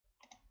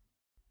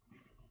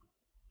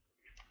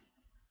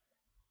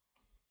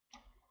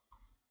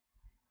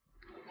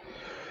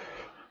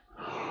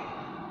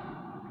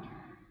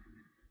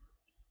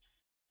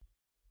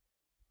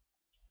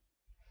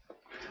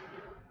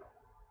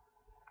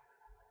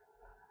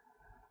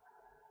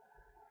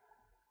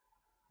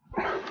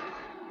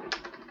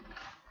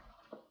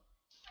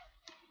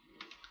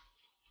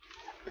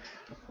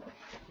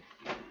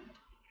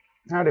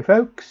Howdy,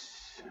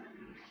 folks.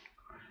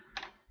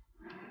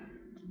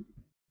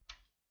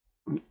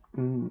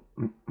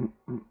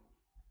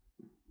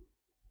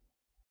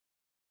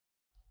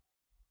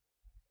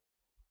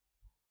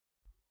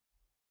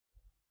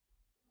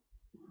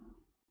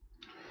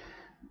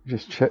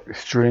 Just check the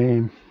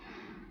stream,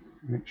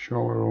 make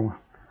sure we're all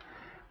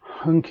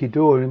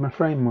hunky-dory. My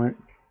frame rate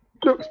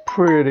looks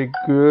pretty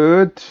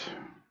good.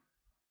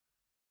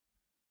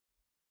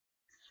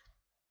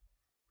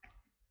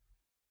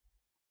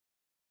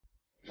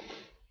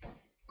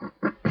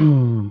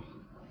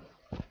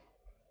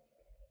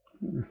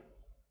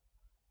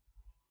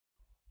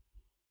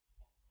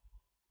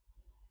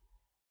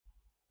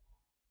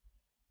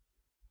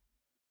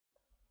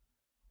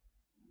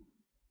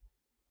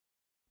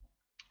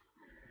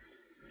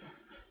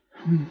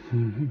 Let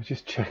me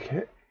just check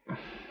it.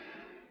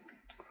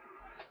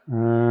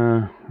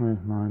 Where's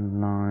my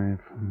live?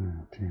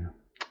 Oh dear.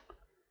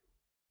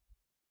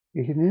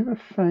 You can never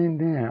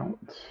find out.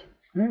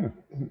 Oh, it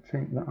doesn't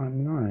think that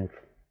I'm live.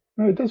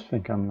 No, it does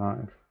think I'm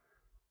live.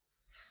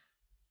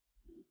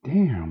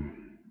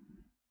 Damn.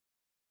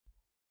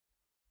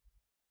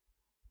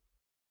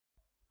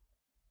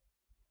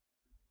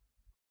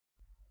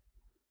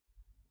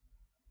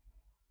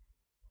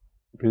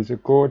 These are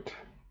good.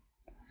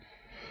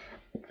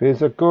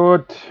 These are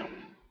good.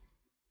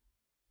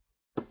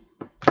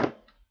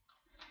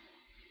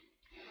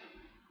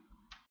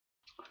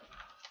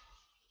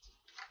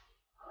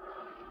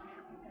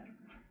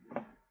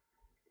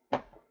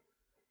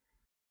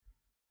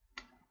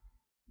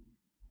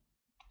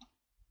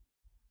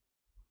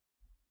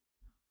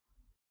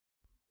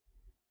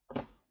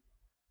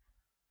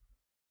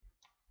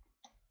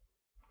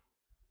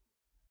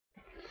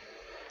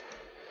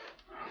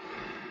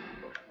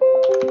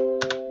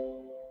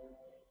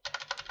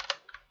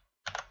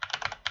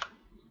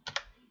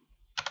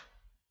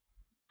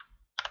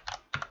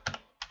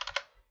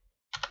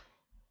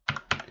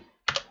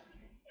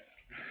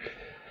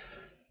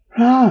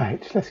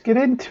 Right, let's get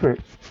into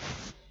it.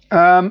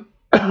 So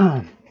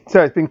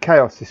it's been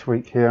chaos this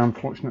week here,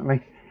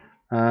 unfortunately.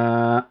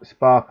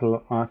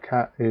 Sparkle, our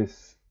cat,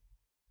 is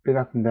been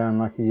up and down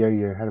like a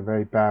yo-yo. Had a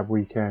very bad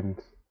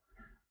weekend.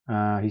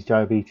 His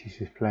diabetes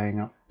is playing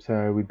up,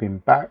 so we've been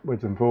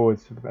backwards and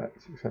forwards to the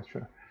vets,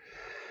 etc.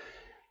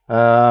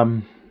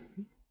 But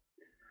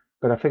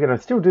I figured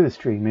I'd still do the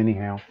stream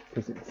anyhow,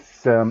 because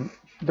it's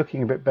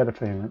looking a bit better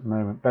for him at the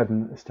moment, better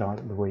than at the start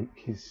of the week.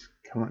 He's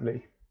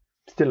currently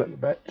still at the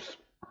vets.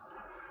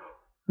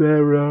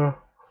 They're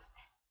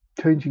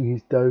changing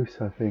his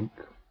dose, I think.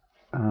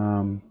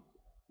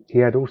 He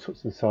had all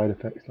sorts of side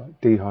effects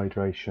like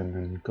dehydration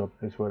and God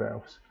knows what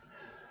else,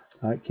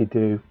 like you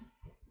do.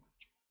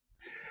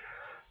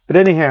 But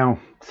anyhow,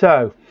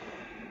 so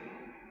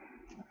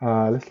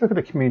let's look at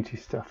the community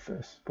stuff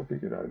first. Probably a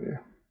good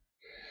idea.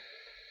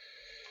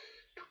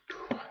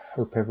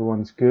 Hope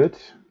everyone's good.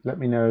 Let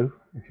me know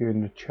if you're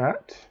in the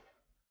chat,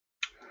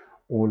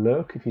 or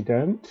lurk if you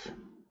don't.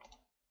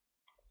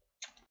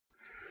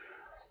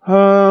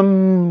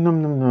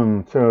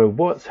 So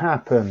what's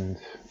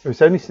happened? It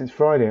was only since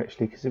Friday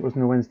actually, because it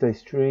wasn't a Wednesday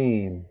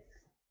stream.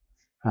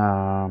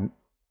 It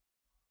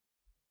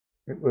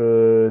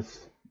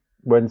was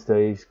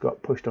Wednesdays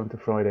got pushed onto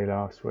Friday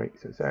last week,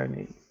 so it's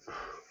only a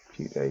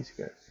few days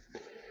ago.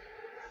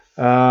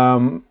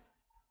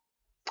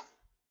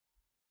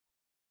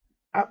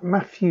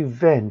 Matthew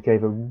Venn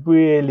gave a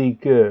really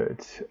good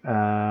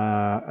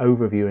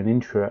overview and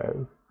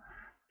intro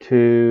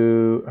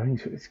to, I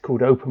think it's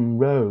called Open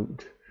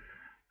Road.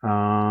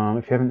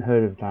 If you haven't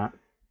heard of that,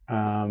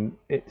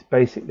 it's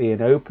basically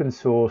an open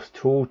source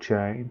tool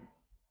chain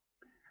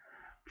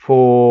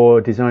for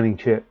designing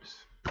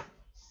chips.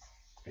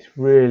 It's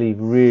really,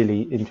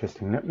 really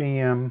interesting. Let me,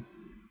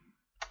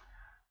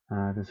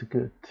 there's a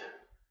good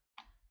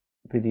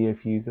video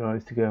for you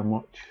guys to go and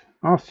watch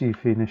after you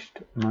finished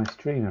my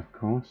stream, of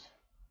course,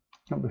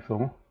 not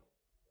before.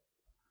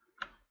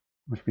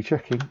 Must be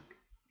checking.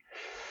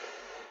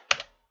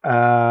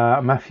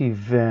 Matthew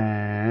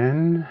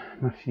Venn,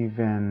 let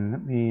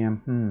me,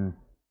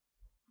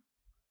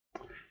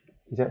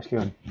 he's actually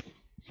on,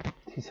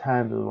 his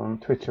handle on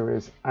Twitter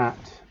is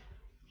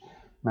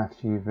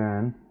 @Matthew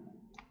Venn.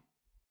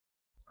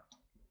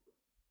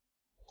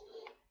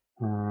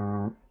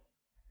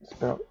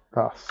 Spelled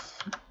thus.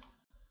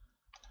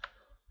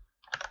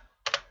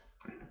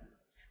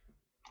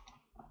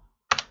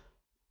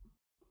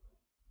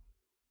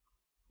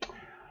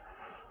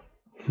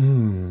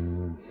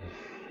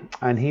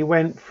 And he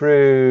went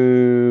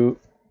through,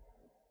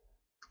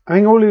 I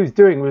think all he was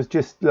doing was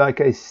just like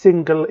a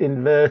single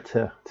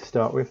inverter to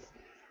start with.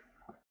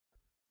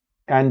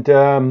 And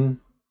so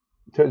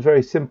it's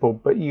very simple,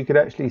 but you could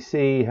actually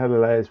see how the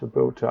layers were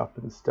built up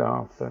and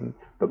stuff.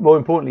 But more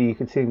importantly, you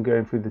could see him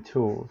going through the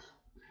tools.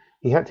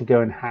 He had to go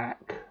and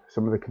hack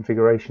some of the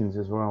configurations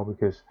as well,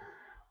 because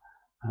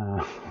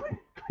when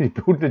you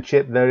build the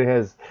chip, there it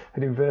has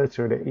an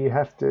inverter in it. You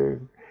have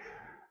to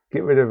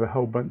get rid of a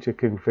whole bunch of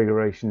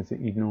configurations that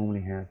you'd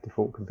normally have,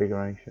 default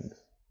configurations,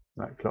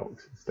 like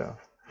clocks and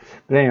stuff.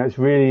 But anyway, it's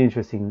really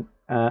interesting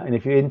and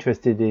if you're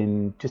interested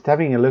in just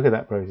having a look at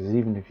that process,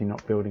 even if you're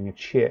not building a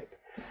chip,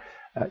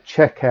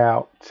 check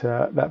out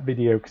that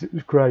video because it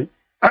was great.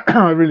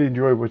 I really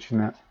enjoyed watching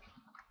that.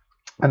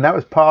 And that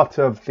was part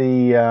of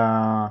the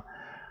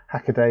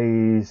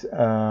Hackaday's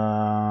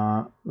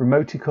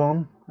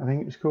Remoticon, I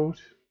think it was called.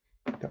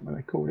 I don't know what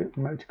they called it,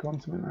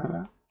 Remoticon, something like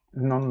that.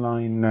 An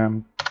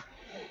online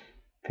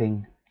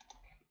thing.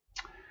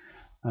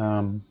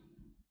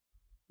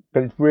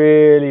 But it's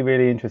really,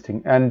 really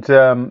interesting. And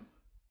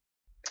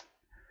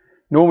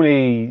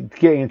normally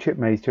getting a chip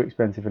made is too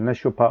expensive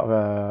unless you're part of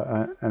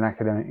an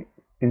academic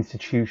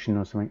institution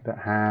or something that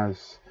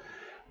has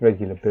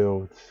regular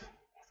builds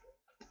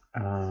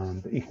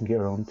that you can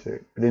get onto.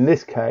 But in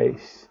this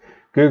case,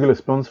 Google are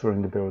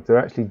sponsoring the builds. They're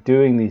actually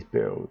doing these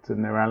builds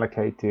and they're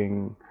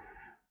allocating,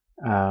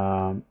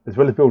 as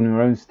well as building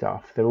their own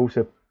stuff, they're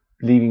also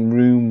leaving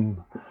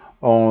room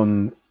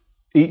on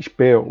each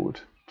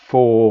build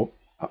for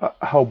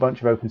a whole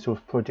bunch of open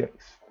source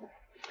projects.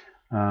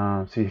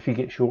 So if you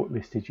get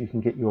shortlisted, you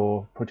can get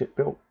your project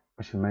built,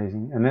 which is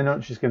amazing. And they're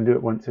not just going to do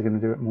it once, they're going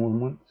to do it more than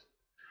once.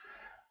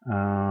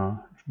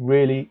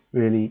 Really,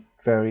 really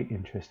very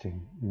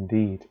interesting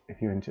indeed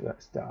if you're into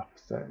that stuff.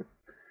 So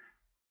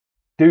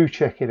do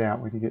check it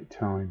out when you get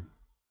time.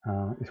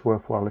 It's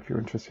worthwhile if you're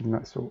interested in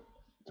that sort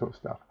of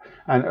stuff.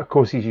 And of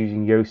course he's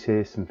using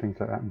Yosis and things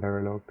like that in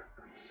Verilog.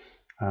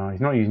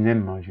 He's not using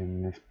nMigen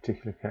in this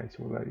particular case,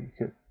 although you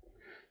could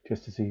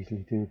just as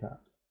easily do that.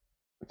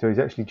 So he's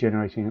actually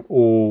generating it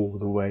all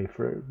the way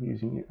through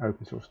using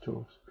open source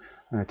tools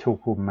and a tool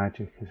called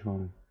Magic as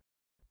well.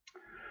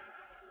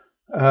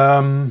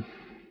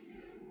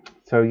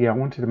 So yeah, I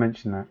wanted to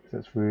mention that because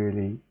that's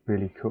really,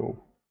 really cool.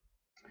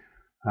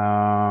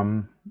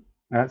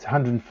 That's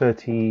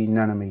 130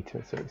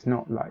 nanometer, so it's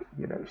not like,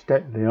 you know,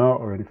 state of the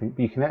art or anything,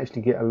 but you can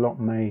actually get a lot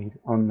made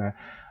on there.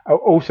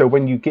 Also,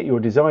 when you get your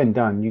design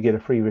done, you get a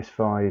free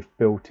RISC-V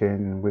built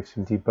in with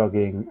some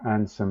debugging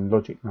and some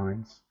logic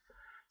lines,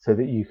 so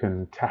that you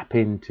can tap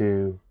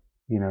into,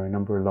 you know, a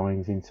number of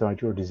lines inside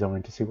your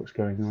design to see what's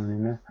going on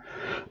in there,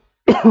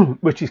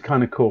 which is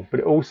kind of cool.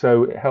 But it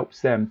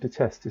helps them to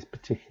test this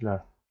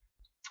particular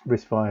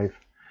RISC-V,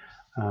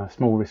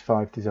 small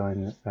RISC-V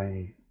design that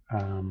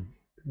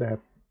they're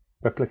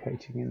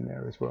replicating in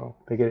there as well.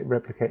 They get it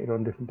replicated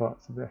on different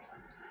parts of the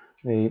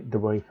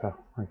wafer,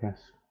 I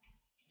guess.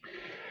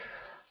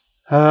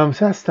 So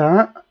that's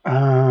that.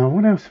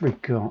 What else have we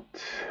got?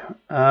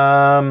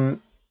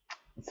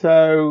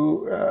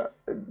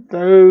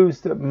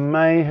 Those that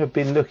may have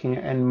been looking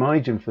at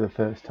nMigen for the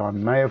first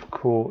time may have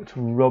caught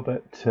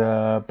Robert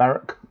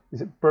Barrack.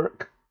 Is it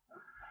Barrack?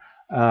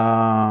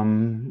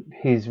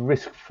 His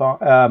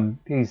RISC-V.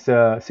 He's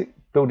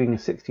building a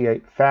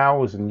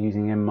 68,000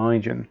 using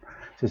nMigen.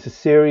 So it's a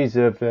series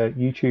of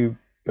YouTube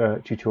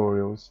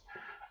tutorials.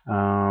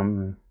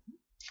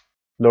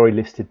 Laurie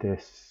listed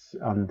this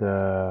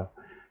under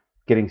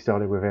Getting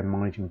Started with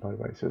nMigen, by the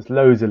way. So there's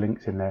loads of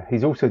links in there.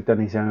 He's also done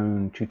his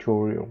own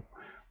tutorial,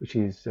 which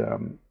is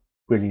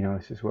really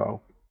nice as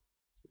well.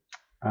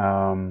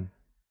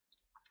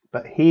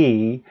 But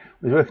he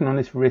was working on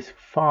this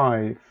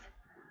RISC-V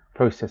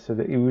processor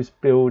that he was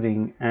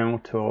building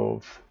out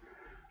of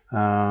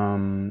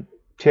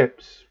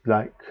chips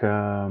like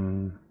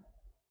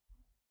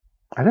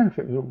I don't know if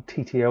it was all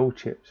TTL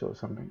chips or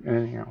something.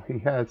 Anyhow, he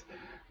has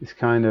this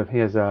kind of, he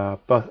has a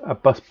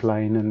bus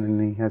plane, and then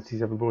he has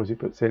these other boards he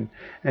puts in.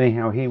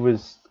 Anyhow, he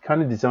was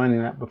kind of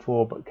designing that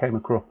before, but came a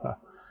cropper,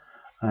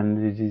 and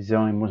the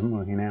design wasn't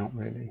working out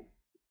really,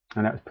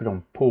 and that was put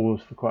on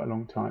pause for quite a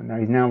long time. Now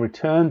he's now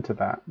returned to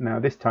that. Now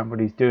this time what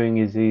he's doing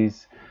is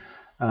he's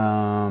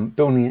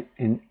building it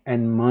in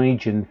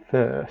nMigen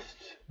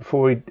first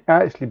before he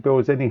actually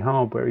builds any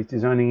hardware. He's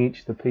designing each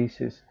of the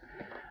pieces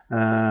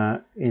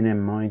in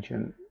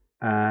nMigen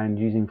and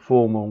using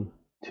Formal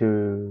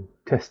to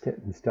test it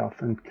and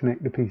stuff and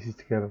connect the pieces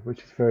together,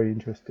 which is very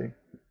interesting.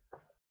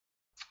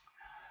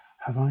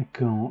 Have I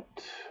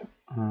got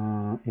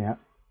yeah,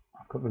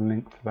 I've got the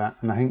link for that,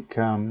 and I think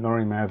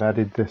Laurie may have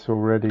added this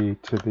already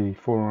to the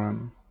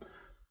forum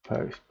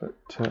post, but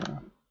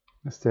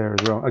it's there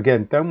as well.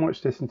 Again, don't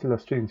watch this until our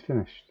stream's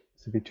finished.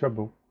 It's a big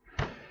trouble.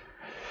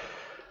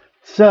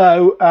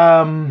 So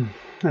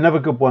another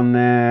good one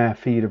there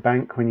for you to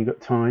bank when you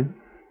got time.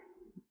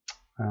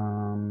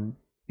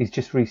 He's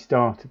just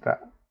restarted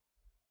that,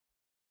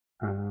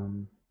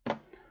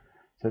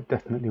 so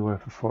definitely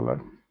worth a follow.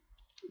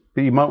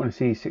 But you might want to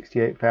see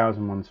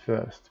 68,000 ones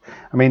first.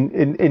 I mean,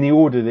 in the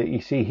order that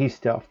you see his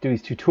stuff, do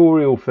his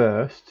tutorial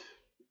first,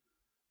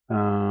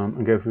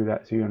 and go through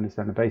that so you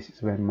understand the basics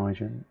of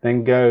nMigen.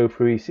 Then go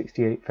through his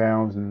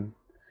 68,000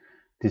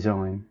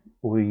 design,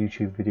 all the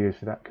YouTube videos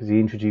for that, because he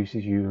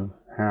introduces you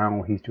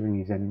how he's doing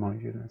his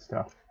nMigen and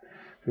stuff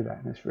through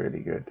that, and it's really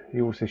good.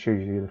 He also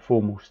shows you the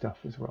formal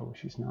stuff as well,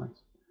 which is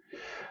nice.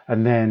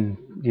 And then,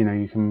 you know,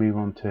 you can move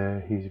on to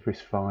his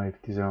RISC-V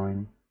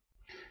design,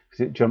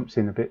 because it jumps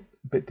in a bit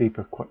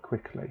deeper quite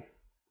quickly.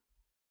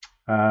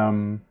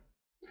 So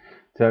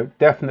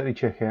definitely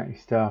check out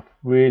his stuff,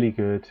 really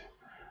good.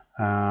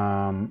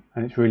 And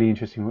it's really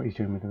interesting what he's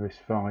doing with the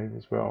RISC-V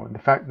as well. And the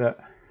fact that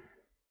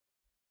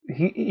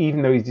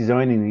even though he's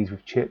designing these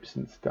with chips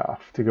and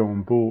stuff to go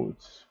on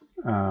boards,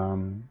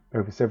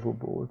 over several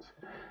boards,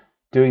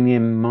 doing the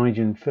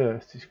nMigen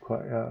first is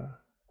quite a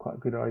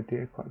good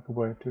idea, quite a good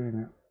way of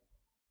doing it.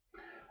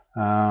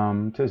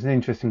 So it's an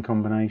interesting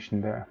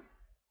combination there.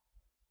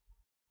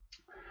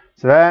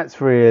 So that's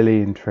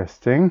really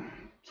interesting.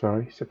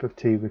 Sorry, sip of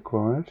tea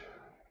required.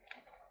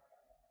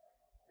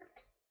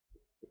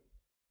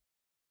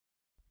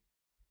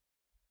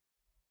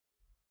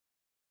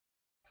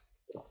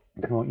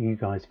 I don't know what you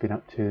guys have been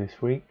up to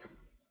this week.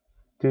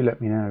 Do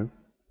let me know.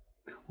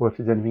 Or if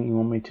there's anything you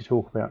want me to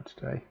talk about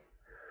today.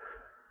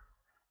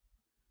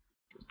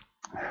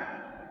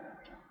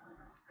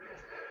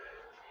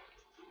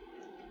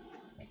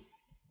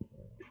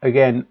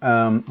 Again,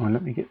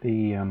 let me get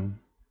the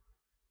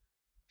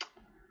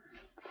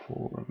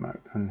forum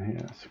open here.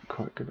 That's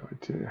quite a good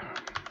idea.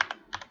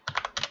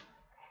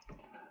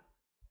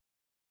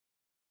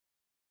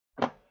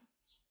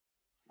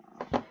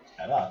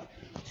 Head up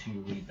to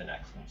read the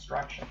next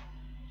instruction.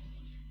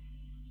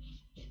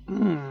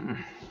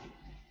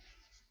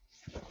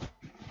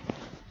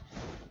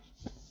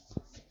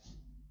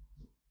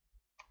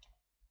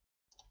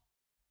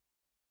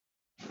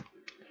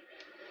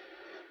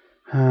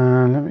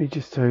 Let me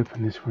just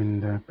open this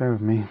window. Bear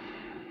with me.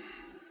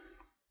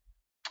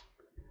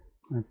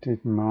 I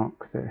did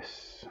mark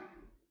this.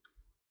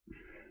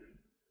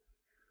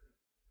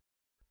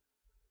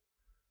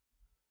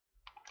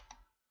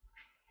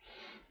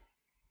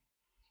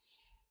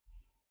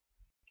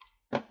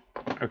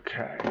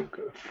 Okay, we've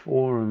got the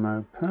forum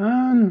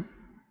open.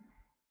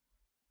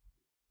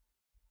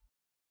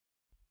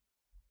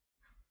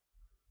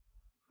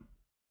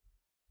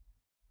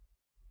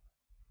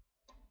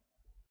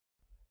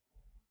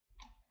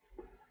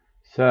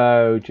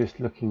 So just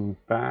looking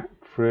back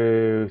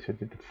through, so I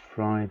did the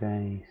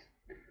Friday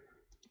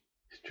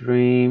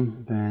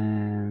stream,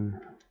 then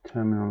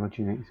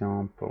terminology and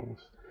examples.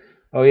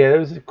 Oh yeah, there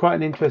was quite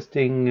an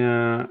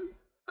interesting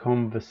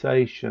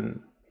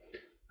conversation,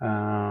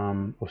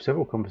 or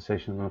several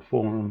conversations on the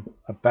forum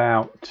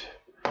about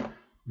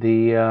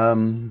the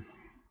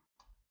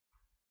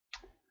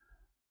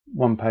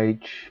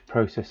one-page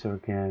processor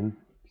again.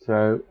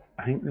 So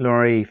I think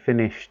Laurie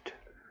finished.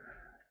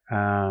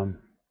 Oh,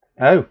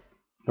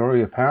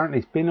 Laurie apparently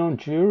has been on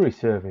jury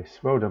service.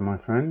 Well done, my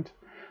friend.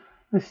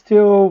 They're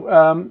still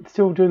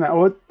doing that.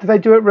 Or do they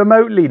do it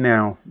remotely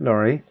now,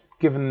 Laurie?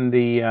 Given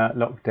the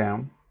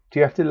lockdown, do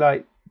you have to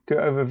like do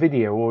it over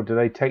video, or do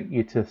they take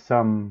you to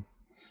some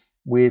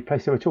weird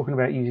place? They were talking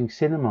about using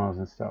cinemas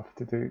and stuff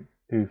to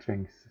do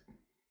things.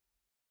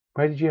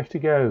 Where did you have to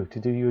go to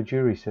do your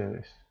jury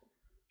service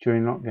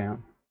during lockdown?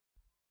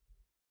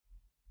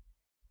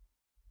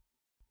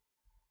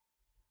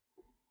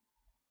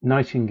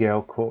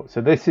 Nightingale Court.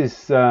 So this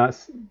is a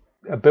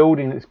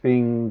building that's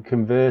being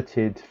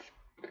converted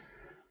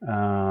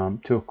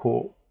to a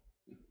court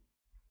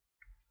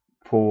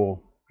for,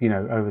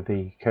 over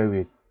the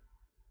COVID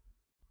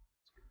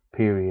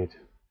period.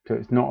 So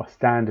it's not a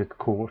standard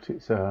court,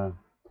 it's a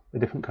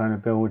different kind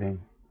of building,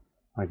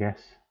 I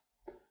guess.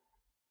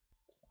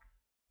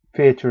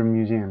 Theatre and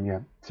museum,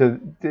 yeah. So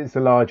it's a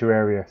larger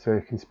area, so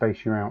it can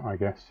space you out, I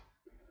guess.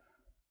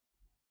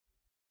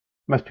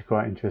 Must be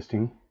quite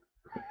interesting.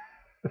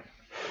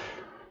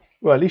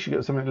 Well, at least you've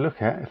got something to look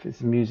at. If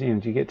it's a museum,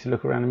 do you get to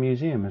look around a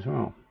museum as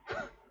well?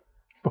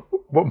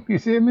 What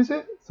museum is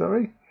it?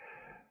 Sorry?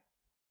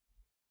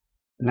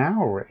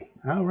 Lowry.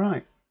 Oh,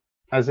 right.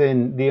 As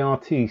in the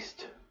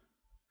artiste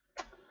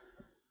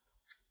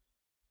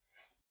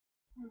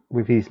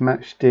with his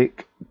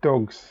matchstick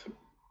dogs.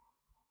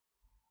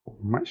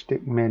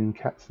 Matchstick men,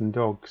 cats and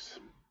dogs.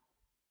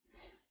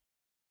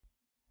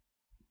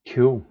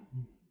 Cool.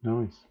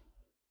 Nice.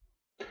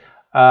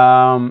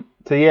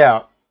 So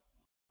yeah,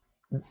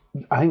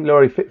 I think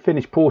Laurie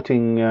finished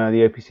porting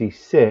the OPC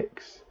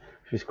 6,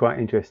 which is quite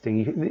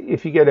interesting.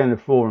 If you go down the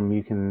forum,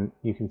 you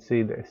can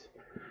see this.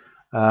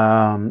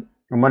 And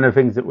one of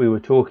the things that we were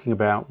talking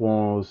about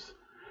was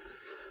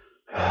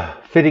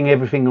fitting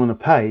everything on a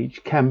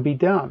page can be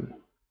done.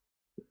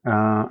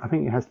 I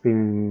think it has to be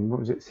in, what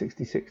was it,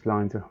 66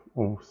 lines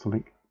or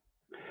something.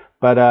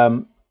 But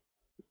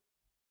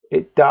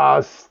it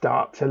does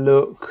start to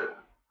look,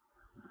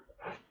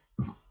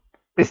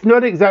 it's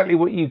not exactly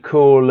what you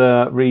call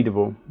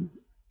readable,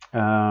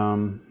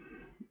 and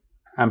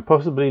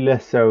possibly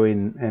less so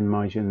in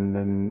nMigen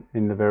than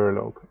in the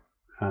Verilog.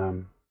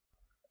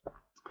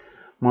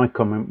 My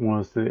comment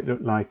was that it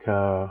looked like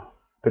a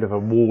bit of a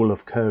wall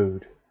of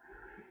code.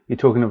 You're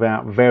talking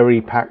about very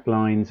packed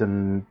lines,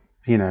 and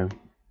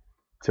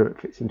so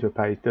it fits into a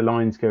page. The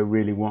lines go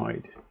really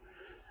wide,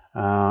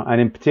 and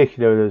in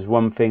particular, there's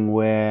one thing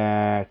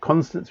where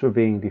constants were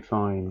being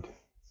defined,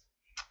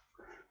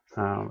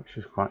 which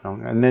was quite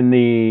long. And then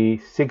the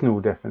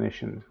signal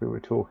definitions we were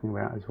talking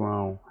about as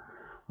well,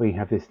 where you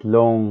have this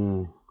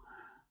long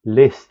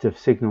list of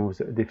signals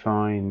that are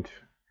defined,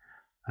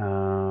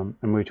 and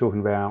we were talking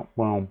about,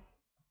 well,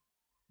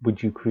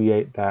 would you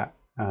create that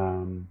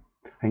I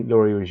think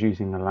Laurie was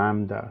using a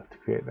lambda to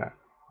create that.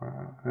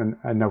 And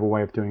another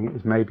way of doing it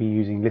is maybe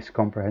using list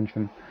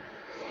comprehension.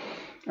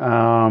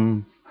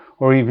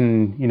 Or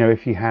even, you know,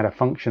 if you had a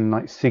function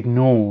like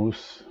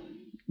signals,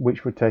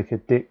 which would take a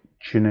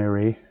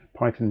dictionary,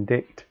 Python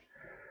dict,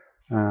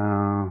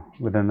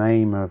 with the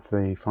name of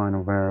the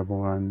final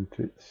variable and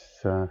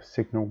its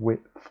signal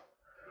width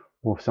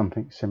or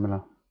something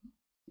similar,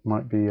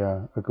 might be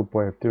a good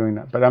way of doing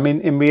that. But I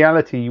mean, in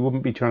reality, you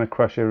wouldn't be trying to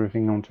crush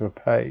everything onto a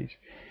page.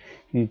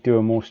 You do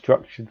a more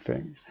structured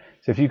thing.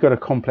 So if you've got a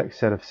complex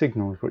set of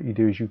signals, what you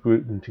do is you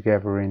group them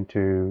together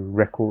into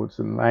records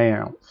and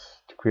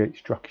layouts to create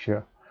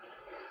structure.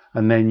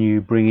 And then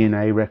you bring in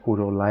a record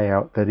or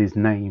layout that is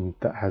named,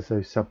 that has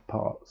those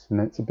subparts, and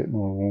it's a bit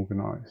more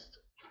organized.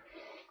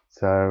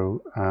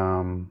 So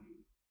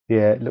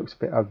yeah, it looks a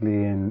bit ugly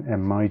in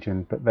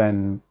nMigen, but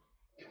then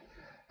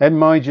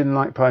nMigen,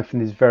 like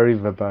Python, is very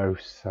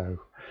verbose, so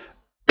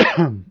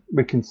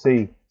we can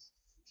see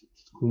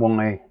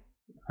why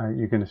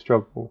you're going to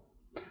struggle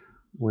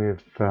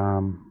with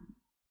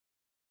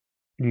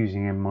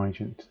using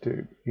nMigen to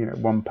do, you know,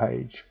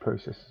 one-page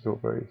processes or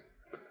very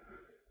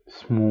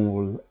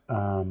small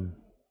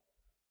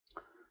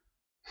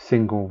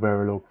single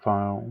Verilog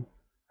file,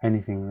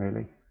 anything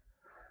really.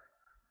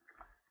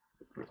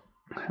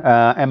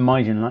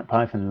 nMigen, like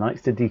Python,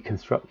 likes to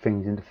deconstruct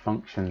things into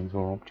functions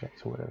or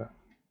objects or whatever.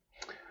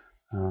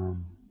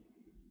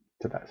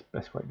 So that's the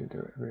best way to do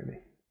it, really.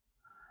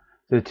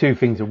 So the two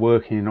things are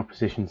working in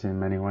oppositions in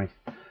many ways.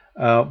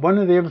 One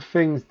of the other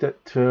things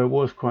that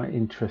was quite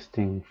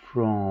interesting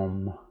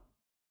from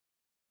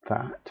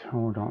that,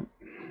 hold on,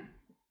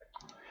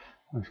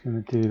 I was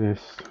going to do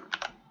this.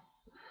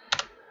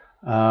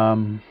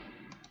 When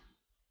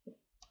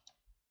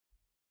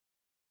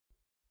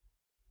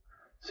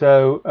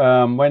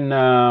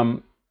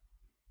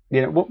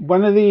you know,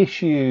 one of the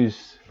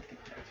issues,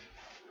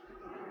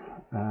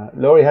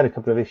 Laurie had a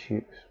couple of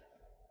issues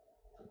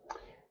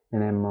in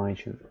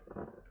nMigen.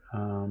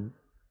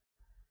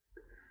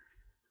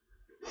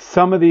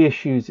 Some of the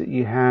issues that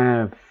you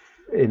have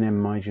in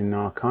nMigen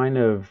are kind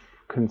of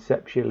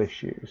conceptual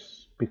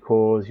issues,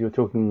 because you're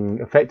talking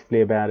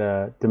effectively about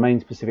a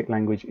domain-specific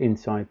language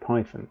inside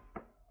Python.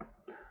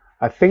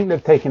 I think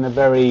they've taken a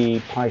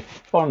very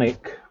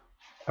Pythonic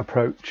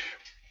approach,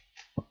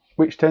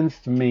 which tends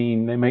to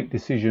mean they make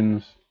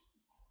decisions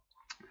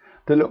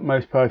that look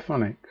most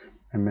Pythonic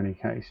in many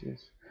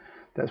cases.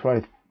 That's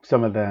why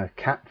some of the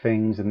cat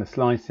things and the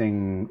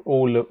slicing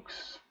all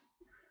looks,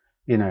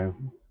 you know,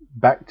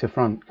 back to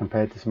front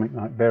compared to something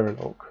like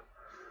Verilog.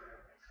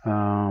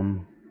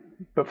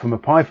 But from a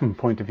Python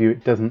point of view,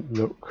 it doesn't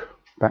look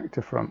back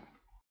to front.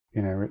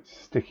 You know, it's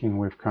sticking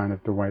with kind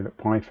of the way that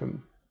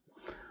Python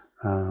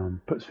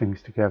puts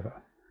things together.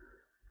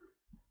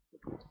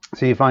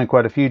 So you find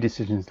quite a few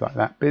decisions like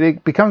that, but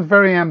it becomes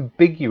very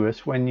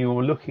ambiguous when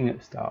you're looking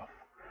at stuff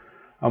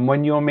and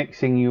when you're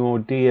mixing your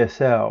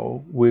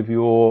DSL with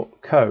your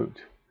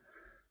code.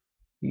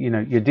 You know,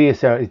 your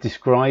DSL is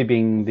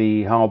describing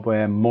the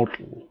hardware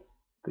model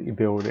that you're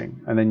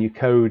building, and then your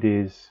code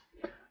is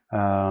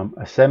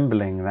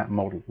assembling that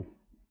model.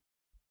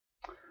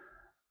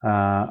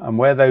 And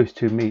where those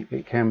two meet,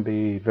 it can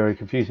be very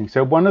confusing.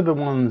 So one of the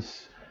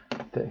ones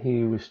that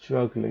he was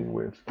struggling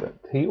with, that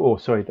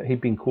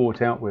he'd been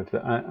caught out with,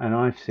 that and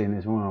I've seen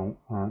as well.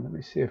 Let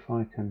me see if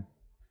I can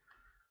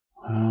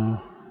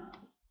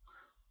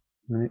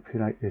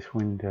manipulate this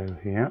window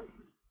here.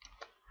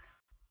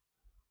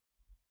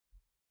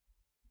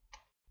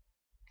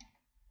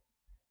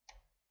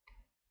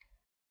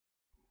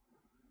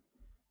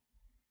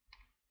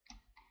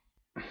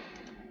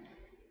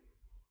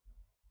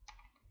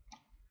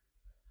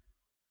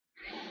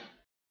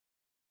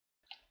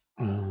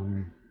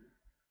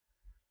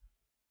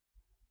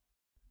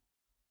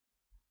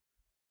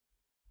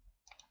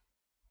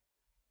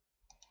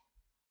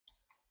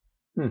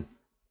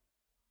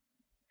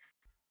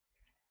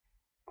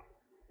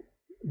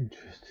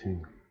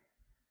 Interesting.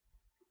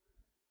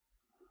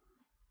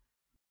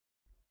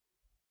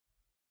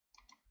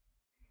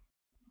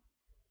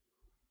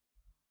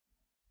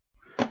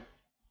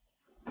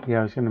 Yeah,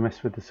 I was going to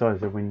mess with the size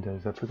of the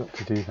windows. I forgot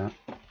to do that.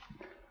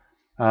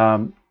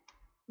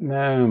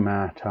 No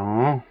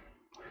matter.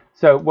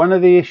 So one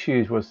of the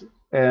issues was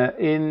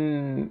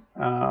in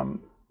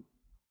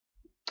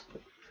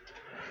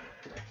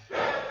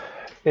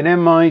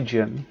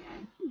nMigen,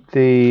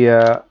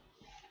 the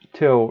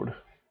tilde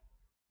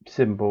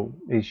symbol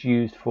is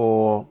used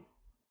for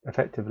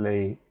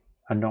effectively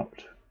a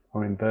not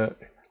or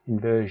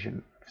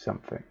inversion of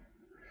something.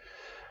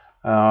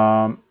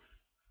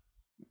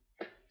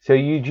 So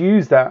you'd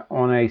use that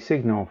on a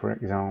signal, for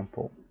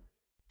example,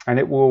 and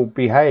it will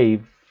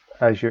behave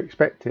as you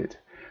expected.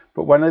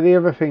 But one of the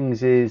other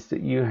things is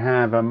that you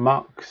have a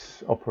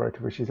mux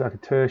operator, which is like a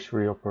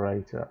tertiary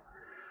operator,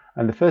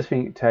 and the first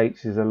thing it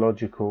takes is a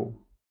logical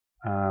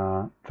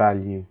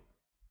value,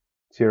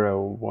 0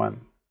 or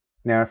 1.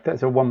 Now, if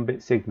that's a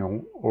 1-bit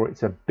signal, or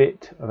it's a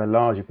bit of a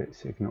larger bit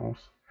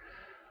signals,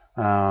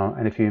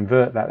 and if you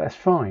invert that, that's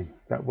fine,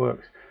 that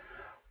works.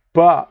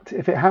 But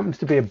if it happens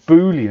to be a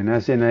Boolean,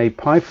 as in a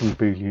Python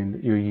Boolean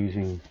that you're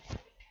using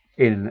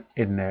in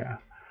there,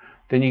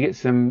 then you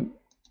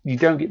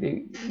don't get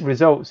the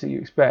results that you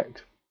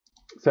expect.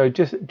 So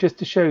just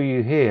to show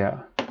you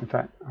here, in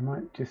fact, I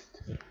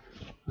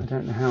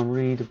don't know how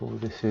readable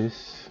this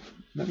is.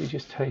 Let me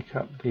just take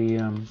up the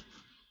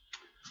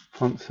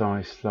font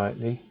size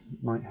slightly,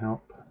 it might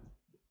help.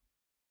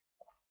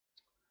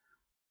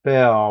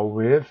 Bear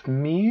with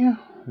me.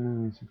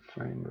 There's a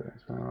framework.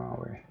 Where are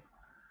we?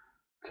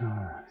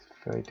 God, it's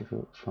very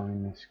difficult to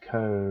find this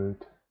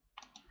code.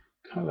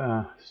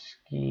 Color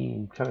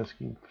scheme,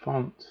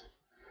 font.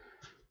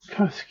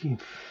 Color scheme,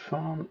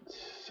 font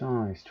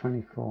size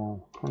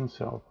 24.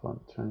 Console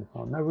font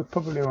 24. No, we're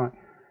probably right.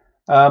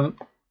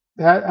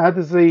 How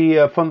does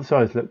the font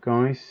size look,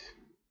 guys?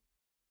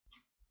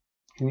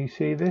 Can you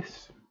see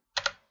this?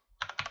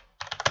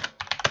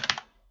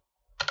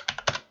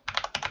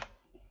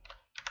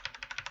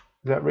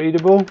 Is that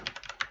readable?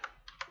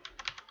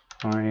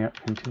 I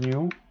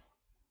continue.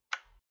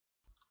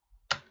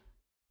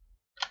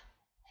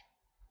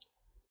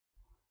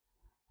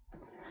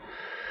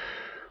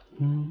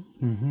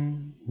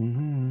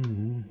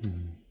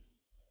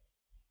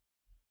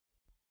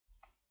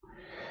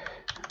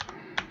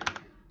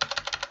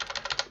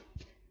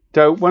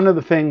 So one of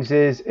the things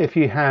is if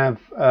you have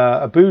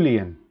a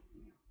Boolean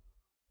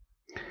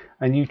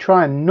and you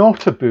try and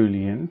not a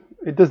Boolean,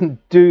 it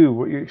doesn't do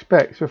what you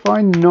expect. So if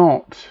I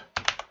not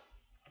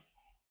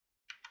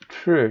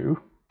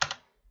true,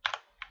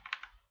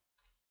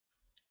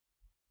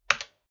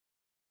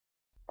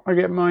 I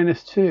get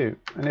 -2,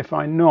 and if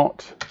I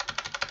not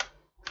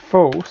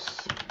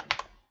false,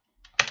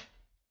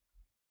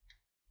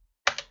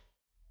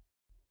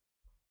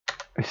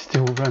 it's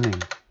still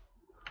running.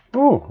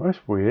 Oh,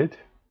 that's weird.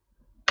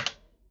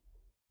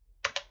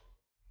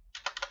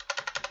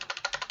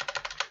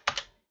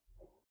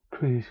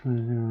 Please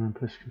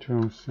press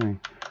Control C.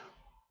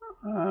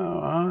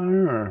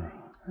 Oh,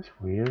 that's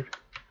weird.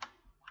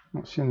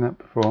 Not seen that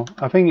before.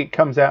 I think it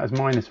comes out as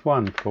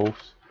 -1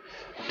 false.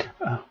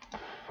 I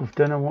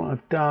don't know what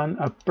I've done.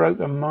 I've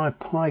broken my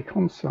Pi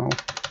console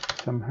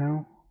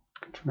somehow.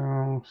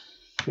 Control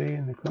C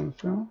in the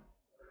console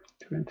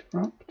to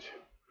interrupt.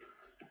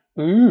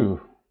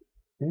 Ooh,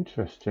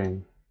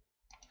 interesting.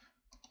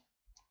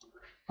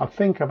 I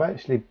think I've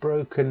actually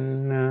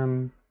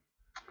broken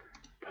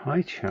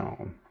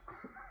PyCharm.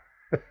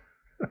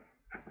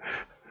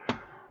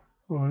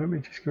 Well, let me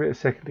just give it a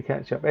second to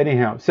catch up.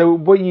 Anyhow, so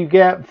what you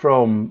get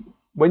from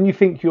when you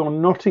think you're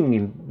knotting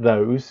in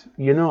those,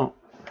 you're not.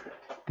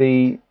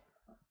 The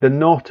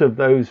knot of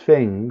those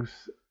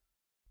things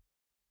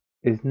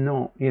is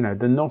not,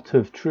 the knot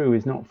of true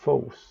is not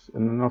false,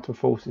 and the knot of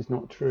false is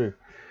not true.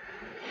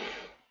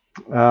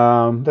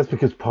 That's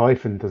because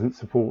Python doesn't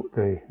support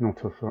the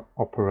not of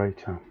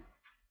operator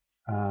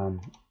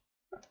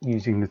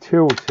using the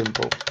tilde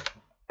symbol.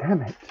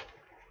 Damn it.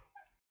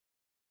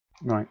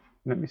 Right.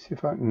 Let me see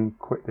if I can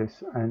quit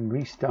this and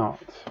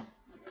restart.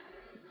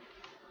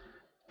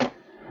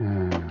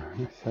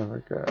 Let's have a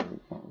go.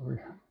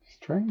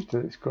 Strange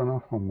that it's gone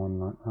off on one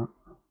like that.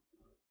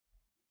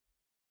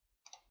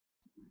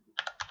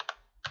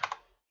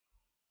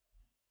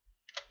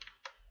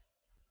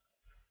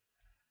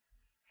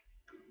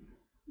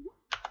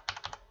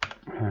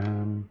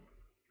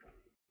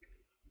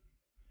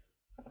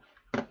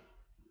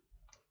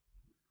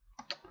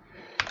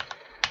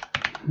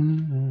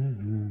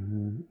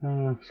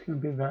 It's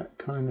going to be that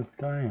kind of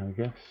day, I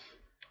guess.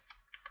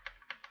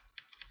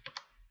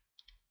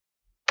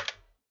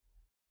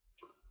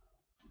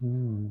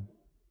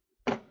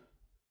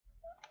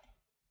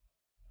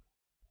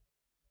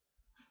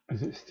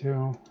 Is it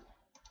still?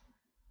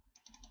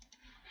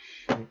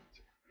 Shit.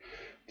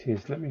 It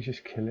is. Let me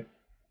just kill it.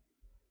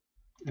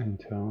 End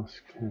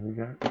task. Here we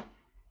go.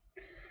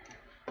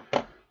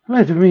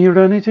 Let me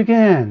run it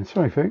again.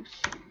 Sorry,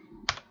 folks.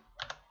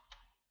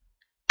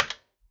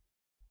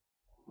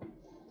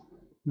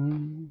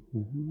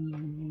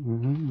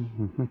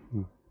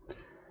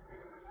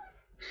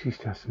 She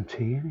used to have some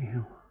tea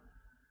anyhow.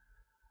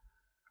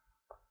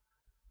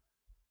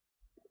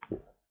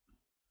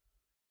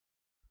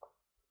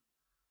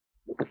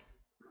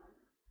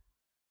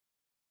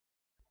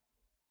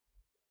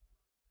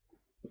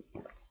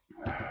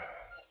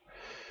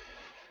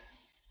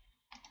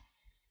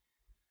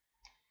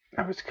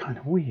 That was kind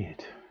of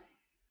weird.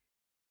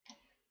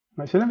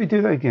 Right, so let me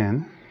do that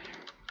again.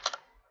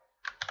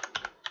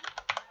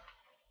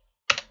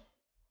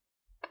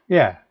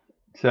 Yeah,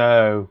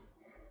 so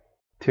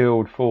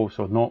tilde false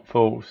or not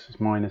false is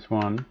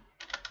 -1.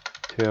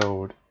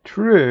 Tilde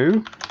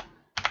true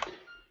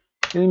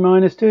is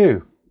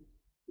 -2.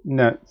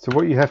 No, so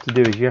what you have to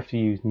do is you have to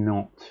use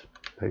not,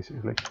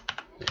 basically.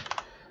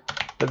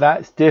 But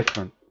that's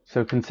different.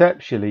 So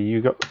conceptually,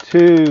 you've got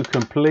two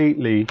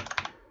completely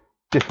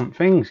different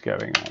things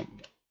going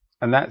on.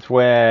 And that's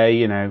where,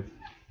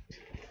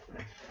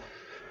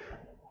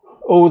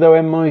 although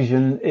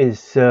nMigen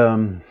is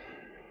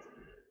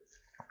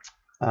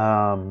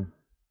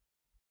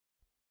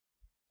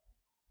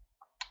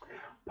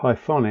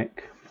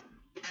Pythonic,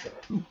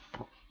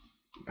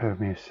 Bear with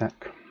me a sec.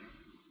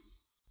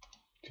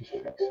 Just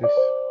fix this.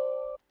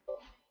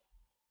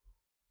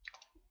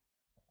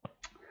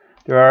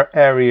 There are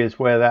areas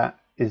where that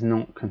is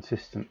not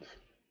consistent.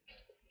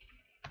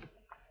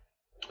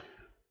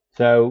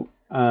 So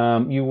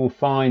you will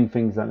find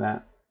things like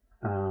that.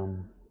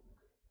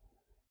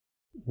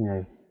 You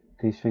know,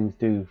 these things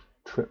do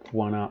trip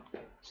one up,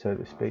 so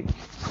to speak.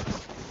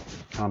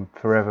 I'm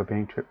forever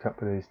being tripped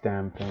up with these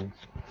damn things.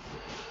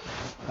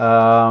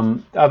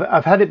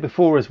 I've had it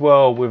before as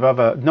well with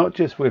other, not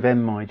just with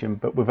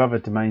nMigen, but with other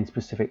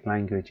domain-specific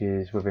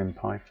languages within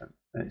Python.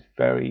 And it's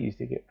very easy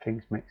to get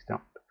things mixed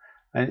up.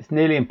 And it's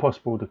nearly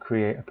impossible to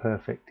create a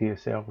perfect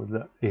DSL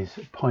that is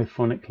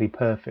Pythonically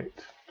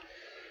perfect.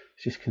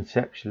 It's just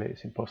conceptually,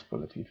 it's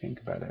impossible if you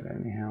think about it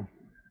anyhow.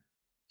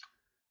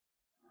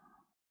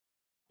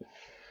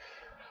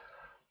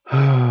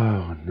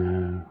 Oh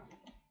no.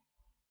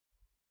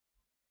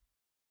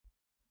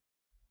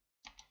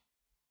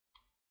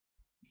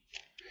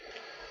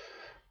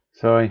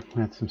 Sorry, I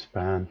had some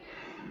spam.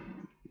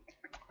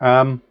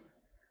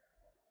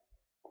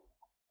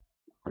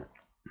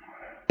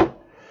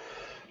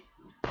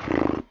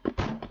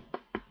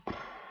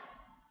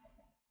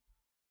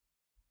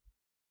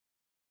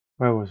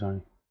 Where was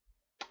I?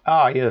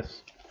 Ah,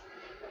 yes.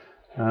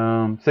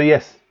 So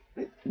yes,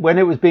 when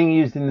it was being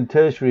used in the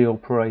tertiary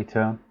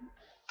operator,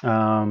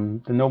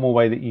 the normal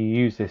way that you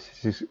use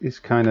this is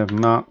kind of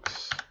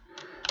mux,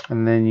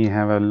 and then you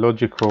have a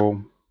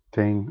logical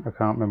thing. I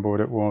can't remember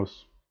what it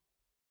was.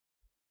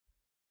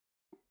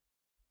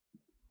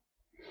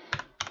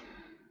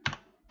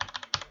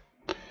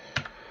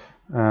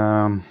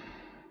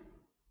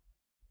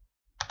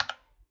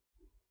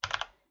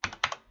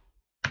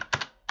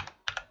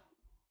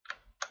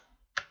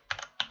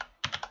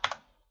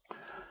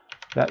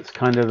 That's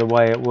kind of the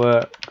way it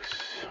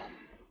works.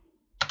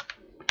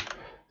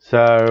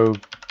 So,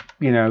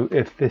 you know,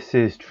 if this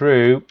is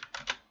true,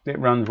 it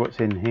runs what's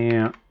in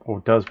here,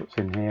 or does what's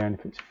in here, and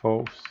if it's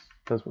false,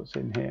 it does what's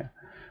in here.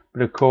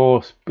 But of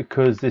course,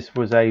 because this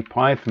was a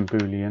Python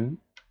Boolean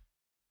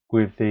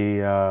with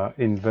the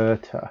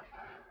inverter,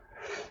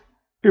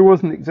 it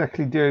wasn't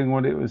exactly doing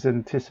what it was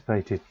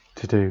anticipated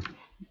to do.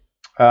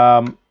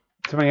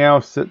 Something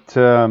else that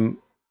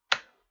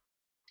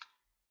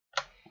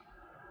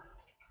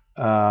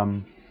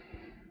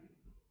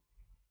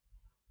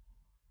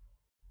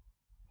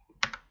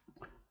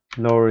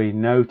Laurie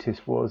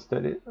noticed was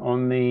that it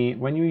on the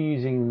when you're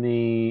using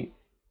the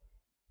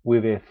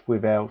with if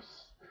with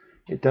else,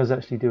 it does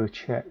actually do a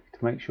check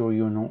to make sure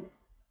you're not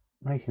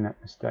making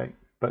that mistake,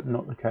 but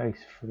not the case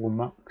for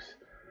mux.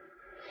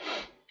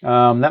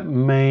 That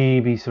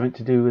may be something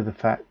to do with the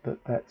fact that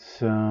that's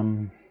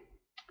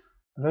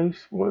those,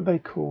 what are they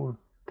called,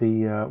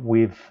 the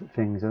with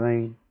things, are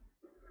they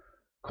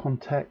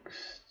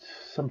context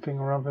something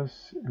or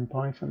others in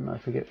Python? I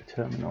forget the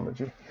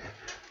terminology.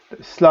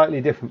 It's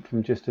slightly different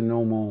from just a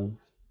normal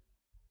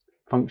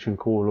function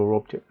call or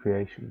object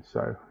creation,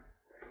 so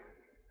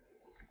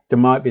there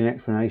might be an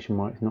explanation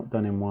why it's not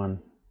done in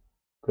one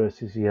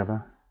versus the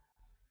other.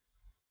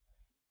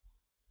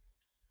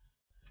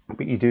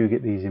 But you do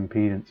get these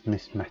impedance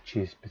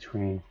mismatches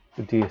between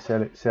the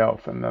DSL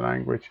itself and the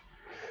language.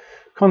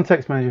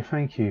 Context manager,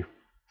 thank you,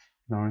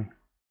 Laurie.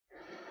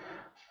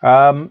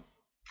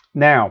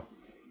 Now,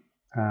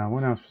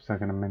 what else was I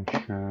going to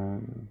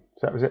mention?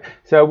 So that was it.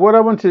 So what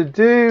I wanted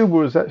to do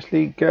was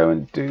actually go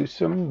and do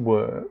some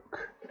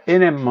work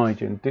in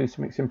nMigen, do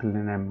something simple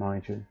in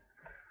nMigen,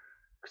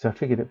 because I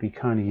figured it'd be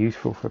kind of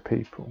useful for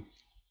people.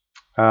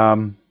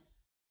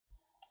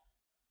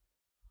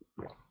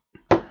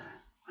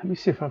 Let me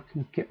see if I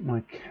can get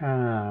my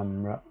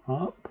camera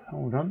up.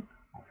 Hold on.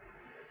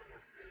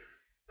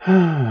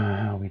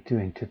 How are we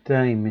doing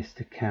today,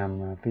 Mr.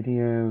 Camera?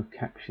 Video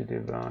capture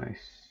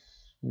device.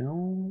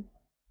 No,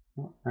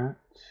 not that.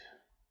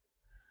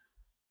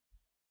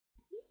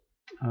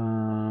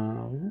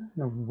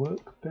 The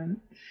workbench.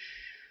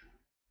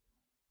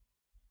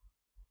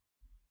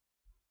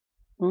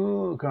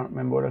 Oh, I can't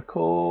remember what I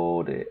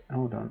called it.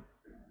 Hold on.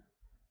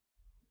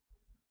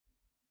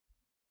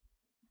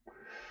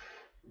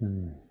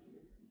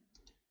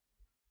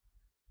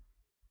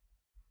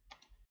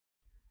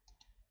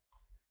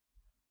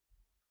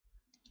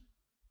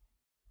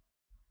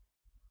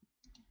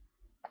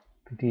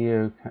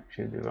 Video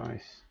capture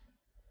device.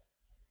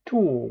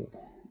 Tool.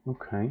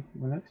 Okay,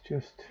 well let's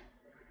just,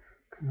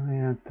 can I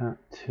add that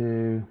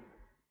to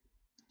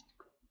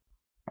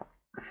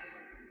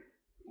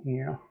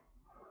here?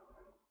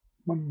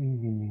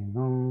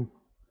 In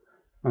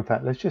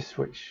fact, let's just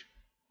switch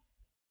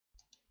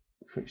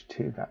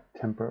to that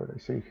temporarily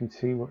so you can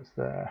see what's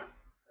there.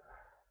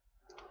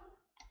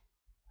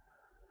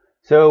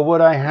 So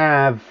what I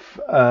have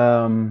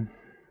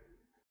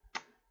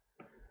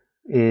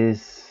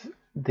is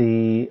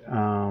the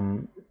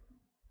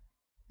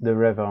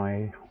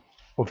revi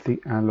of the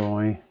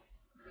alloy,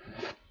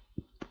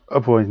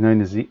 otherwise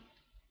known as the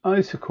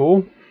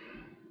isocore,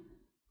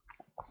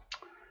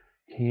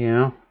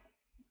 here,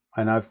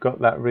 and I've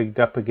got that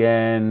rigged up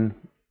again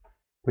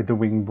with the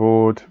wing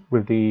board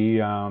with the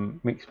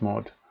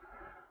Mixmod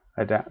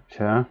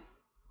adapter.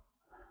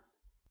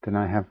 Then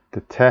I have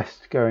the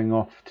test going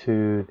off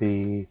to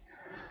the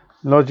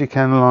logic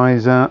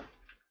analyzer,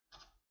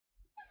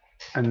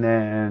 and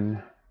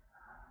then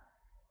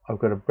I've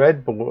got a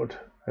breadboard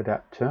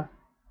adapter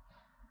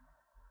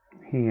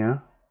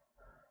here.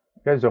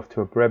 It goes off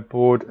to a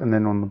breadboard, and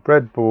then on the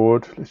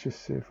breadboard, let's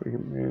just see if we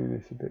can move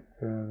this a bit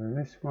further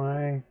this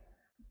way.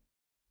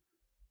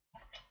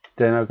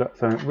 Then I've got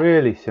something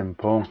really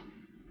simple.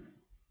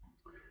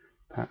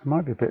 That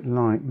might be a bit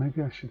light.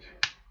 Maybe I should.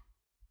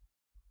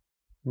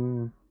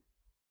 I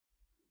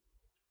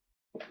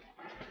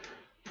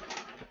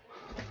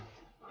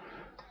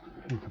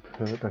think I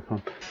put it back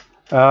on.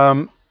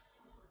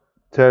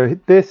 So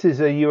this is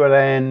a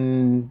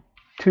ULN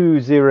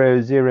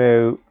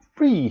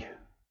 2003,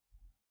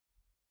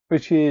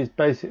 which is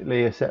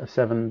basically a set of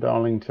 7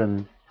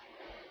 Darlington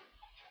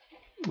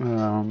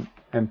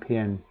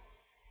MPN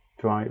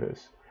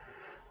drivers,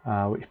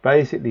 which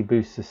basically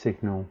boosts the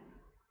signal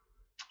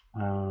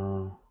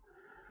so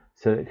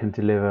it can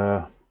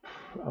deliver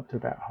up to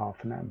about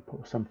half an amp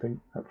or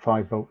something at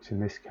 5 volts in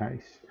this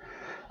case.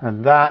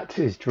 And that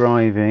is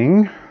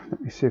driving,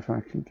 let me see if I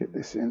can get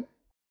this in.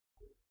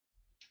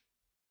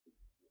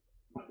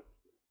 Let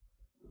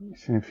me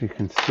see if you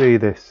can see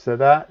this. So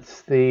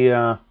that's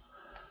the,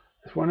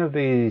 it's one of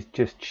these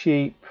just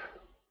cheap,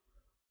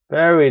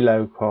 very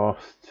low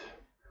cost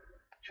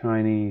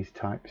Chinese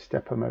type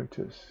stepper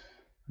motors.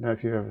 I don't know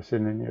if you've ever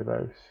seen any of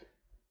those.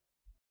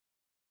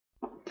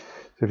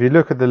 So if you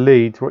look at the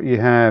leads, what you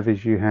have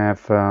is you have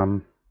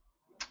 5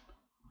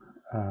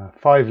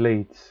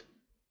 leads.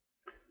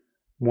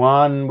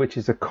 One which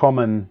is a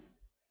common,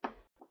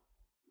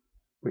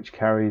 which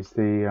carries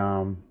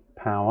the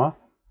power,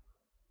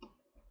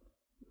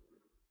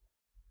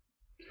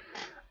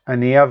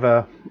 and the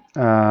other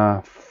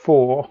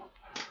 4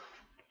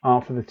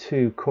 are for the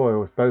 2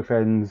 coils, both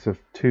ends of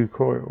 2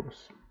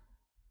 coils.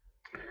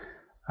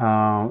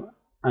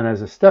 And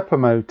as a stepper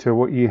motor,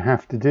 what you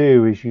have to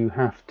do is you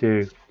have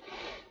to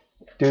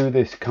do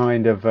this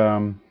kind of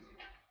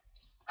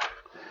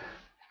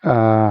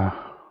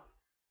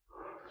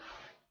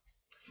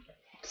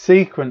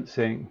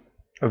sequencing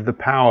of the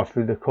power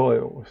through the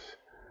coils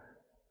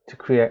to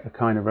create a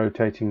kind of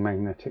rotating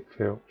magnetic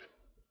field.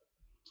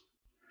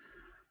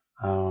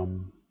 So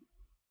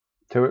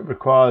it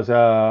requires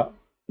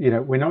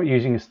we're not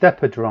using a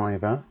stepper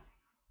driver,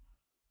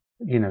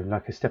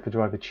 like a stepper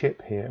driver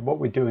chip here. What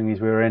we're doing is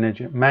we're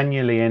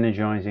manually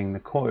energizing the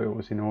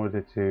coils in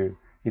order to,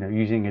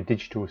 using a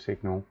digital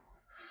signal,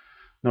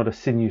 not a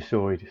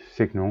sinusoid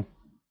signal.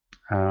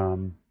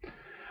 When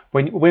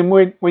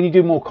you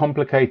do more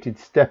complicated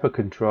stepper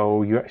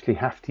control, you actually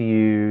have to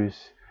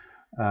use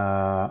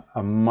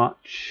a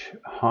much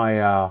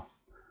higher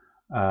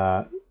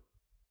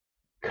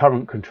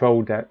current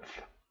control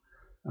depth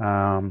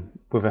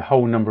with a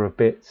whole number of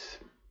bits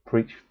for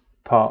each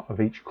part of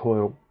each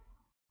coil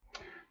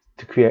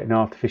to create an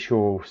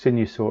artificial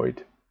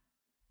sinusoid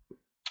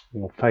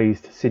or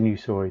phased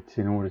sinusoids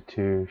in order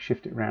to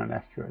shift it around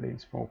accurately in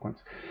small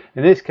quantities.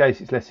 In this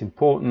case, it's less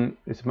important.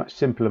 It's a much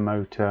simpler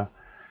motor.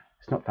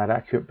 It's not that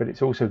accurate, but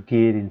it's also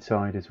geared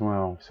inside as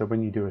well. So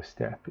when you do a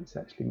step, it's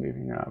actually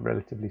moving at a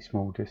relatively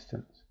small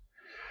distance.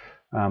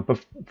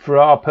 But for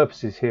our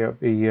purposes here, it'll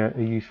be a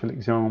useful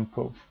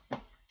example.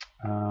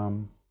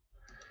 So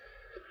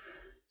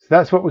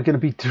that's what we're going to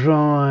be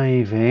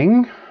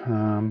driving.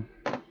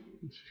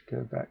 Let's just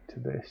go back to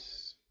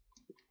this.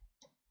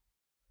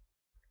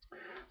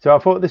 So I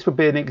thought this would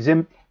be an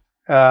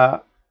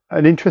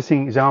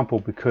interesting example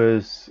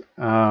because it's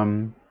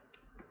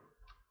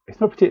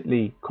not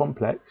particularly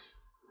complex,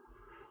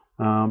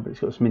 but it's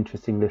got some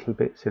interesting little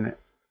bits in it.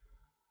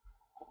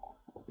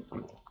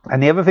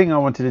 And the other thing I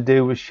wanted to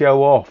do was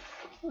show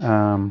off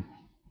something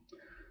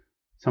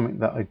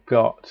that I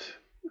got.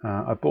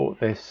 I bought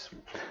this.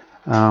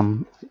 I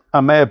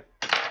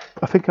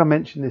think I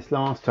mentioned this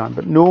last time,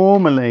 but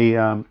normally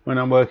when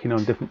I'm working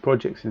on different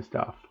projects and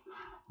stuff,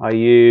 I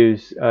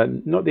use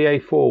not the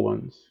A4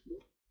 ones.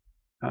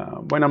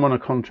 When I'm on a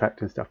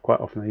contract and stuff, quite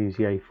often I use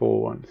the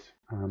A4 ones.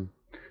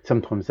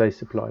 Sometimes they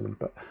supply them,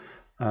 but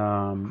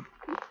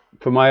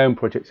for my own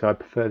projects, I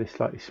prefer this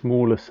slightly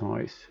smaller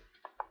size.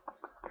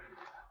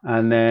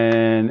 And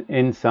then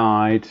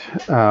inside,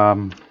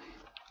 I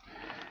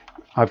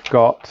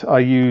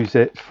use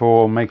it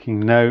for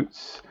making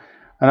notes,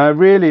 and I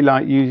really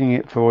like using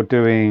it for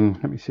doing,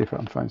 let me see if I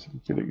can find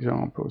some good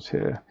examples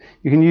here.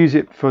 You can use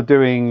it for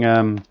doing,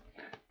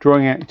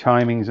 drawing out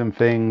timings and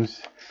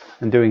things,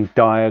 and doing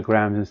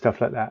diagrams and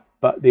stuff like that.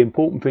 But the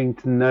important thing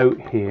to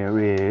note here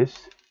is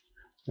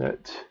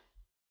that,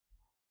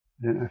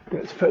 I don't know if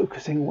that's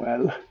focusing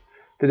well,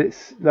 that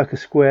it's like a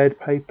squared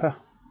paper.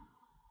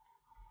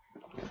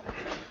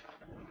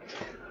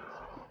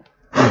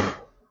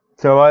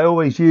 So I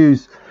always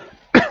use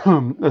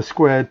a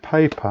squared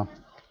paper.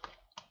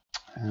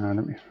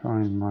 Let me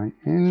find my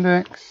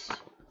index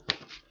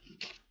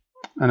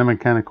and a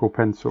mechanical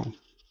pencil.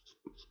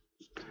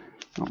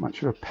 Not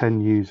much of a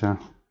pen user.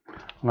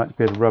 I like to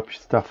be able to rub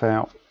stuff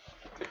out.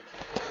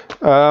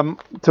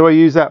 So I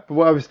use that, but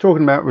what I was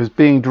talking about was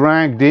being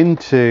dragged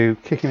into,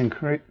 kicking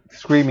and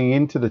screaming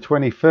into the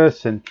 21st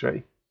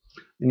century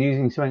and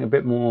using something a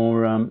bit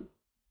more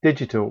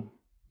digital.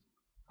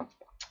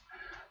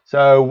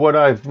 So what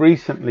I've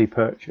recently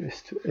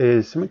purchased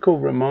is something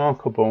called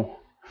Remarkable.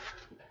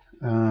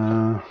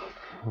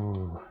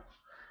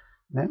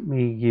 Let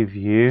me give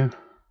you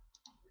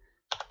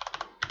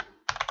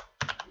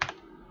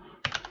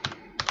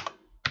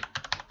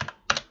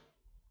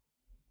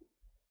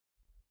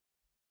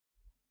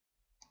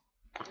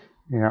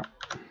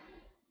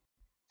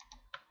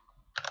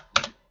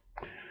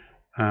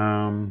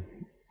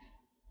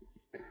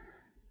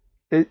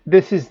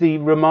this is the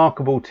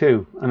Remarkable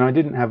 2, and I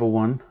didn't have a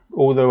 1,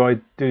 although I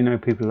do know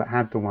people that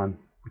had the 1,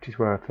 which is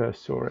where I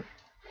first saw it.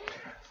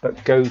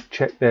 But go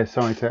check their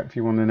site out if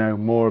you want to know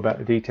more about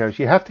the details.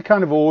 You have to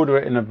kind of order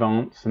it in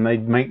advance, and they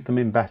make them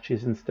in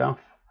batches and stuff.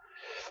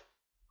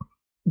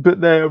 But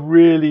they're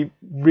really,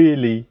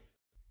 really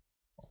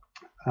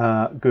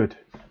good.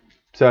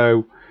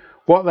 So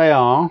what they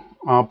are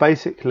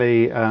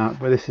basically, well,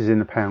 this is in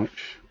the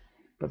pouch,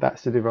 but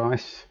that's the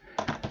device,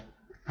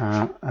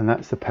 and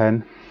that's the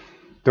pen.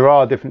 There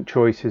are different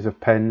choices of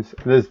pens.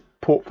 There's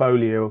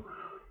portfolio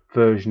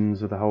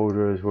versions of the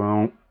holder as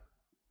well.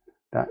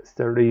 That's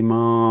the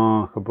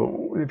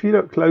Remarkable. If you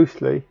look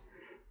closely,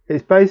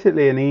 it's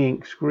basically an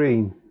e-ink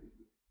screen,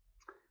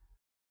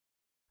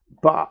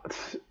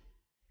 but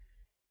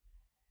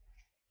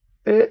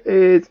it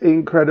is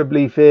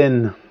incredibly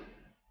thin,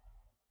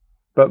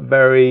 but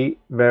very,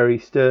 very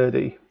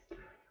sturdy.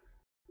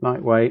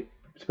 Lightweight.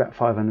 It's about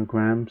 500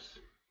 grams,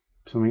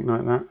 something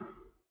like that.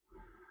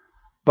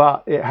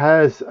 But it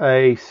has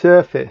a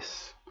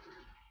surface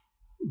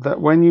that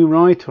when you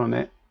write on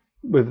it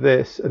with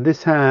this, and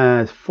this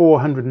has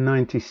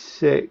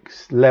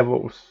 496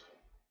 levels,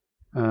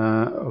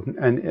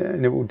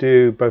 and it will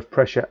do both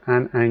pressure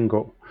and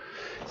angle.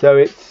 So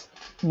it's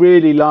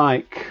really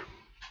like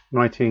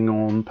writing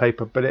on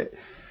paper, but it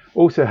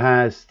also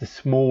has the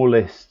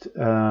smallest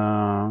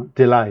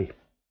delay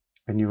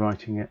when you're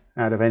writing it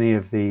out of any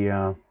of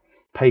the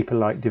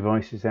paper-like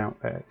devices out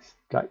there. It's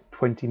like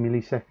 20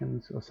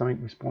 milliseconds or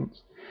something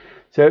response.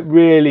 So it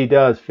really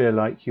does feel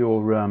like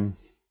you're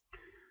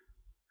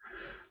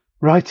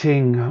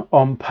writing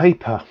on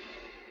paper.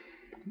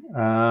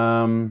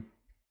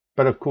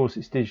 But of course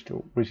it's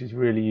digital, which is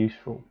really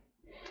useful.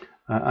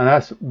 And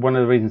that's one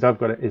of the reasons I've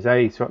got it, is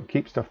A, so I can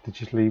keep stuff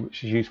digitally,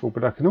 which is useful,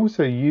 but I can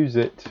also use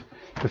it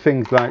for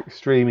things like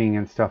streaming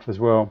and stuff as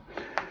well.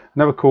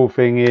 Another cool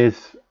thing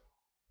is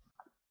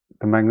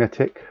the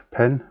magnetic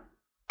pen.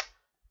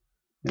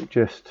 It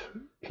just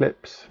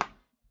clips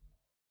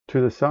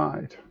to the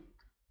side.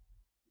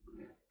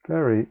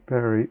 Very,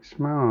 very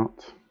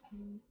smart.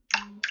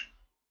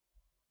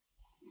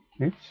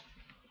 Oops.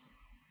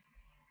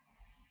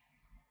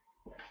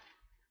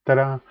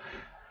 Ta-da!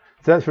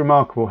 So that's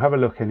Remarkable. Have a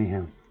look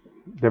anyhow.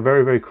 They're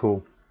very, very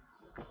cool.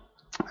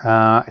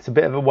 It's a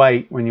bit of a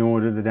wait when you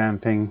order the damn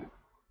thing.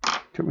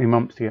 Took me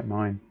months to get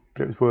mine,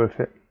 but it was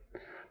worth it.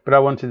 But I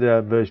wanted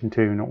a version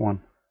 2, not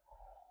 1.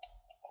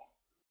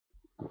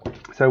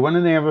 So one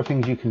of the other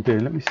things you can do,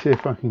 let me see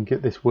if I can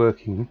get this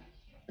working.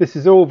 This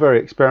is all very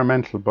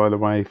experimental, by the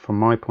way, from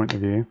my point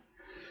of view.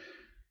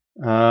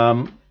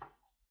 I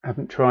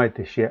haven't tried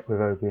this yet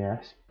with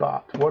OBS,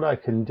 but what I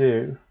can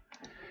do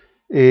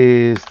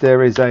is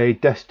there is a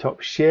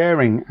desktop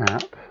sharing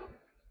app.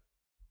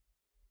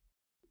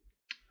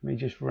 Let me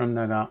just run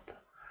that up,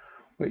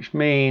 which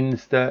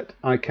means that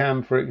I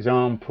can, for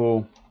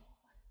example,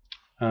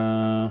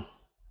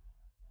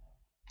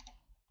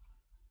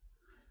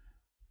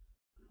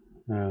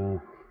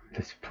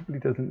 this probably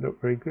doesn't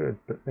look very good,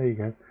 but there you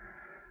go.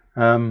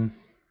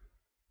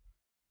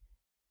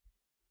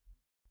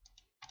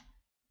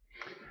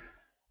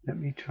 Let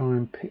me try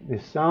and pick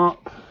this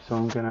up. So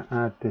I'm going to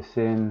add this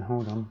in.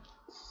 Hold on.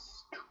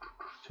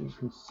 So you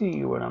can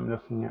see what I'm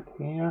looking at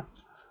here.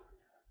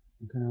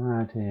 I'm going to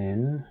add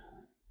in.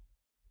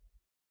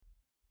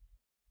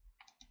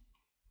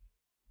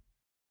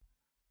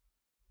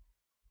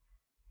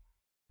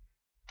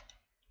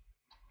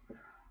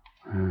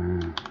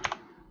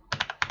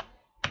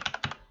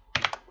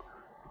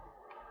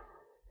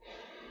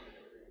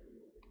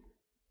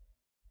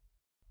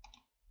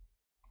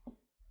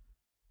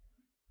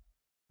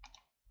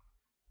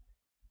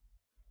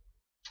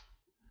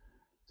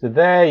 So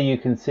there you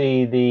can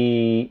see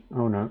the,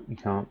 oh no, you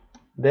can't.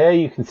 There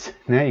you can see,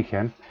 there you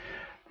can.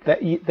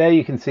 There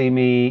you can see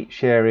me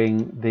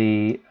sharing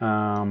the,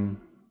 at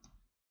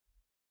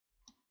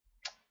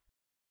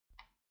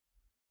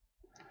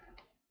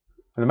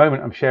the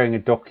moment I'm sharing a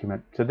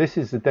document. So this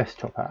is the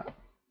desktop app.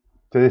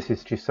 So this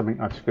is just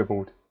something I've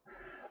scribbled.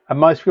 And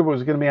my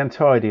scribbles are going to be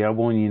untidy, I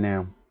warn you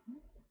now.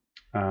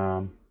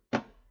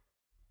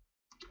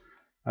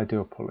 I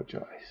do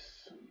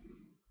apologize,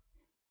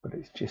 but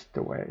it's just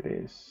the way it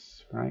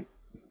is, right?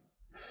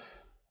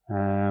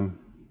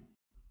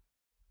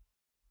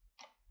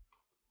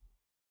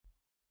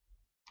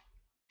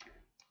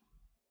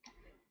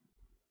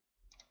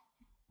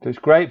 So it's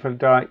great for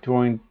like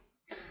drawing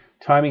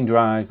timing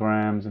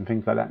diagrams and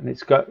things like that.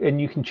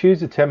 And you can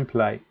choose a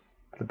template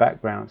for the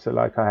background. So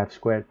like I have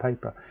squared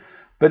paper,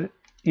 but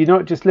you're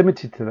not just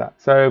limited to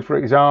that. So for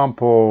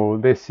example,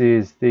 this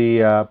is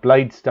the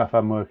blade stuff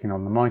I'm working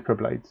on, the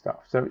microblade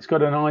stuff. So it's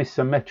got an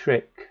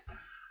isometric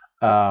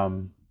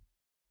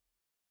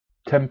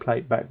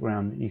template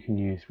background that you can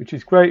use, which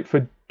is great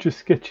for just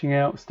sketching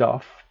out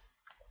stuff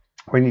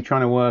when you're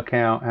trying to work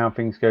out how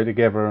things go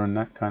together and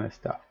that kind of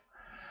stuff.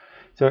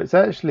 So it's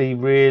actually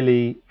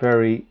really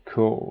very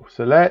cool.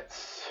 So let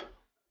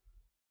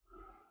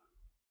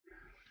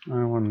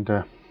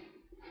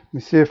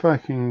me see if I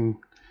can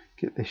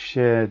get this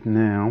shared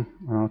now,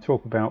 and I'll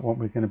talk about what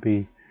we're going to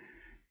be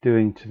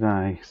doing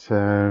today.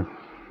 So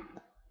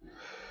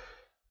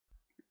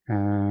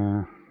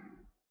let's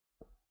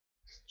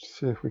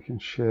see if we can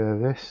share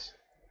this.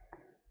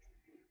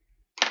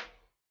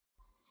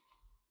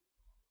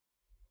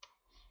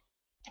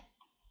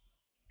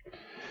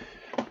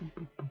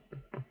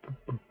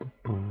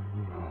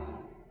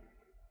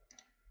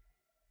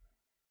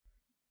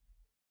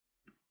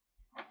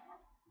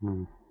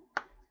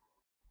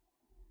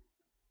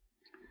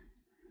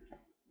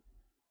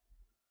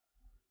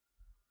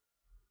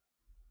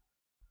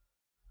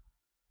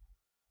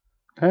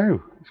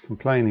 Oh, it's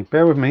complaining.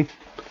 Bear with me.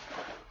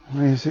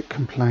 Why is it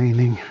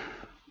complaining?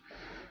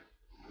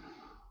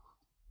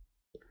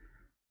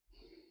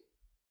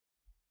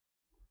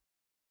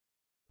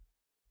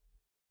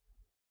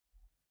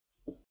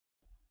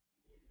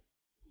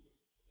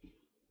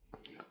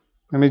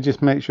 Let me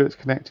just make sure it's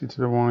connected to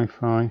the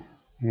Wi-Fi.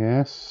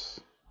 Yes.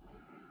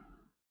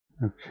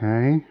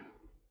 Okay.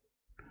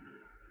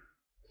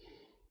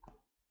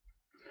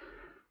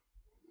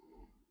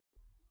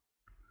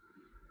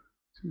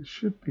 So it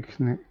should be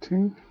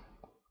connecting.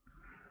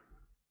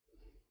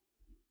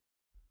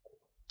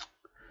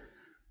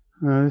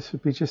 This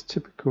would be just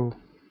typical.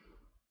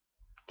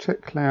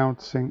 Check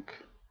cloud sync.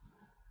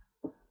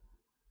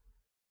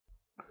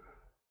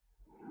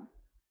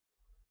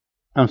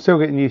 I'm still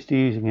getting used to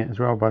using it as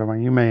well, by the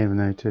way. You may have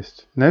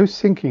noticed. No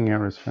syncing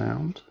errors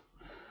found.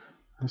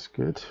 That's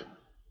good.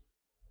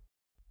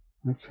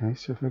 Okay,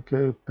 so if I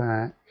go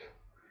back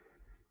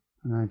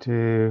and I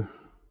do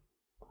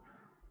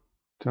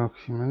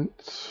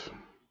documents,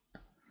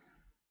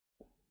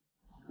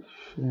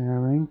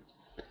 sharing,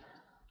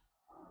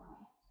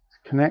 it's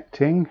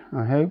connecting,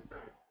 I hope.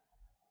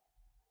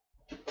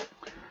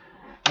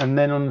 And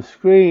then on the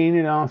screen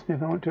it asks me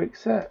if I want to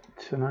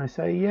accept, and I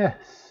say yes.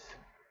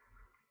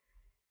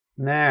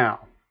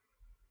 Now,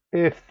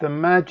 if the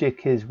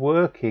magic is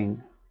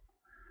working,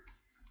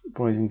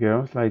 boys and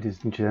girls, ladies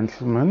and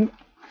gentlemen,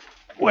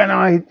 when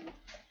I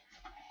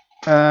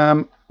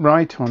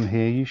write on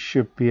here, you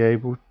should be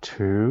able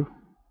to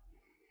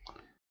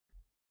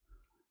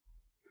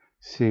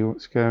see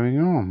what's going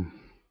on.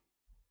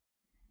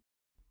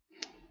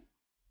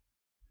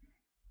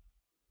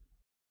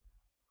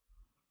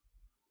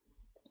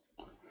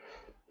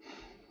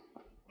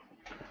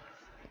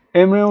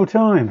 In real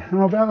time.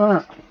 How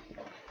about that?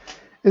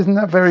 Isn't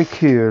that very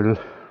cool?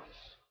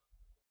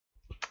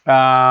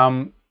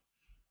 The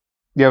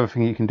other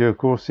thing you can do, of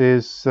course,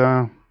 is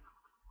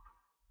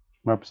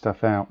rub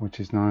stuff out, which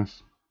is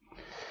nice.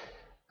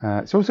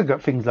 It's also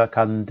got things like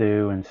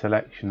undo and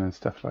selection and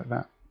stuff like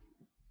that.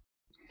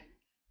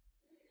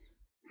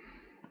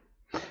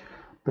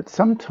 But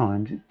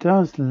sometimes it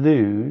does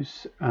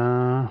lose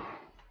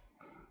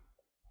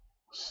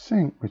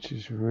sync, which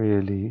is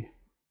really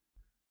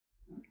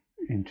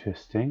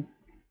interesting.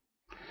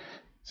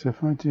 So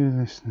if I do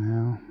this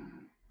now,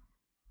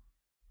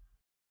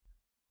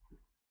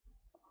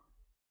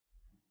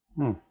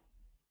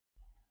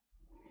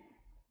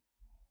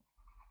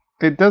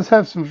 it does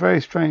have some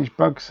very strange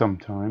bugs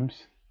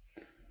sometimes.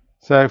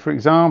 So for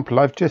example,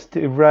 I've just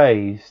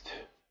erased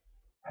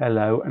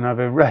hello, and I've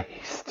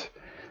erased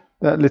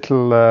that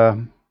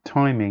little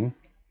timing,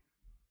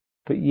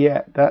 but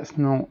yet that's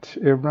not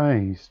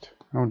erased.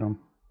 Hold on.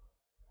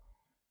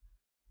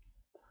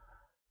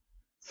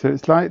 So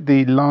it's like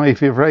the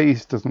live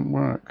erase doesn't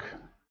work.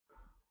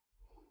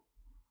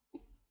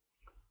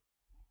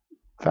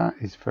 That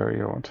is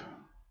very odd.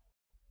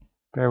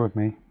 Bear with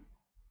me.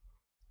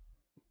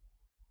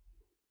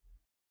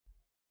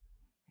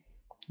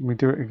 Let me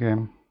do it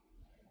again.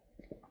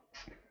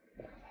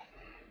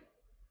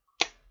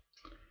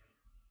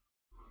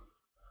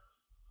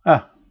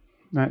 Ah,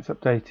 now it's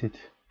updated.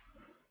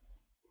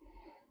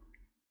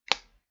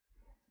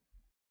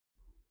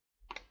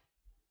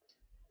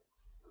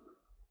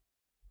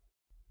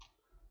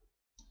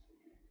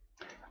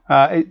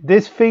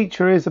 This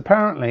feature is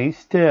apparently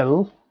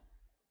still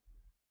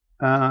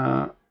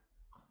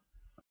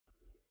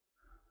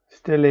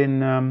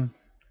in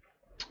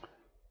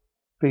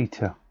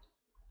beta,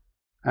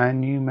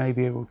 and you may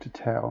be able to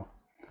tell.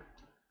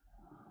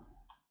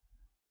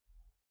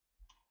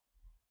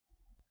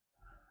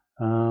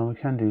 We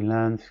can do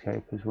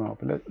landscape as well,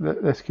 but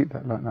let's keep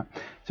that like that.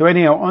 So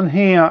anyhow, on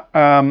here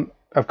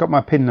I've got my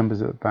pin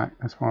numbers at the back.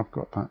 That's why I've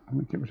got that. Let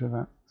me get rid of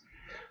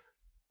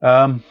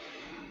that.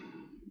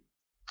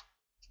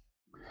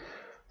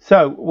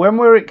 So when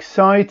we're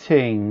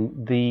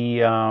exciting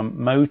the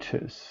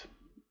motors,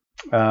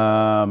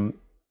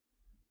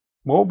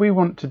 what we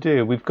want to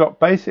do, we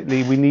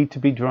need to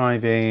be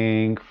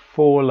driving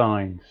 4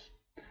 lines.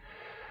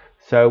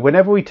 So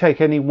whenever we take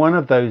any one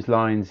of those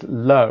lines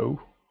low,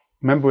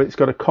 remember it's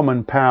got a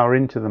common power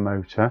into the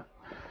motor.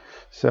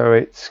 So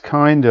it's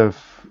kind of,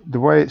 the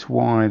way it's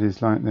wired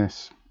is like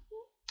this.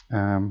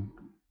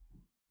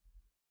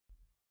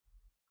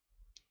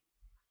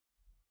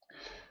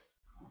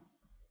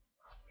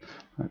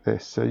 Like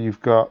this. So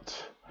you've got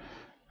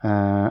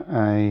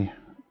A,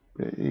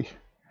 B,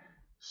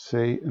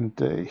 C and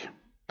D.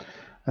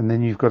 And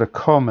then you've got a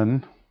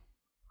common,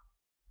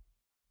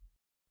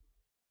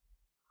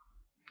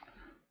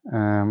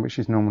 which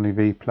is normally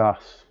V+,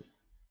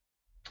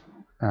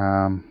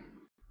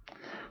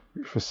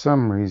 which for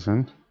some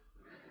reason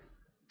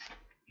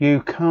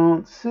you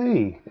can't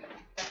see.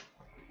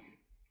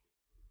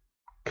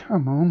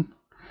 Come on.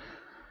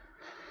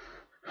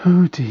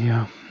 Oh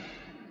dear.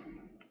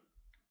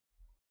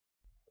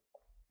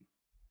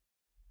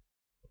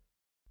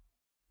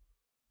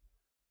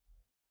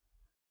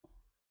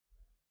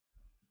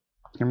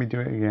 Let me do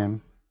it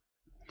again.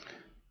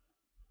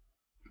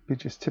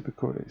 It's just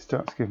typical, it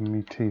starts giving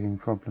me teething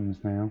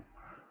problems now.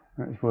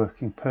 It was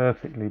working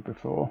perfectly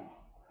before.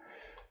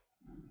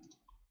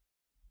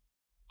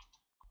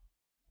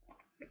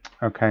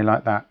 Okay,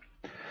 like that.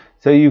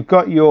 So you've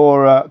got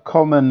your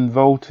common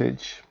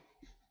voltage,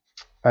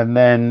 and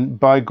then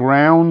by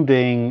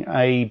grounding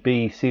A,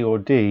 B, C or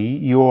D,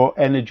 you're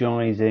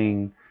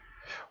energizing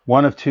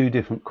one of 2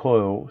 different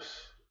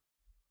coils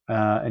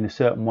in a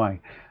certain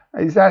way.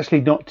 It's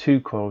actually not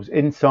 2 coils.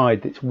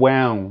 Inside it's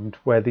wound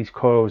where these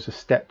coils are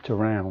stepped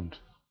around.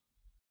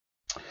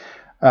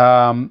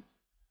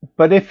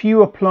 But if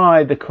you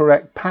apply the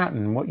correct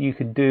pattern, what you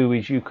can do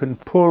is you can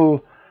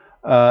pull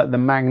the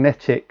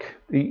magnetic,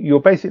 you're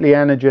basically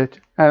you're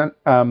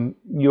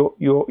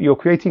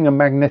creating a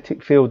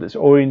magnetic field that's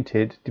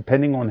oriented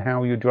depending on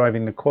how you're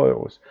driving the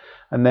coils,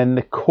 and then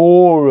the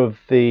core of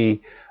the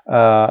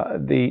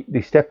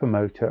stepper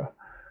motor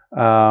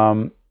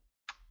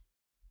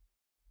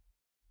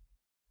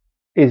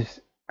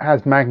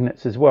has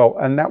magnets as well,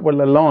 and that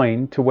will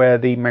align to where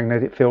the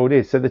magnetic field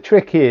is. So the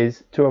trick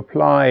is to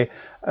apply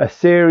a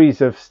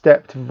series of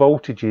stepped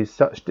voltages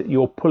such that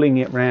you're pulling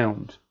it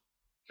round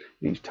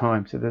each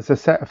time. So there's a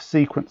set of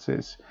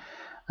sequences,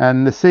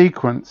 and the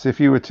sequence, if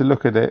you were to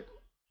look at it,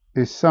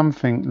 is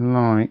something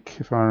like,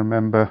 if I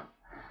remember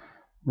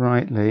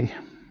rightly,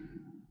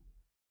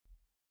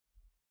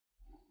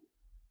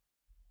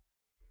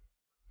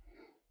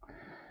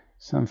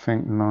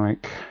 something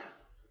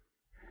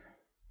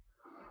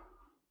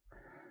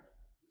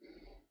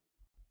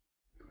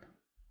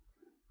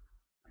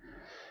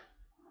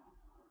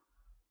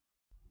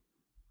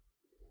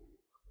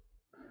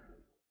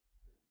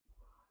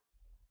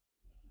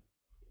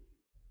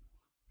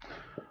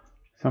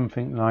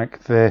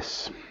like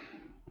this.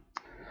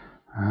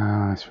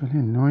 It's really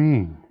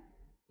annoying.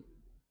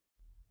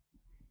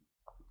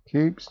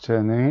 Keeps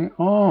turning it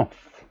off.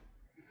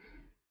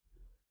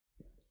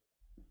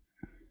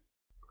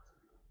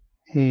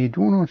 You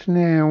do not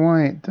know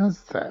why it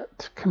does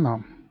that. Come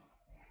on.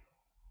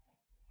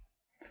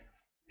 It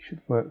should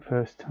work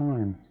first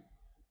time.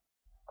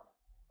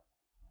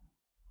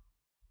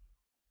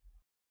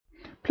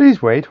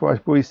 Please wait while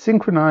we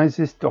synchronize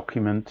this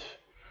document.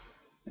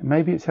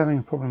 Maybe it's having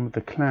a problem with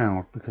the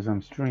cloud because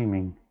I'm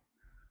streaming.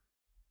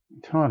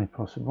 Entirely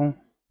possible.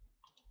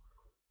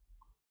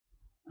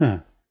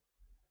 Yeah.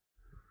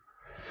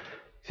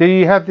 So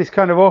you have this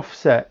kind of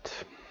offset.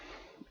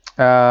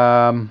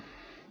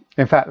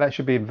 In fact, that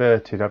should be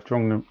inverted. I've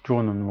drawn them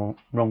the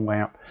wrong way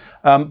up.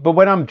 But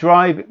when I'm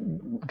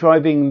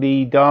driving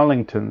the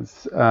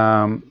Darlingtons,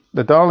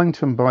 the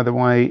Darlington, by the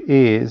way,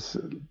 is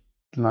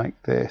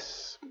like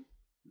this.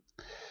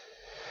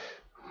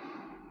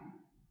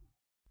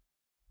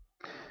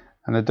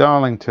 And a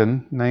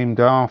Darlington,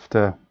 named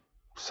after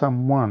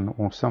someone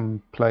or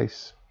some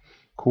place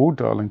called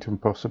Darlington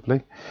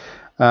possibly,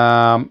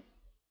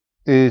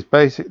 is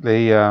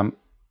basically 2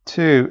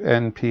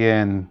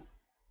 NPN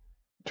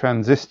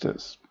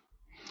transistors.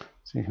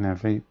 So you can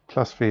have V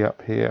plus V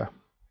up here,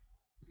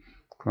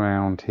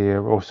 ground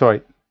here, or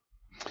sorry,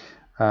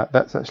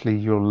 that's actually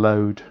your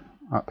load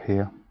up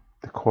here,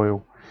 the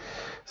coil.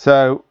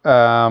 So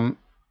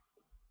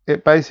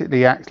it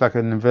basically acts like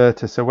an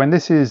inverter. So when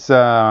this is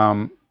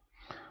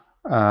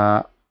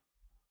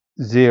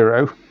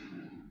 0,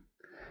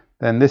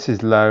 then this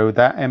is low,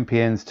 that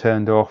NPN's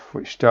turned off,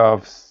 which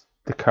starves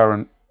the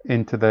current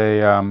into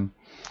the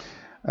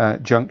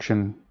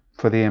junction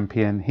for the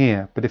NPN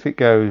here. But if it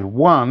goes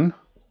 1,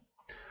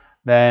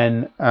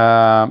 then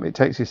it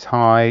takes this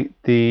high,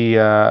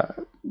 the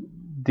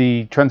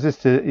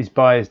transistor is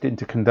biased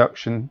into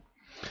conduction,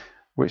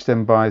 which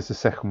then biases the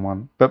second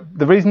one. But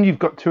the reason you've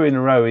got 2 in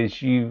a row is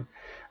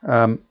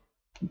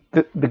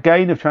the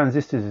gain of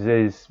transistors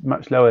is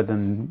much lower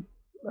than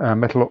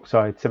metal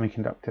oxide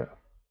semiconductor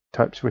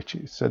type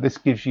switches. So this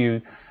gives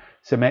you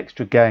some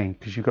extra gain,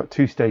 because you've got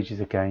 2 stages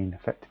of gain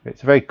effectively.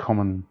 It's a very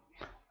common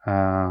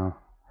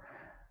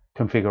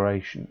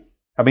configuration.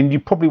 I mean, you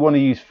probably want to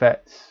use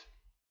FETs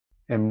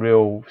in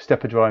real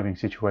stepper driving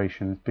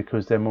situations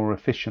because they're more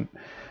efficient.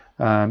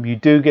 You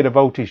do get a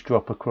voltage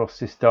drop across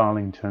this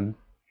Darlington,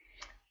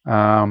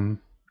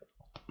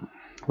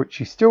 which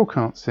you still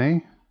can't see.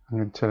 I'm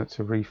going to tell it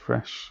to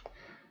refresh.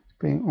 It's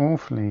being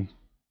awfully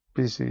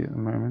busy at the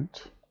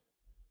moment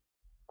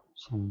for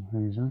some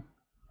reason.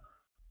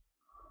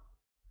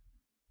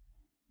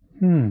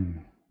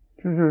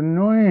 This is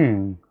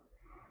annoying.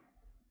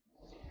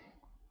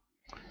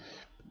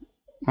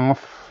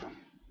 Off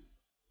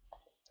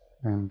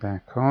and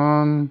back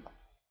on.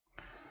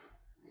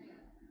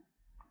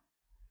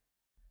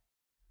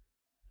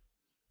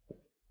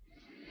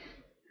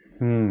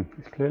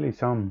 There's clearly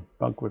some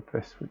bug with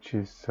this, which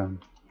is stopping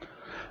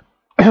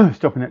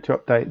it to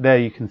update. There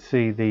you can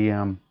see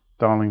the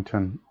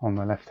Darlington on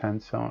the left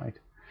hand side.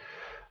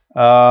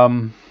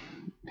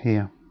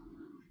 Here.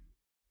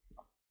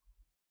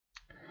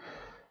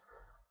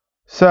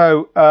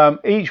 So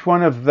each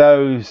one of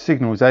those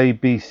signals, A,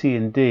 B, C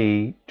and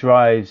D,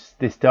 drives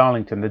this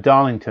Darlington. The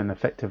Darlington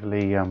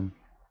effectively acts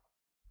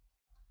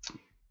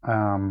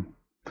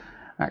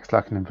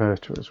like an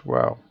inverter as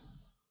well,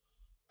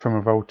 from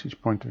a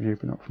voltage point of view,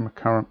 but not from a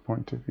current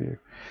point of view.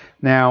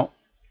 Now,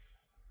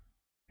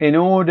 in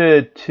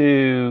order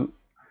to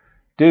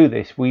do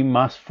this, we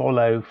must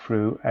follow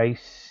through a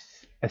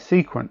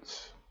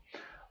sequence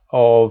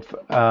of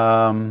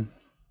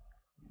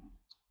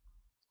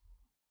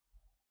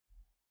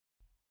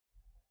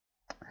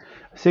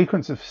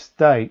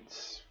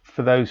states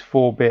for those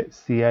 4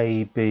 bits, the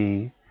A,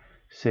 B,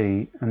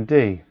 C and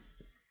D.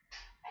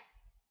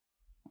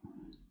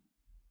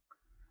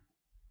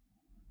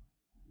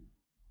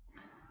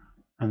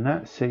 And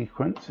that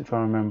sequence, if I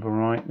remember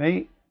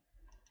rightly,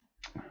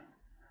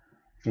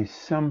 is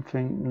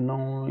something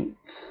like,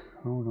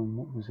 hold on,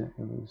 what was it?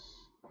 It was,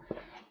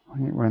 I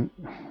think it went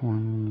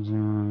 1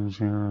 0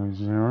 0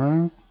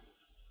 0.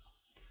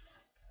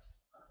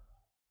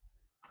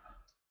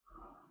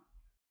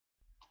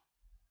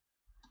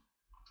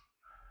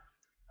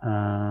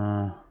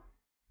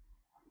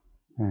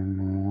 And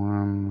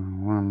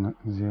 1 1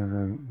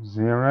 0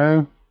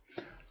 0.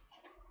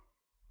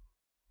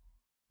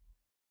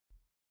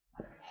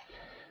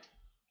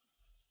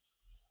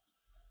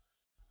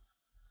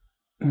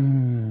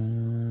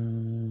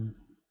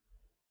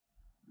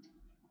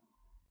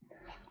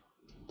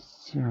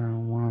 Zero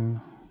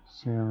 1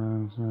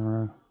 0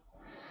 0.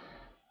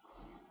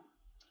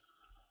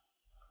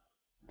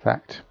 In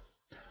fact,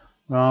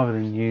 rather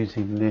than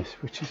using this,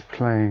 which is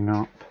playing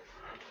up,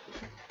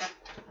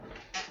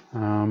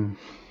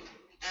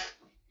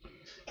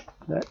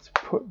 let's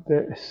put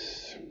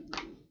this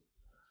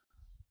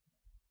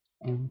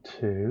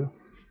into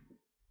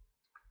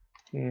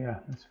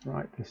here. Let's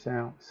write this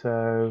out.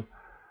 So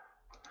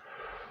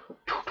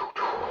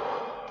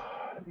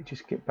let me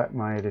just get back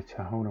my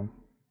editor. Hold on.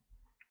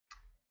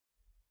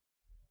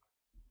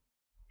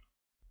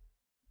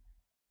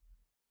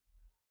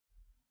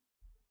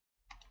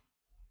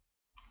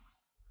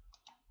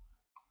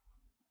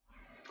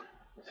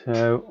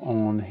 So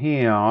on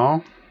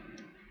here,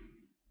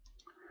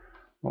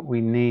 what we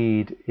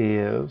need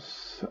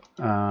is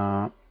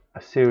a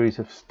series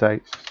of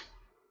states.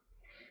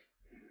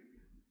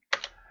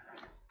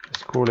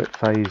 Let's call it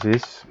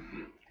phases.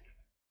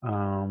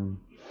 In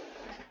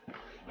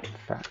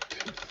fact,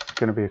 it's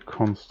going to be a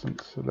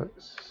constant, so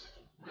let's...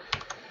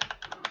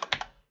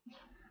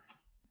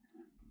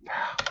 What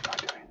am I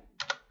doing?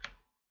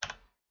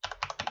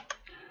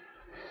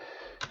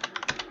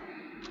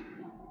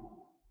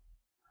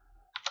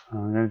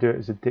 I'm going to do it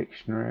as a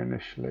dictionary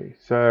initially.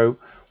 So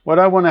what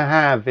I want to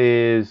have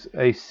is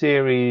a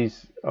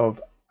series of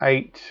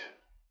 8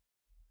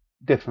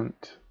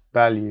 different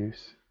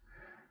values,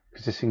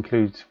 because this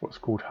includes what's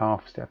called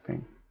half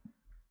stepping.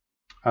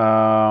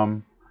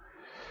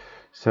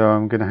 So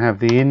I'm going to have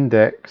the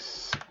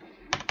index,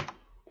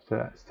 so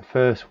that's the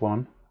first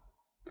one,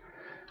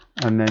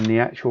 and then the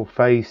actual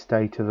phase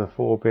state of the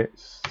 4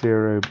 bits,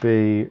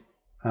 0B,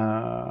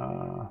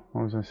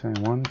 what was I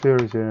saying, 1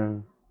 0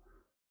 0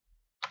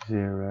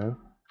 0,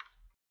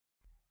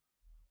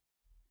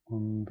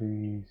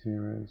 1B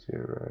 0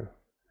 0,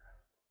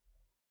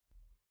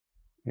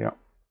 yeah.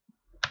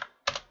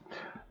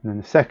 And then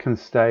the second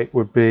state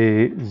would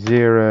be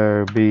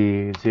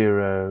 0B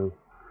 0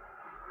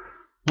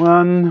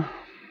 1,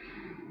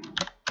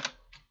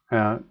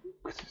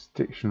 because it's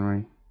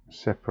dictionary,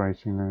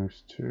 separating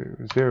those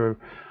two. 0.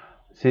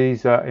 So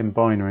these are in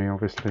binary,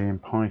 obviously, in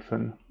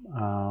Python.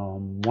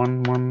 1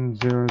 1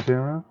 0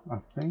 0, I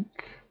think.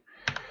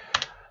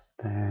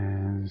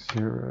 Then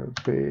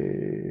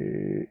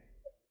 0B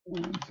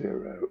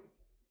 0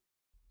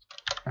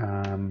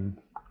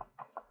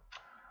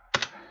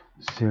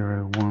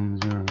 0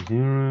 1 0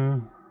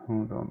 0.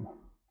 Hold on.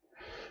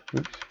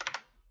 Oops.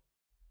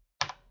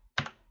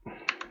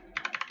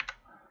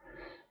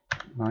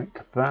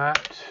 Like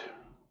that.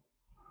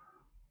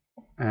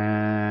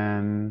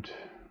 And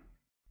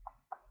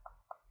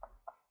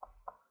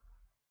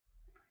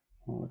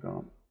hold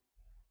on.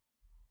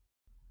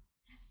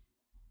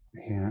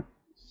 Yeah,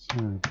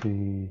 so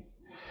the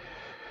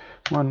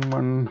 1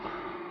 1,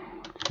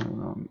 hold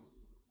on,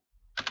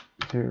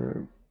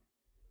 0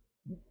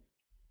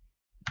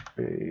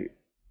 B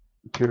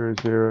 0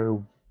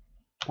 0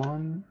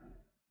 1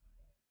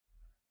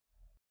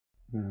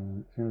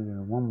 0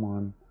 0 1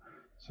 1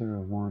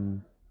 0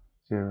 1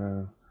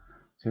 0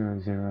 0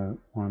 0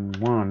 1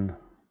 1,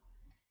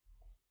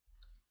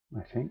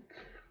 I think.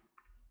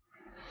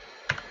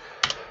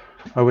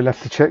 I will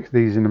have to check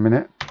these in a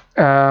minute.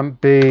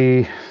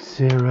 B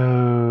 0.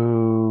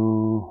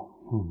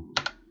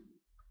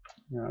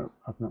 No,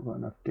 I've not got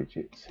enough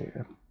digits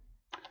here.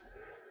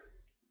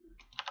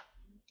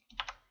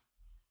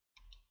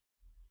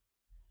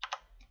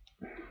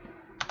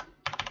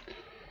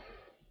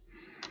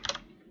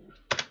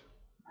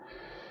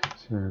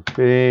 So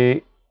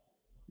B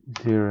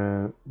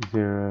 0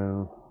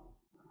 0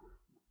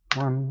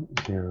 1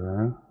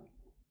 0.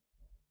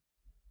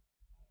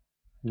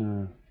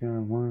 No,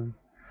 0 1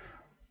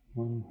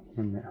 1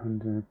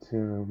 100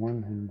 0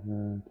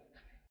 100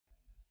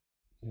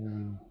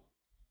 0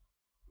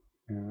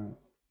 0.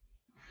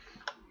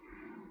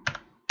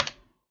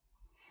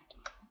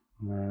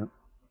 No.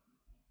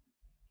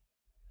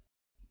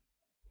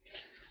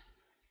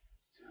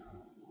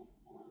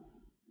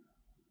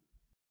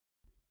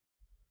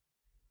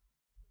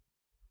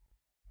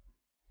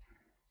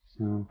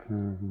 So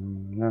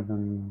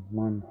 11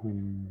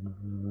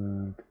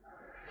 100.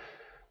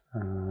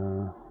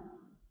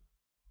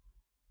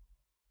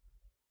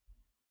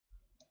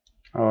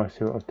 Oh, I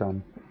see what I've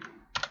done.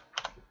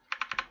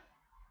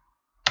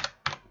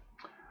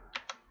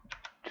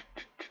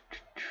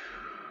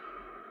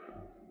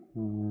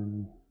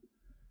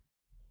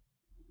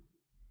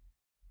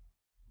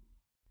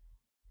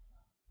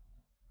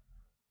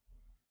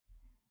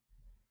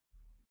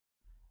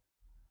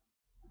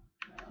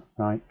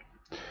 Right.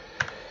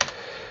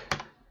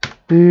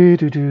 Do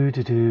do do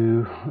do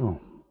do. Oh,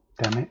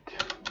 damn it!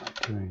 What am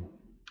I doing?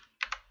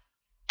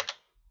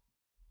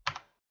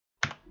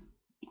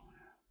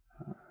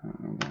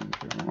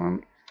 One.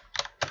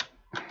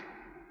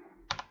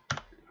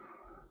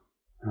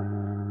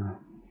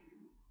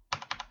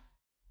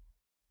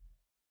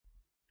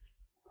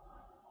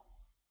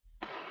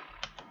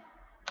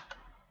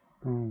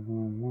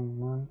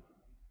 One.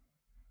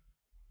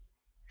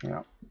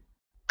 Yeah.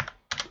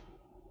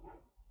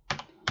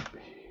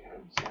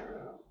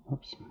 0.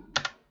 Oops.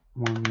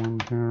 1 1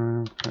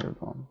 0. Hold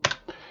on.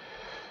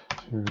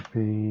 So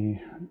be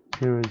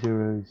 0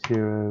 0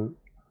 0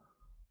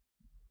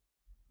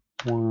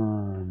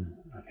 1.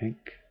 I think.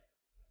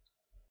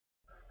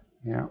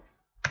 Yeah.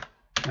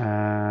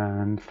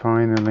 And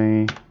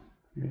finally,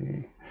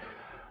 the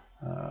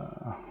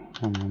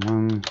 1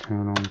 1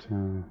 turn on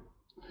to.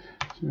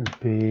 So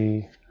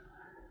be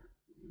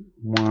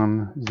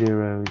 1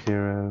 0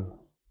 0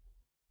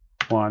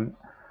 1,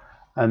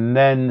 and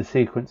then the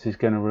sequence is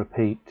going to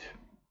repeat.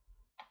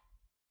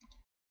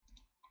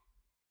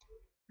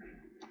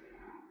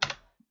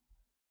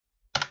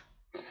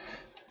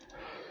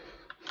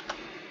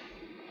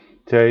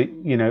 So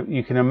you know,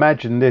 you can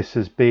imagine this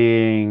as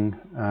being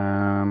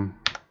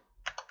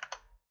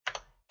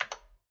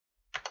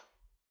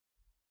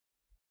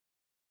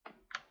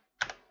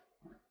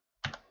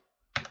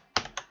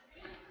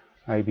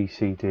A B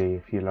C D,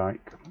 if you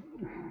like.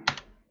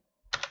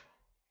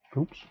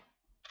 Oops.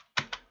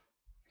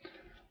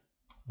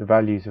 The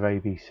values of A,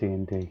 B, C,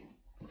 and D,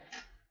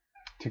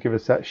 to give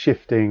us that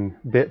shifting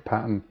bit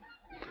pattern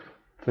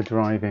for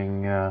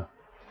driving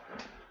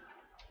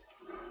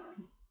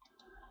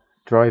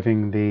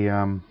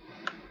the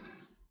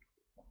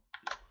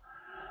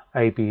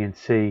A, B, and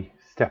C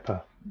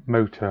stepper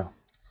motor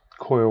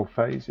coil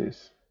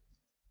phases.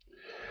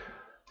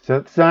 So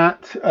that's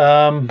that.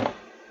 I'm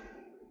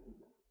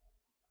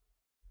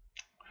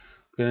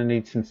going to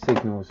need some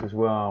signals as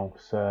well.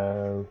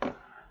 So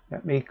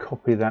let me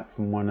copy that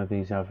from one of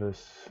these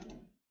others.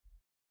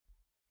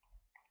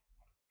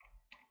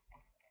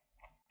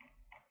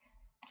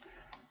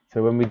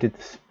 So when we did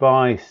the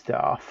SPI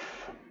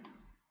stuff,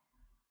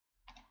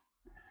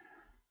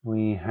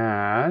 we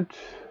had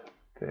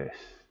this,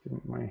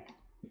 didn't we?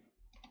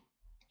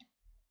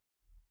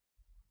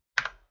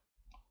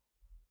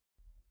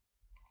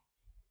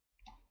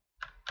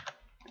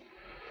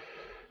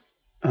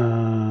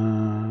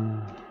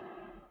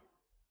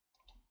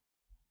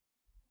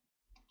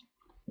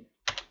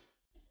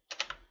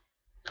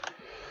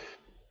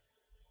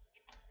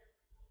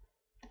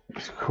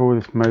 Let's call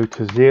this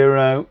motor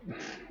 0.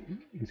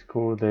 Let's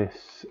call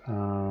this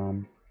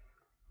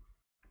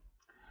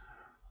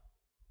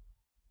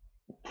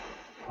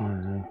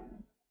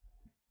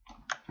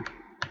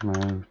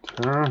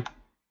motor.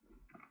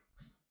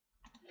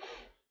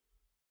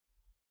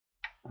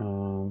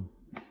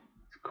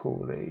 Let's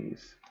call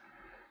these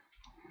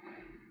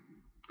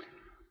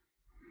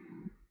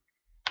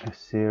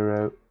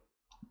S0,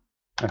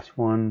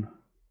 S1,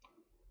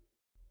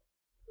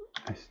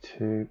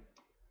 S2,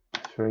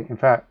 S3. In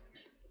fact,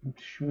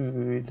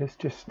 let's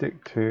just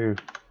stick to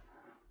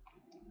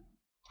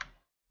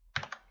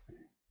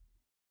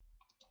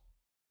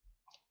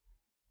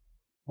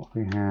what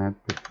we had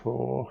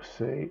before.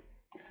 See,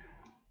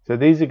 so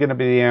these are going to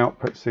be the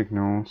output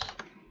signals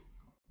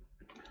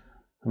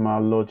from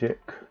our logic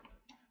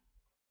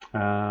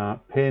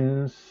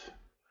pins.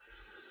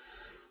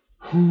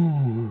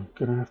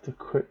 Gonna have to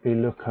quickly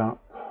look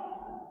up.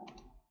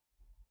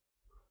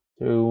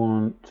 Do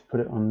want to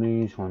put it on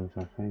these ones,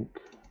 I think.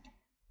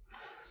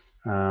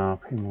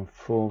 Pin mod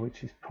 4,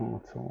 which is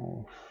part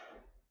of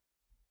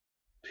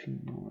pin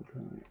mod,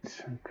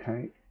 right?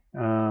 Okay.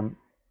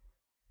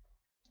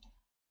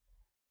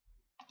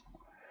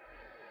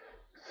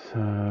 So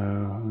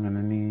I'm going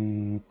to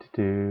need to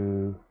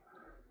do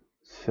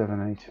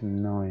 7, 8,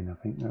 and 9. I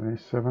think there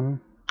is 7,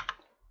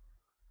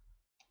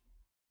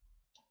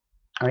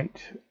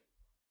 8,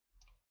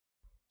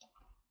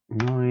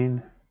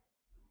 9,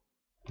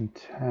 and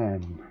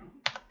 10.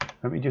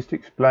 Let me just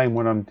explain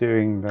what I'm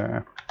doing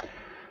there.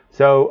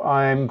 So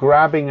I'm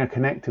grabbing a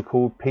connector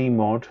called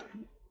pmod,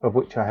 of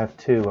which I have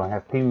 2. I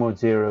have pmod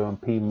 0 and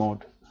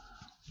pmod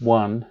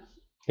 1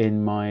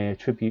 in my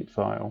attribute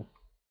file.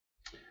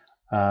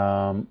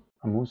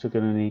 I'm also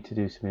going to need to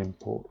do some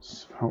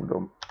imports. Hold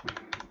on.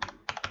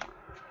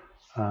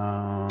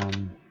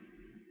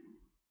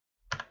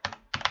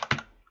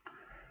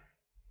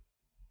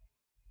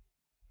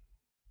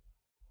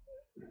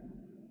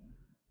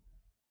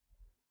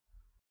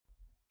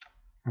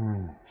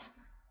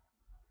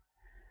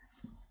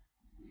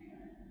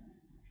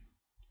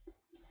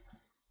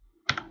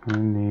 I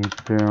need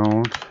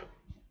build.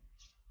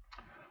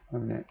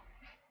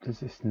 Does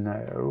this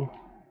know?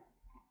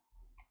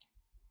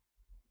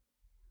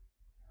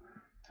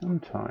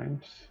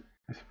 Sometimes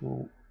this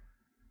will.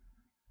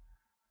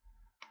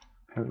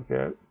 There we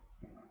go.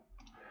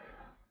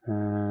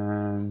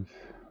 And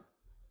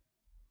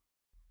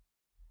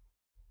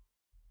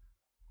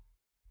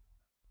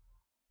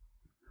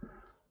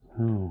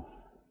oh.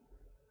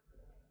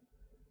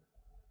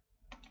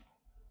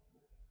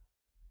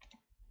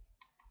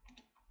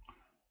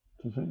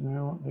 Does it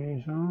know what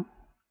these are?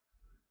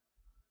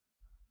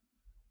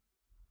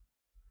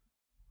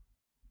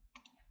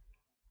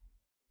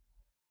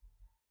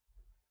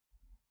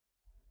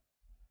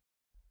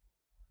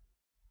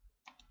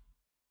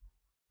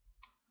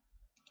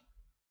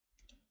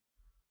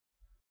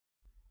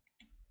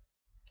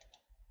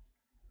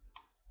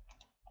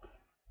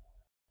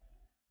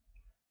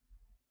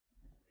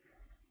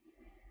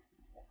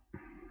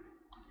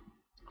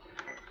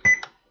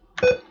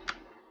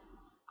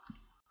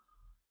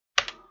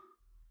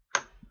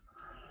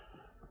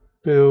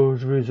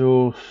 Build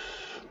resource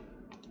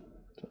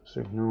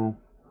signal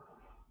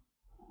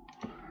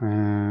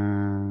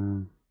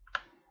and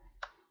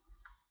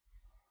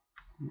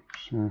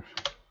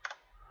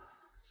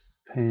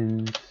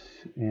pins,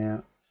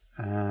 yeah,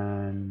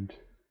 and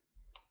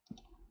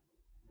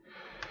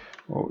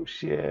Alt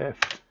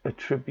Shift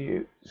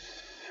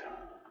attributes.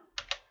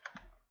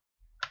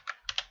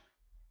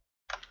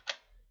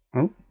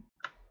 Oh,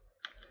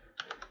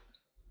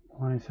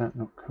 why is that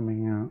not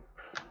coming out?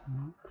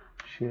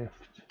 Shift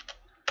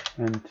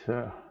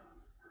enter.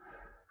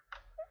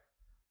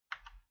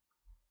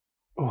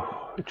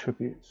 Oh,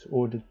 attributes,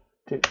 ordered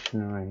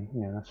dictionary.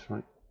 Yeah, that's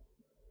right.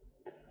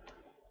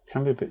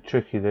 Can be a bit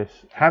tricky,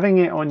 this. Having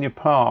it on your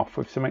path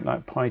with something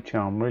like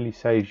PyCharm really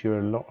saves you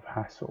a lot of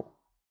hassle.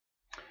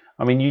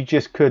 I mean, you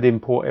just could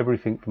import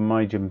everything from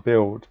nMigen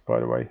build, by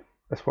the way.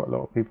 That's what a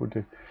lot of people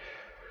do.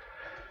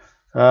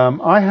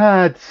 I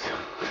had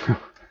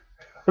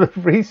a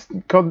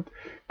recent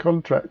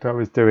contract I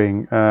was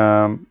doing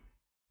a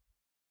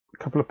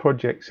couple of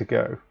projects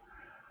ago.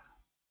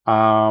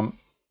 I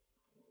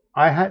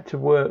had to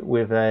work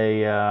with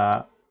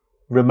a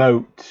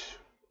remote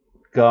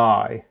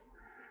guy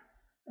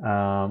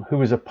who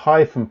was a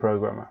Python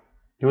programmer.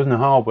 He wasn't a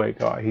hardware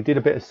guy. He did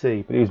a bit of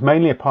C, but he was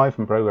mainly a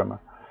Python programmer.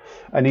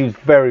 And he was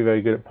very,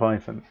 very good at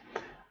Python.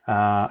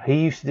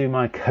 He used to do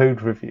my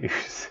code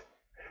reviews.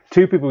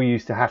 2 people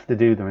used to have to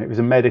do them. It was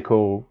a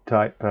medical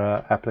type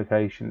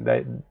application.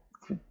 There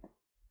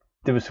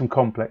were some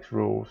complex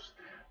rules,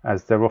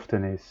 as there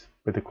often is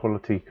with the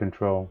quality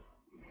control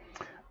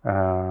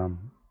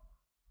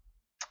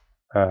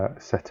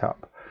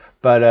setup.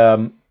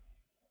 But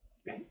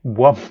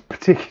one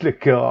particular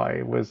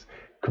guy was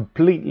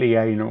completely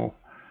anal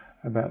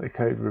about the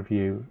code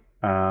review.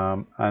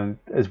 And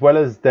as well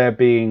as there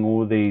being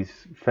all these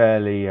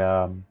fairly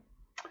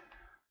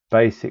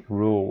basic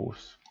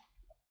rules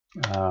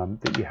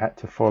that you had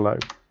to follow,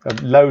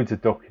 loads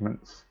of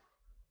documents,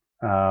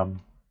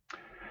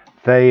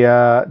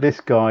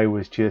 this guy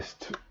was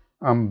just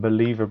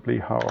unbelievably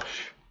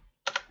harsh.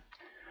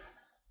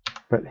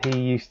 But he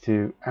used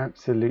to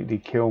absolutely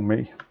kill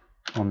me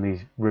on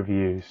these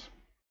reviews.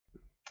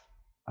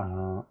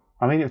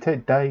 I mean, it would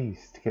take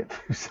days to get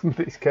through some of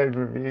these code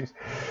reviews.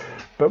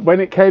 But when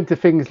it came to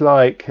things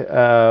like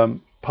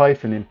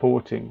Python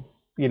importing,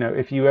 you know,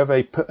 if you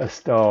ever put a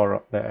star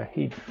up there,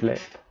 he'd flip.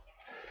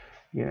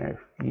 You know,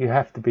 you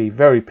have to be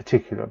very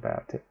particular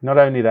about it. Not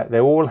only that, they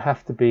all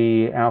have to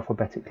be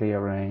alphabetically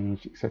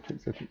arranged, etc.,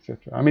 etc.,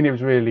 etc. I mean, it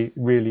was really,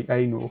 really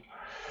anal.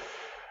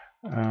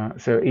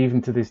 So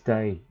even to this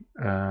day,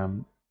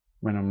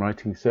 when I'm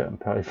writing certain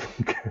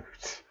Python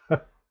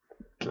code.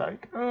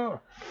 Like, oh,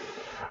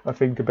 I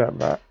think about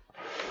that.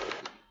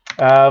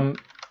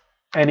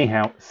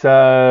 Anyhow,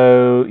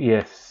 so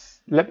yes,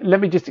 let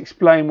me just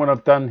explain what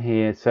I've done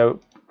here. So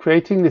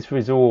creating this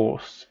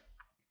resource,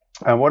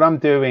 and what I'm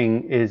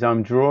doing is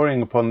I'm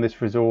drawing upon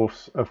this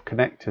resource of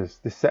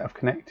connectors, this set of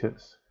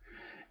connectors.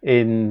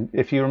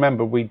 If you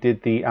remember, we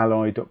did the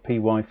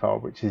alloy.py file,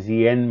 which is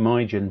the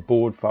nMigen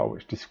board file,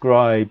 which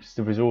describes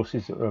the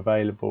resources that are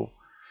available,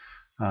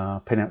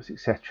 pinouts,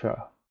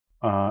 etc.,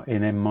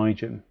 in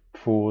nMigen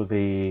for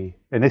the,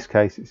 in this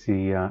case, it's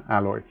the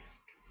alloy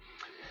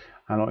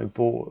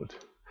board.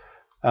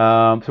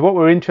 So what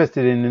we're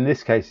interested in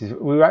this case is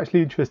we're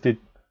actually interested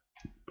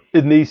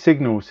in these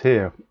signals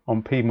here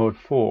on pmod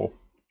 4.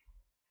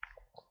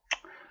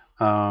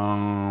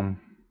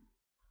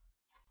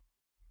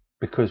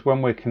 Because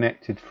when we're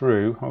connected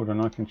through, hold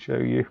on, I can show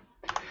you.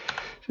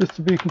 Just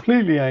to be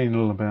completely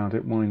anal about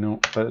it, why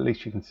not? But at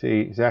least you can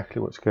see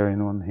exactly what's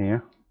going on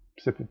here.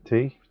 Sip of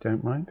tea, if you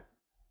don't mind.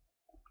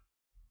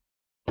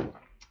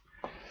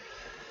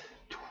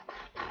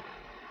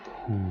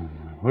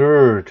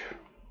 Word.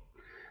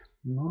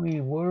 My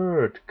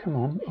word. Come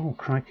on. Oh,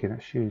 crikey,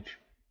 that's huge.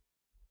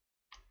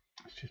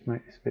 Let's just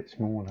make this a bit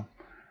smaller.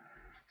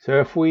 So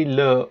if we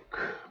look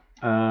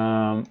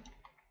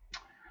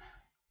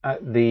at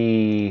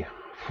the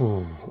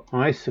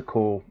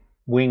icicle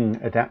wing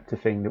adapter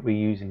thing that we're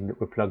using,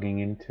 that we're plugging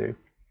into.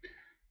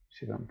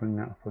 See if I can bring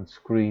that up on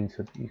screen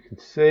so that you can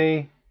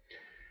see.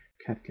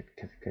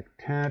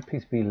 CAD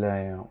PCB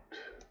layout.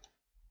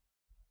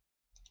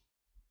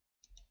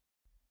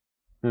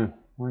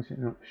 Why is it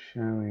not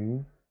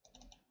showing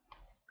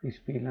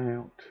PCB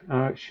layout?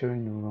 Oh, it's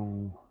showing the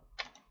wrong.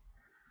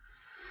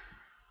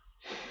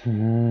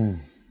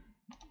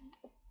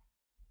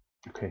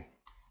 Okay.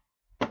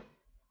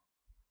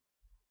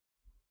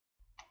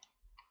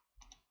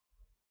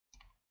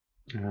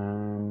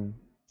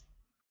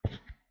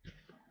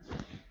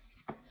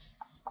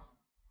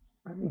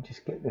 Let me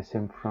just get this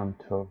in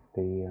front of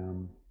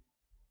the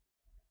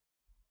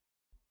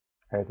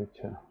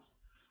editor.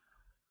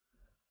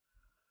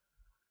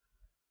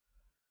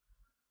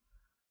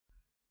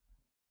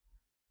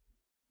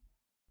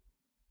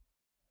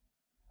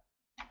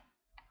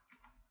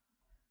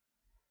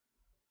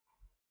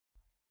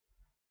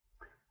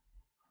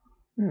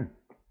 I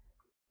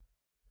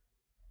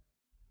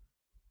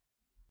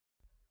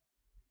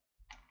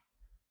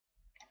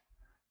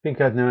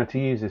think I'd know how to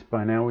use this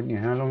by now, wouldn't you?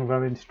 How long have I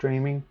been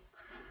streaming?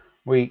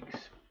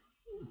 Weeks.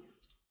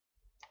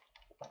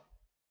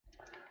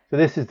 So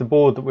this is the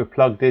board that we're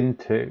plugged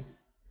into,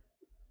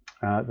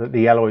 that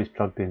the alloy is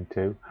plugged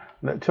into.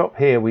 And at the top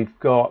here we've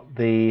got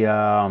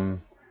the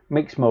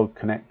mix mode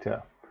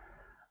connector,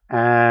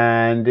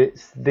 and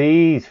it's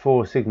these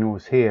 4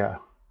 signals here,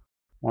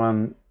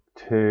 1,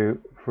 2,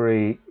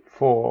 3,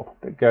 4,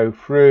 that go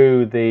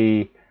through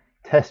the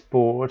test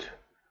board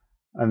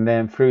and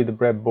then through the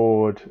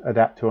breadboard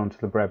adapter onto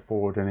the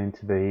breadboard and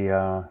into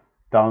the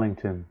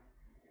Darlington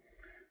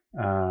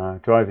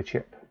driver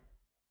chip.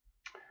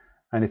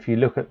 And if you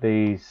look at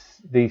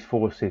these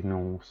 4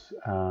 signals,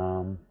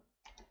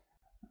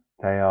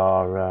 they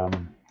are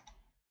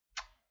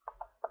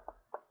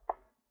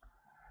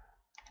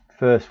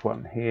first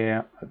one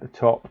here at the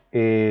top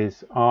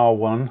is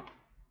R1,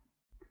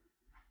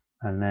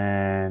 and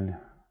then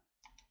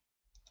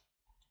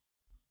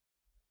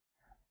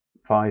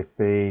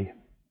 5B,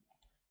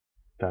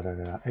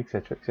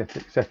 etc.,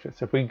 etc., etc.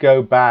 So if we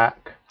go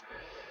back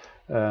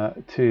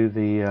to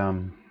the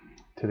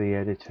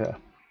editor,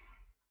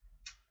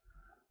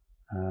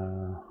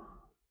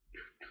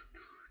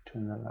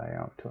 turn the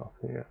layout off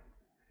here.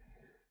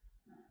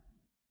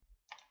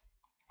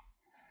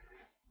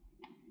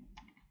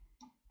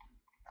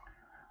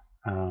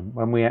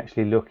 When we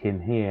actually look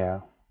in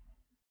here,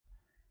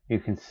 you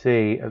can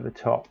see at the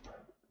top,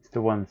 it's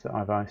the ones that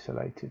I've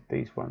isolated,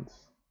 these ones.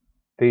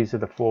 These are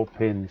the 4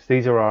 pins.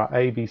 These are our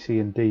A, B, C,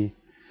 and D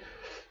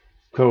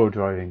core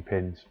driving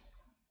pins.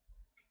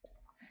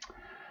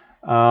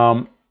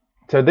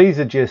 So these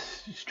are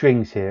just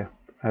strings here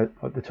at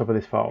the top of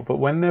this file, but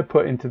when they're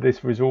put into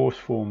this resource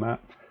format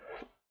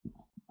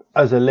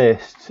as a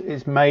list,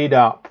 it's made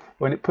up,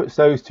 when it puts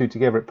those 2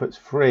 together, it puts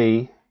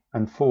 3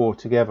 and 4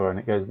 together, and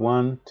it goes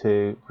 1,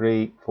 2,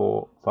 3,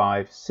 4,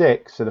 5,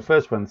 6. So the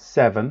first one's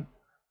 7,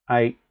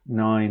 8,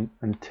 9,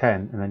 and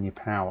 10, and then your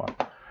power.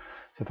 So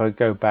if I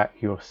go back,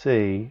 you'll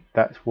see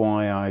that's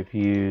why I've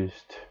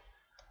used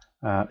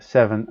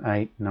 7,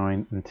 8,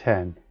 9, and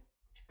 10.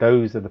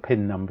 Those are the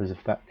pin numbers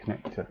of that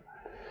connector.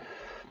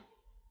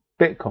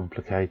 Bit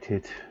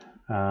complicated.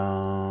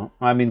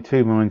 I'm in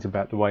 2 minds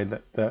about the way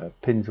that the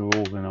pins are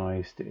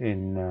organised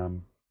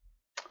in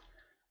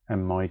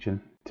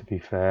nMigen, to be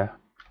fair.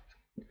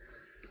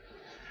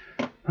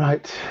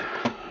 Right.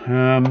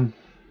 So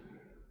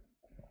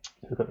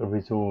we've got the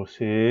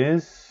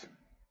resources.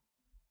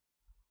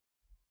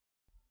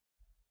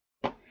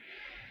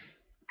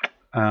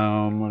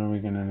 What are we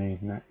going to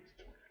need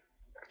next?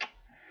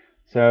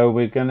 So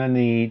we're going to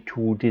need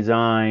to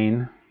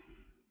design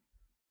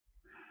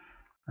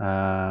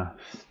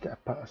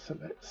stepper. So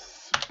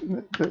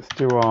let's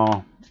do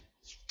our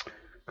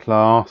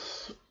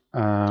class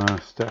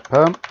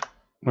stepper.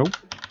 Nope.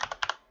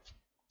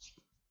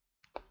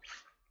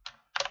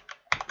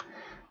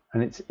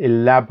 And it's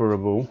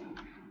elaborable.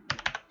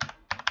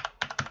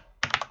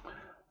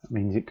 That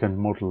means it can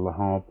model the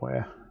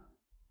hardware.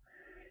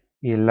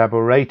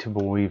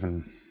 Elaboratable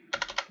even.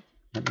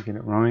 Let me get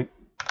it right.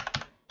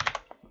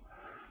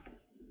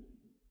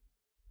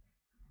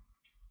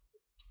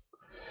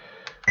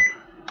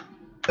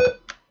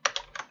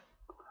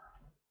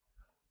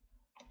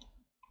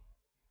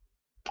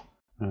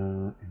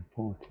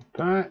 Imported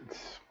that.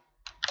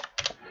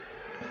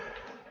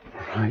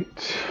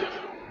 Right.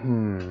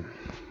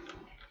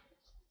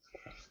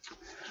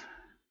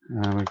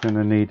 We're going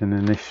to need an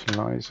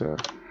initializer.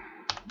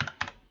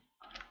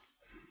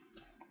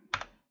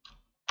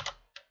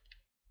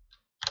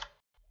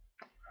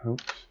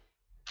 Oops.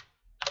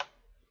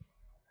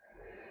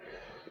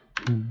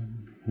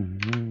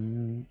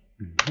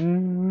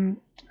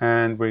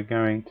 And we're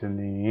going to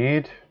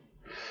need,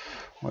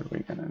 what are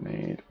we going to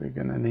need? We're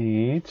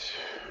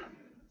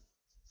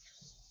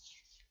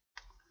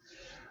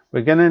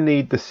going to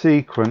need the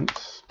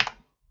sequence.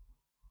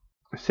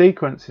 The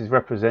sequence is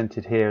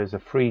represented here as a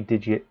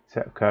 3-digit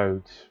set of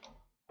codes,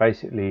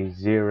 basically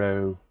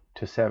 0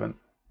 to 7,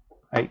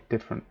 8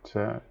 different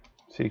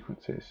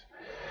sequences.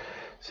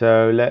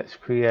 So let's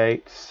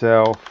create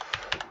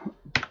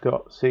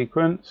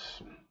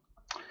self.sequence,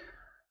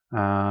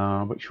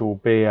 which will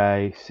be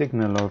a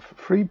signal of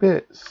 3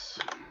 bits.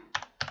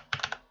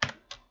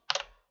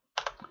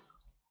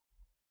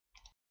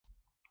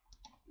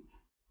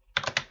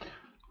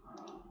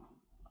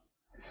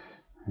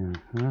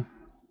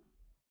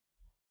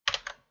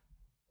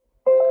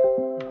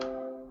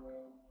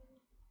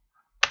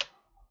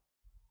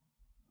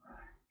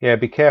 Yeah,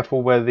 be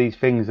careful whether these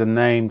things are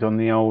named on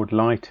the old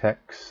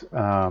LaTeX.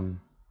 Let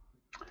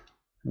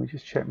me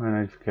just check my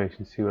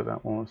notification, see what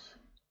that was.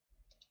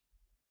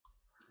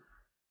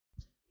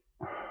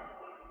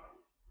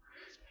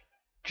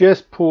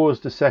 Just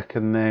paused a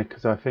second there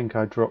because I think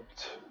I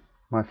dropped,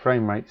 my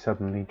frame rate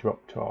suddenly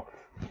dropped off.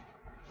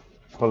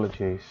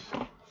 Apologies.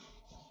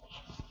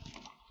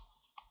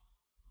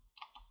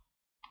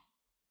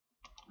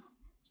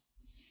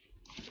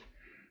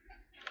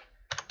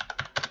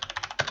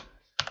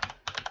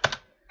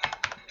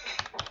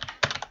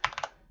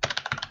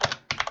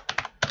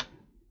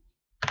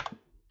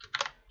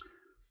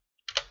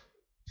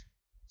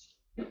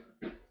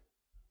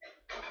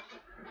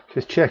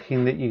 Just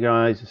checking that you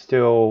guys have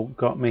still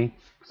got me,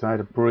 because I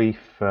had a brief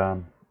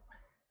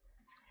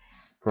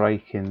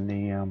break in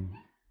the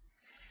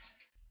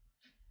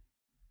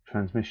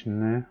transmission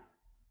there.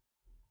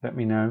 Let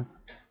me know,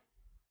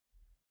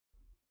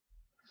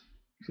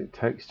 because it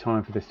takes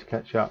time for this to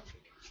catch up.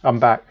 I'm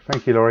back.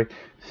 Thank you, Laurie.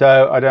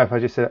 So I don't know if I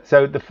just said that.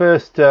 So the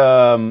first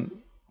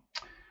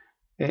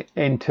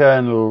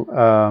internal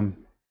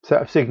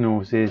set of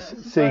signals is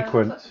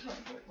sequence,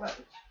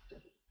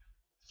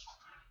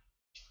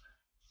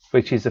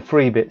 which is a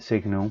 3-bit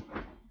signal.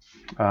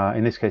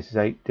 In this case, it's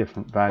 8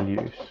 different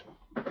values.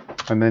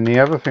 And then the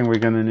other thing we're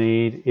going to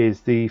need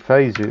is the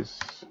phases,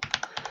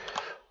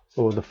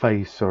 or the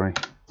phase, sorry,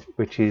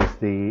 which is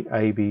the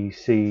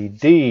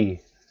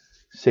ABCD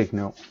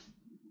signal.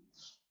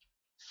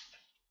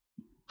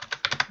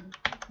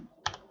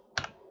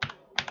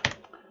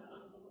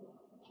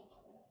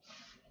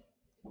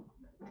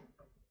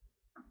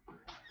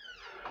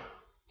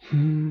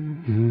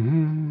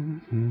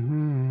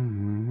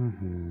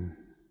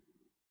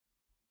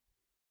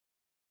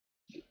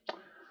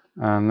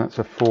 And that's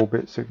a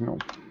 4-bit signal.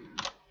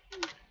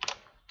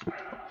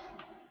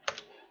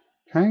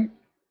 Okay.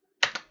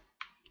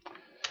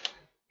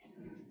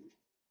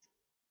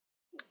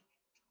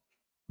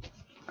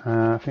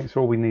 I think it's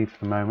all we need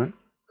for the moment.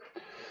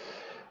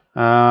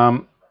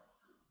 Then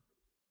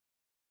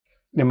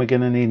we're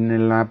going to need an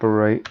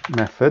elaborate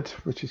method,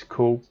 which is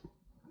cool.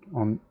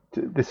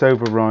 This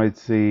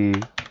overrides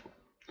the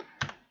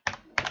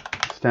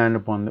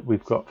standard one that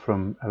we've got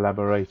from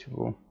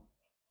elaboratable.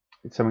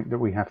 It's something that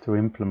we have to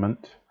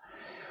implement.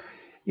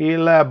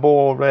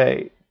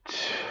 Elaborate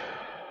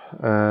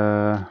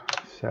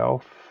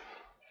self.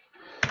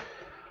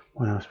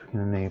 What else are we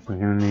going to need? We're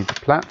going to need the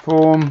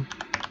platform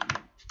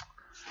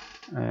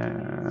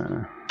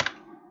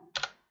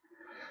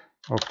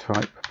of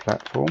type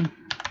platform.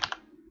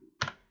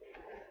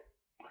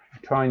 I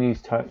try and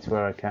use types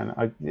where I can.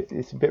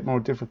 It's a bit more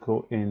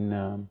difficult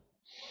in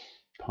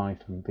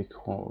Python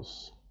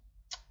because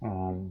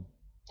I'm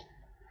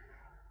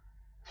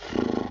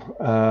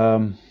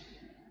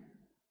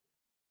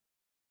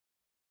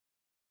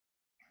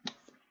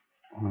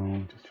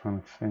just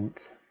trying to think.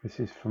 This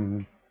is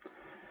from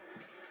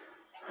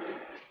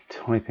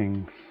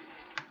typing.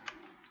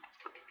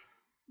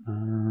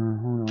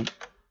 Hold on.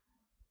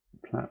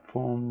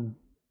 Platform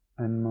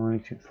and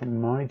nMigen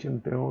from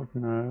nMigen build.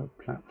 No,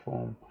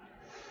 platform.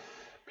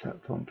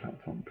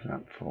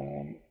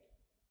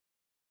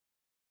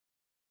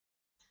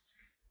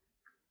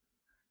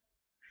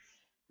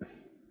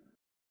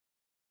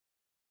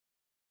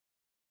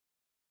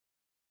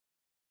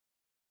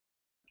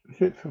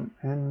 Was it from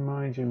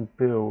nMigen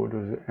build, or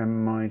was it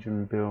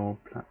nMigen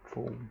build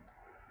platform?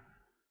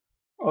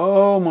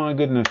 Oh my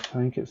goodness, I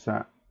think it's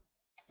that.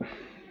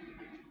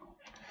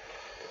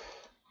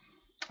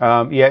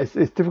 Yeah, it's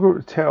difficult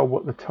to tell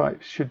what the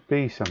types should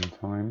be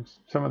sometimes.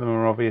 Some of them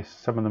are obvious,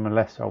 some of them are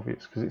less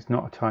obvious because it's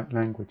not a typed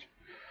language.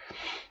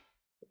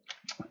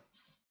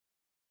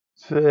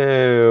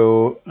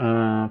 So,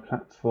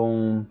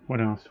 platform, what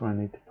else do I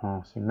need to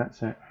pass in?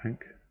 That's it, I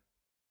think.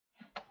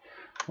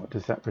 What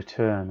does that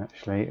return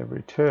actually? It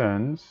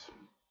returns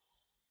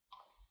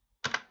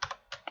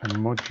a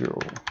module,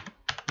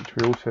 which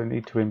we also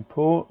need to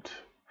import.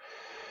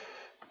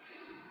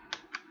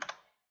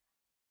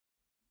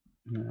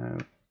 No.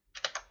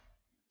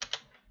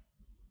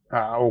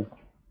 Ow!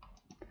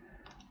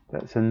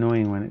 That's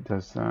annoying when it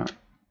does that.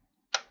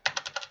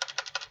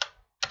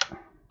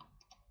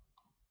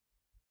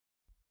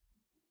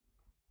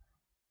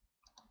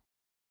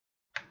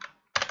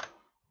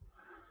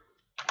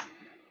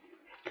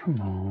 Come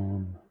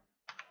on.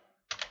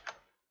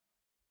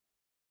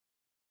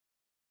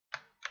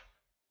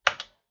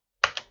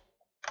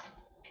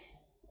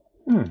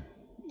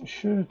 It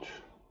should.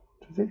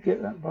 Does it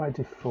get that by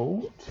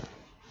default?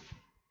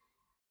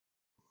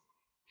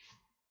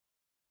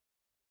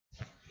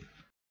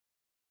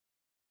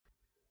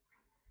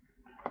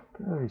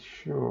 Very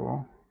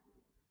sure.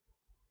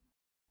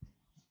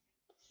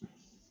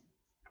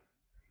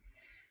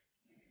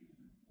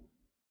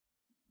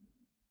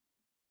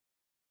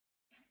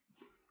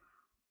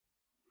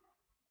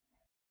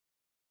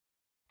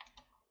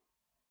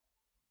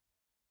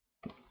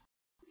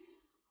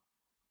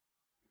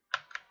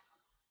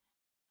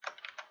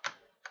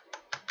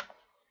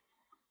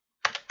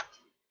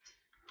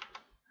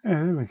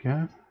 Yeah, there we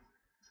go.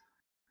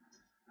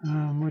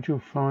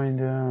 Module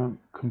finder,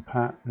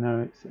 compat.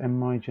 No, it's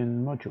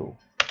nMigen module.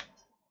 I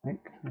think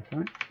that's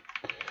right.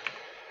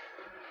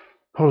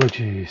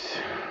 Apologies.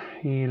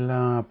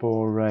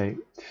 Elaborate.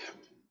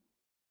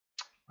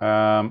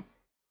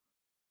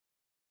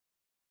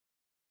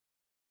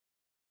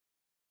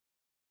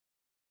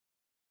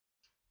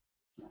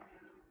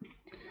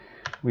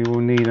 We will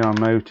need our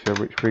motor,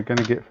 which we're going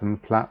to get from the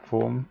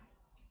platform.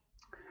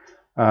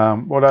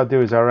 What I'll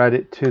do is I'll add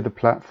it to the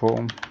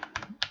platform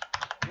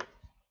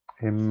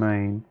in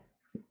main.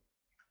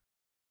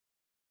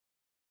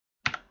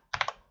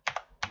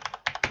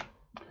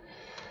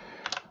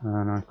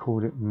 And I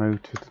called it motor,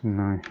 didn't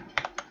I?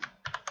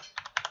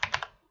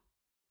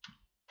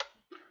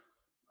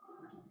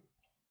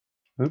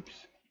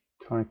 Oops,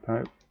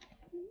 typo.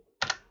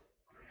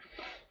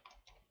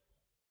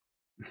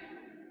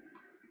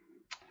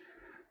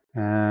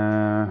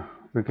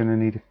 We're going to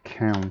need a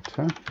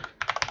counter.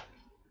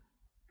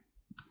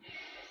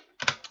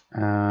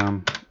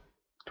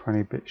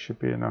 20 bits should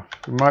be enough.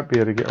 We might be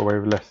able to get away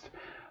with less.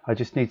 I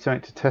just need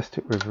something to test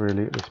it with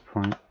really at this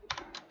point.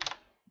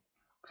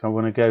 So I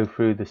want to go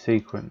through the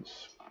sequences,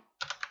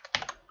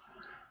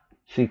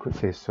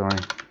 sorry.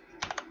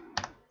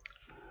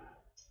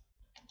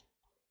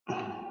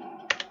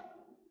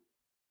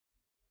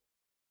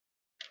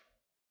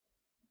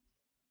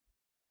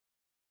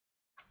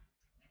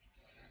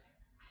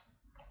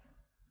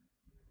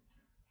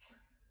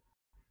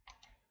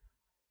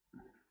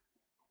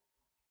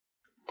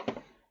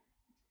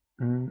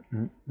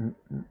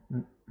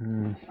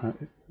 I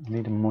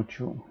need a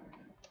module.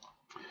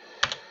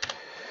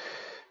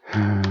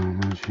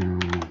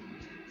 Module.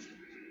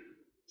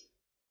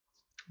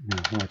 No,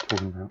 what am I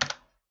talking about?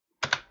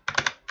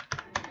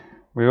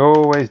 We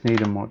always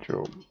need a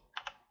module.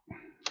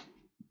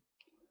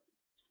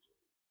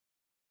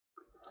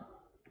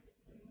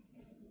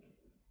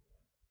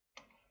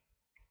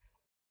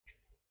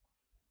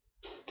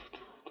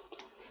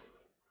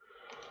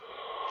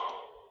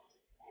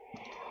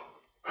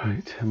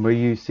 Right, and we'll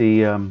use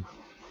the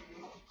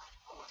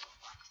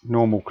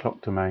normal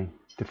clock domain,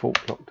 default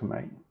clock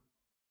domain.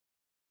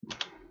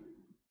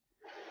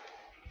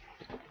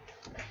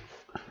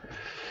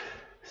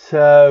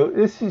 So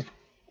this is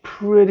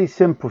pretty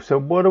simple. So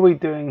what are we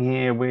doing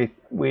here?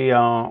 We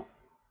are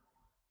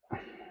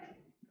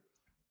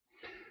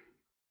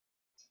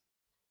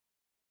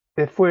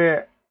if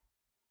we're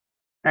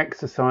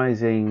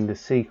exercising the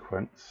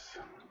sequence,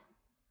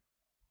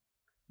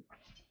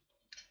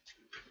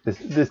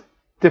 there's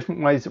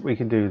different ways that we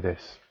can do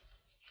this.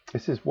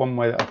 This is one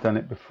way that I've done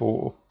it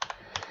before.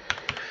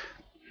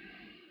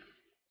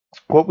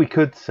 What we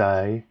could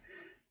say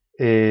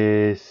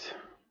is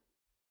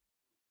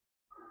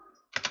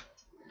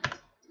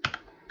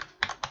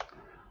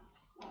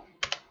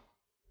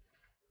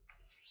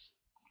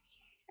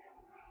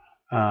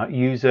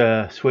use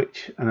a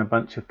switch and a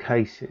bunch of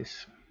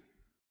cases.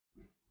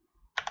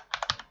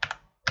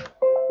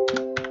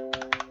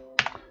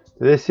 So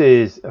this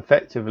is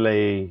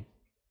effectively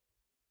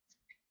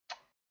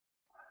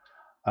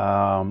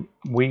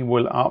we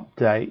will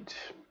update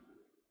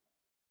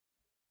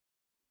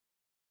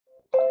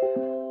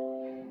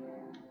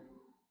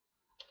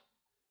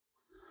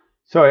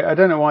sorry, I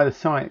don't know why the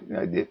site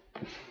this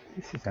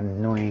is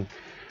annoying.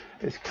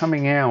 It's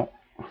coming out.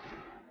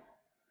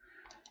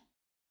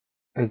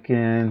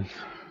 again.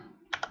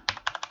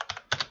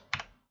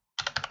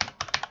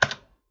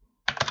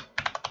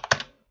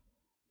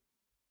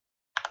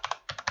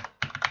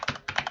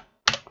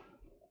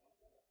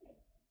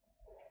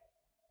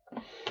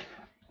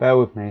 Bear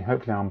with me,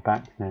 hopefully I'm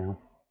back now.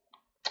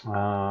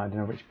 I don't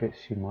know which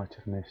bits you might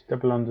have missed.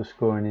 Double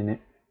underscoring in it.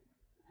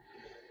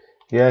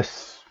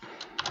 Yes,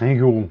 there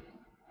you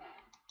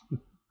go.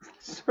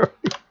 Sorry.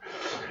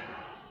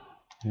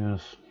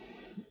 Yes.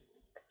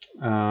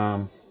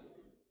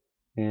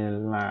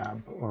 In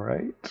lab, all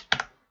right.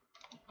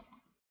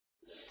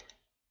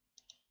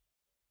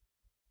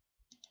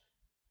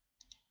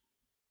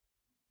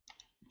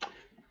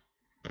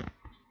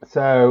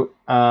 So,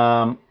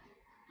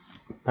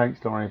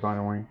 thanks, Laurie, by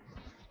the way.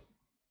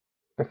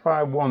 If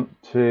I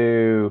want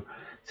to,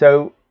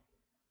 so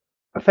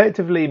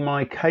effectively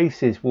my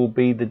cases will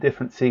be the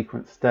different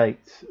sequence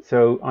states.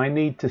 So I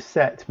need to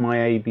set my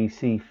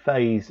ABC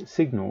phase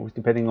signals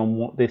depending on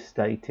what this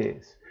state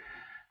is.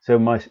 So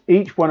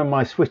each one of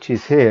my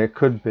switches here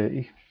could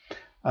be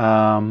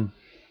a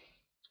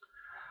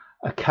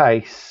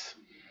case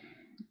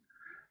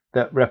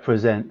that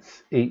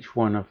represents each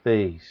one of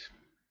these.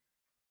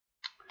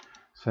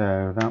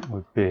 So that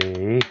would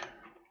be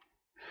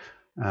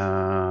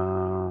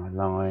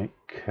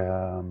like,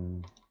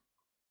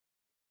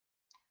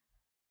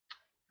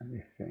 let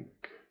me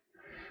think,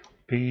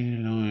 be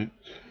like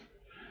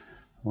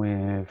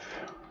with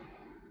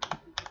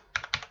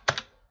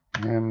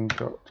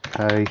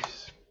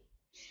m.case.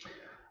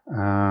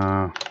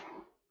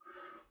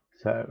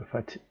 So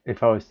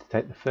if I was to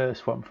take the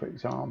first one, for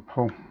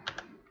example,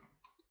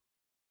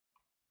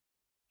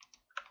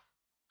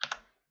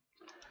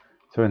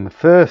 so in the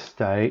first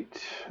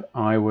state,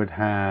 I would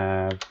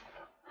have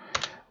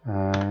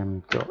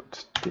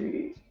dot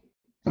d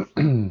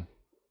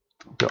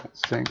dot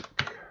sync.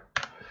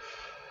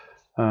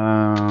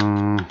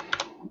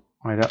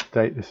 I'd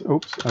update this.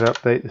 Oops! I'd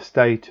update the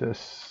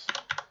status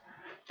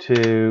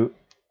to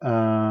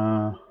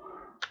the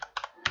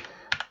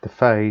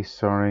phase.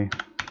 Sorry.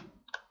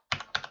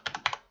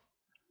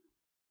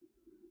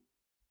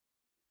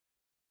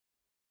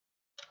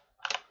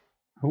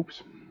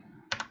 Oops.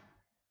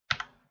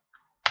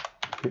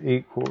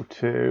 Equal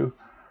to,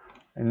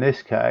 in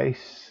this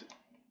case,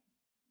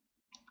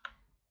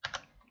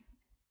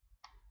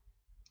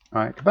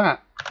 like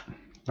that,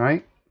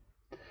 right?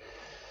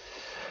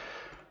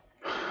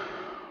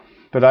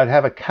 But I'd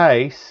have a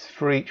case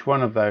for each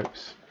one of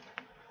those.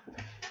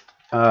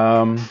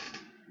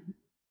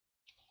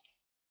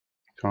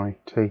 Sorry,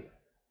 T.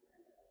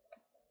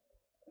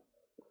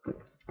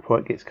 Before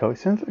it gets cold, it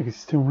sounds like it's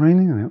still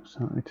raining on the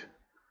outside.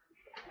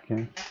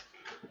 Okay.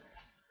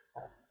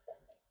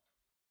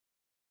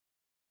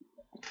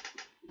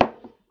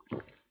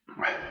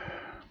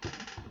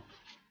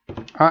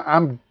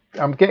 I'm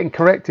getting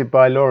corrected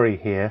by Laurie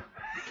here.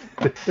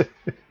 It's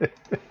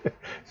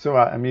all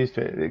right, I'm used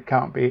to it. It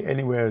can't be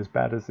anywhere as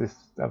bad as this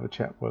other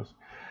chap was.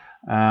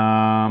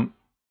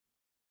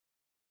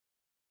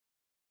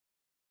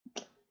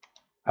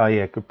 Oh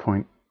yeah, good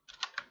point.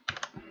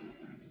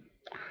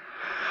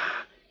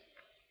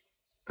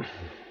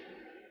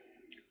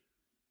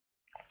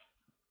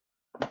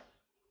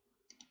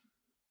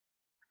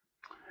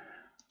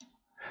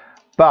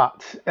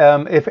 But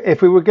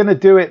if we were going to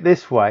do it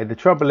this way, the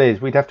trouble is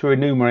we'd have to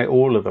enumerate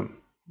all of them.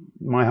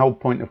 My whole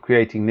point of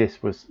creating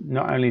this was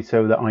not only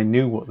so that I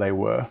knew what they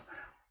were,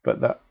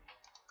 but that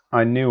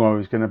I knew I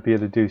was going to be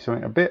able to do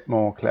something a bit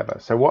more clever.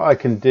 So what I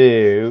can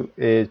do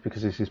is,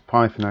 because this is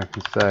Python, I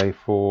can say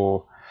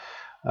for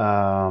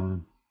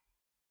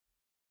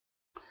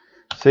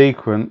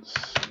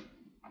sequence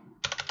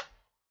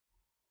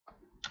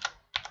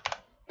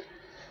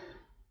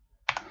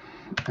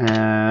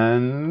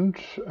and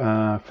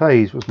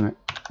phase, wasn't it?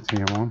 That's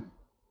the other one.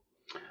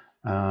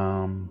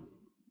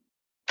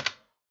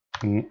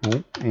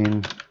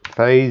 In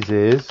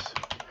phases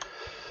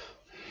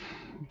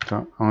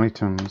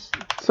items.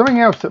 Something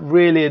else that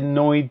really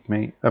annoyed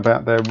me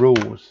about their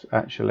rules,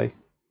 actually,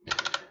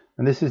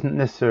 and this isn't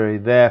necessarily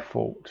their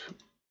fault,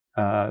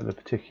 the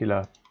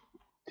particular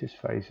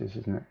phases,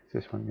 isn't it? It's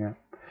this one,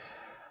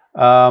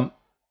 yeah.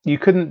 You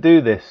couldn't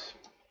do this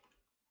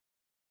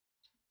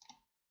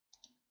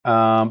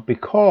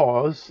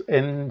because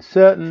in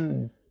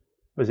certain,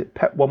 was it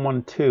PEP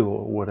 112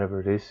 or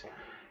whatever it is,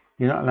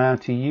 you're not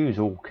allowed to use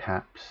all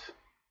caps.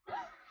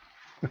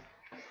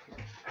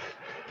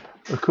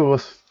 Of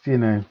course, you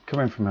know,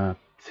 coming from a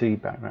C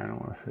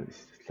background,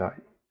 it's like,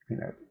 you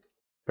know,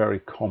 very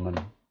common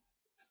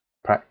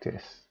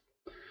practice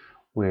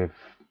with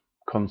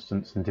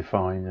constants and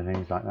defines and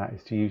things like that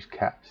is to use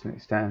caps, and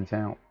it stands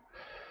out.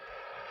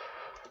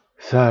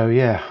 So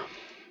yeah,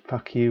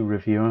 fuck you,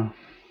 reviewer.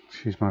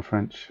 Excuse my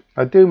French.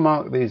 I do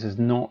mark these as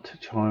not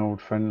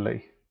child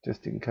friendly,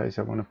 just in case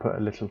I want to put a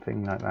little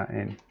thing like that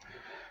in,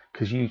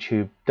 because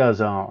YouTube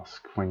does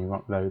ask when you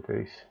upload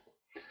these.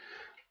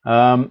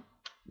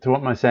 So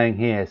what am I saying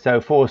here?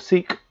 So for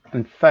seq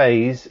and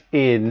phase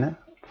in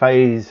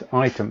phase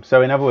item.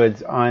 So in other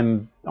words,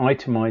 I'm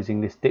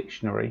itemizing this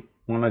dictionary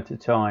one at a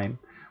time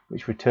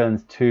which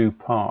returns two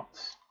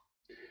parts.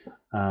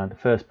 The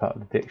first part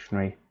of the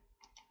dictionary,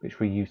 which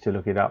we use to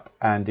look it up,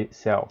 and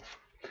itself.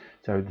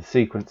 So the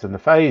sequence and the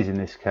phase in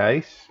this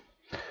case.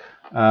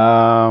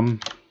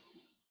 And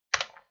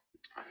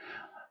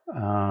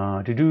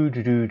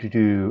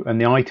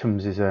the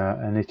items is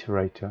an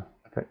iterator,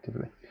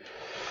 effectively.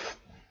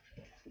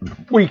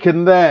 We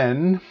can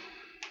then,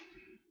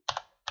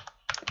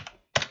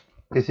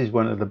 this is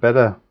one of the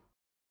better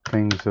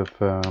things of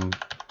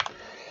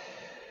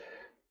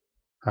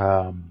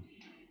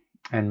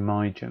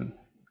nMigen.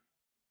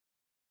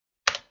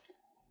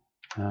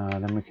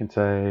 Then we can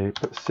say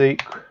put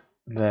seq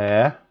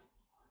there.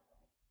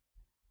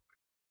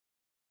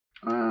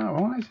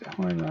 Why is it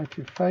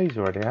highlighted phase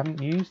already? I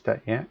haven't used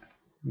that yet.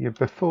 You're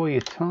before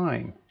your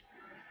time.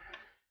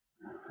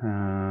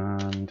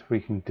 And we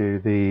can do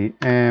the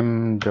m.d.sync.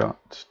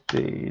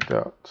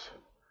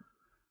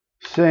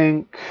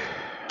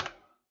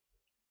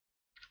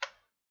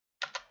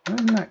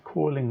 Isn't that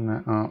calling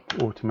that up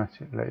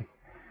automatically?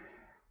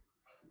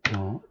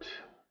 Dot.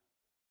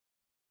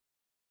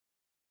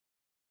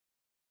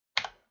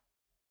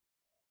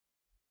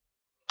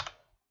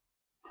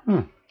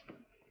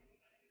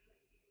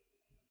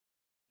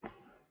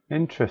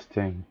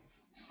 Interesting.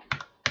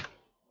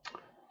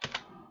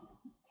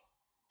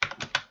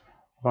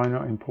 Have I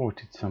not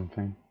imported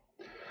something?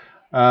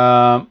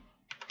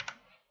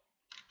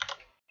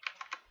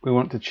 We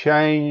want to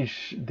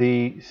change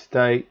the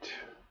state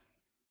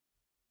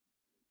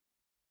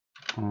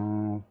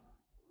of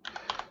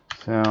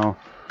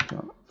self.phase.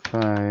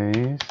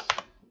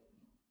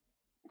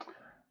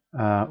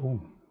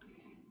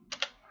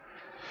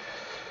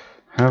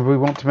 We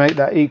want to make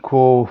that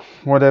equal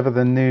whatever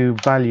the new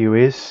value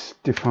is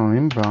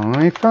defined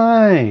by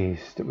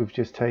phase that we've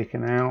just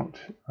taken out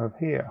of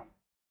here.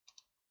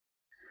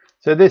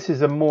 So this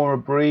is a more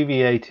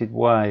abbreviated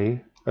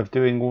way of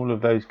doing all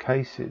of those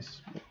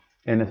cases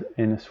in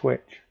a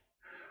switch,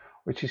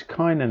 which is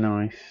kind of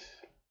nice.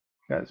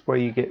 That's where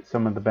you get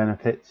some of the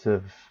benefits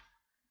of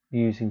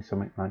using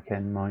something like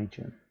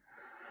nMigen.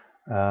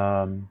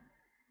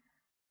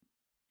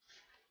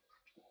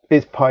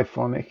 It's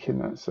Pythonic in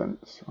that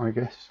sense, I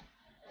guess.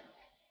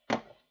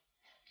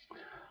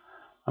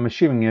 I'm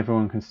assuming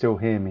everyone can still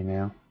hear me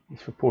now.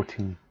 It's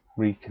reporting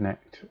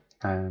reconnect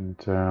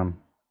and oh,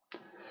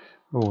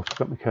 I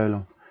forgot my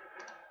colon.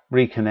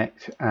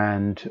 Reconnect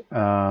and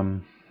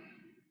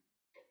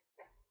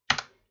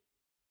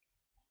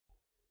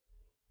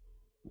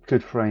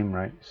good frame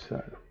rate.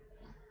 So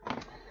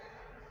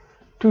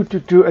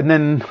and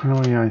then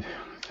oh yeah,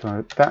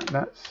 so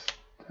that's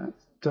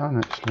done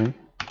actually.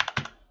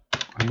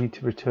 I need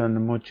to return the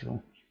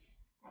module.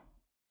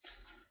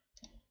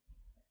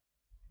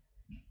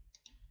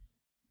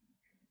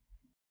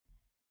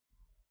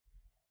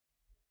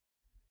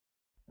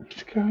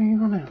 What's going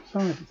on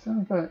outside? It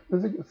sounds like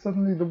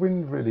suddenly the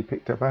wind really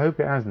picked up. I hope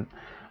it hasn't.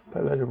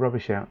 Put a load of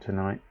rubbish out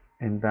tonight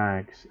in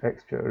bags,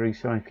 extra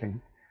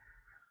recycling.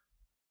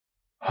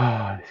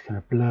 It's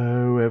going to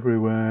blow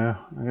everywhere.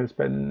 I'm going to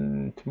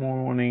spend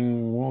tomorrow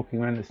morning walking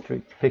around the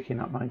street picking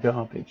up my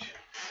garbage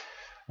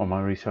or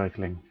my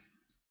recycling.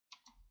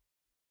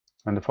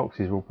 And the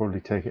foxes will probably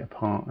take it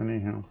apart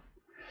anyhow.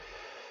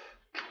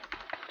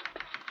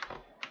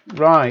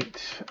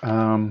 Right.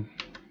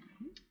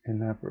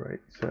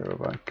 Elaborate. So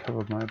have I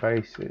covered my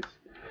bases?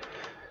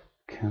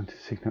 Counter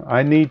signal.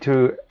 I need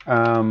to,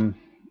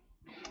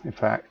 in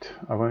fact,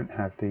 I won't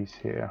have these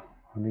here.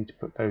 I need to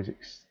put those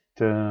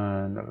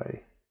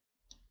externally,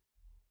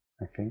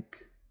 I think.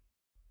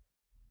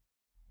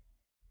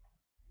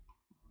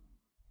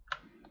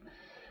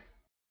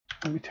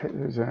 Let me take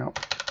those out.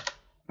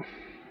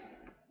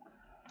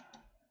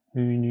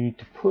 We need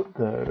to put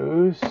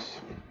those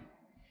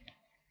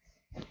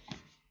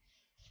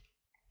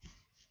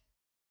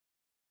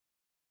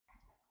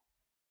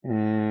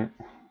in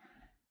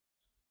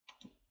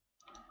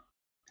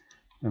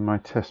my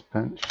test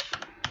bench.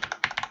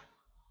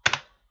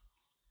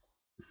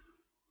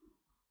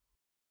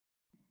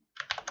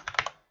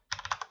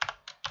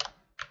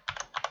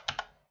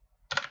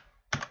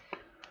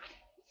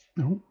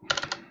 Oh.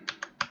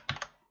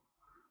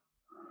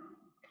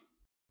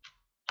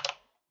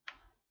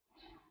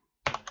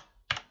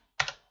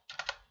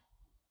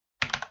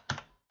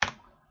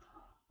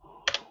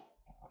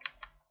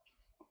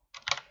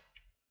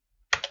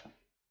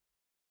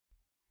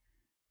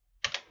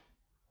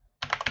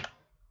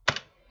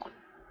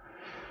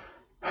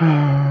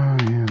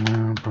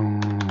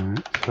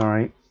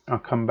 Sorry, I'll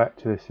come back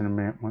to this in a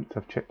minute once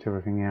I've checked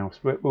everything else.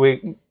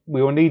 We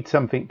will need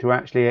something to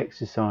actually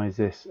exercise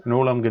this, and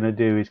all I'm going to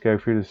do is go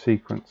through the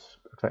sequence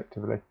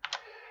effectively.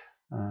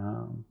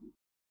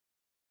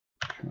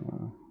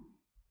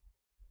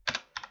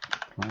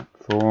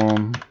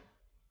 Platform,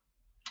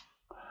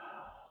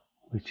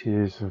 which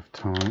is of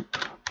type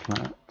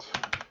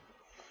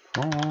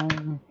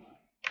platform,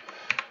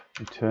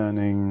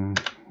 returning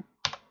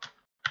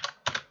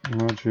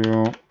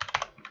module.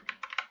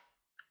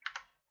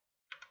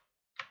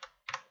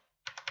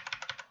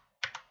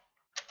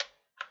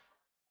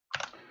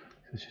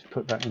 Let's just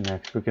put that in there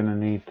because we're going to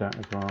need that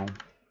as well.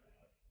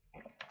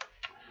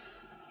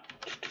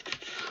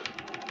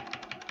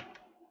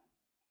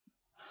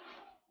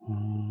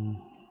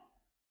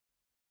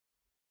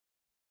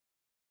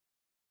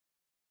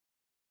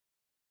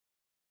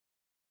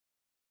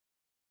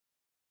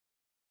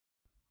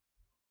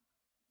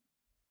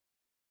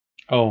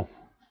 Oh,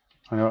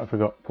 I know what I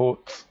forgot.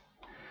 Ports.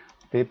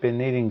 They've been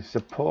needing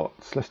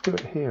supports. Let's do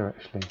it here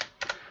actually.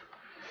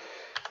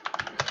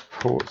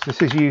 Ports.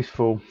 This is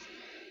useful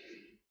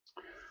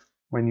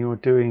when you're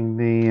doing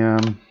the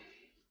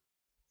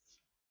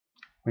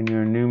when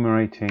you're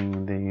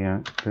enumerating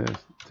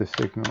the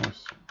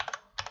signals.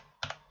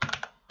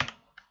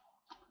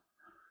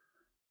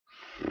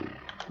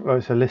 Well,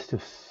 it's a list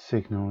of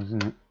signals,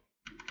 isn't it?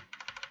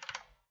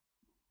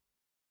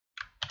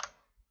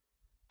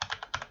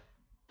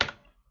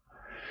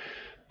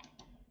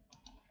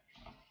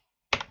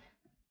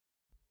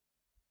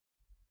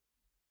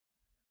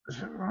 Is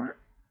that right?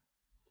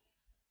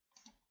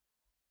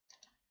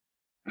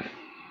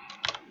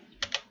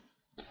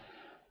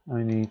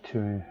 I need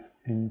to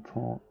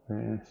import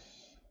this.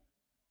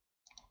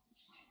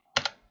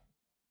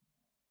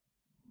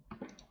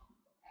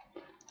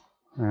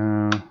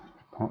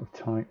 Part of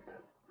type.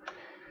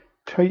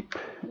 Type,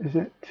 is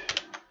it?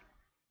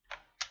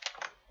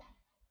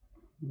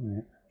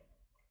 Yeah.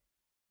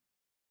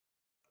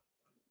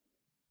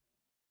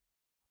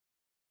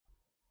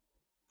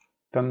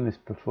 Done this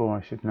before,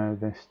 I should know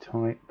this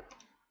type.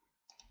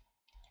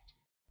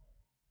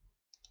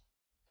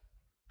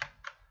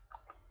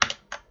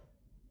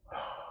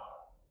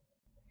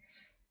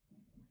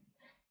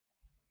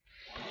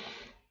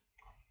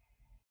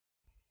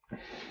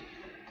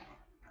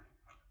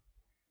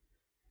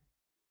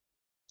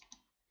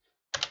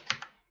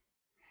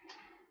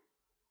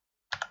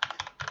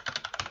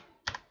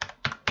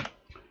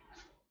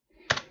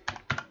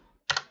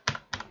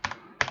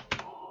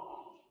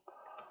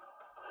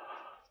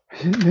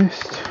 Is it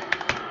list?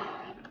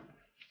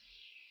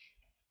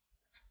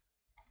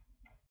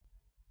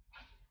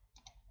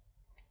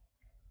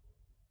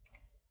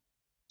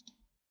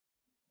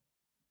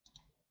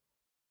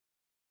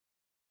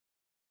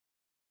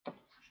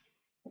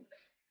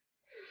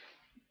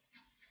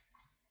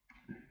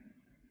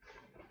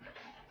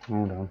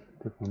 Hold on,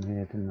 took one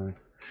here, didn't I?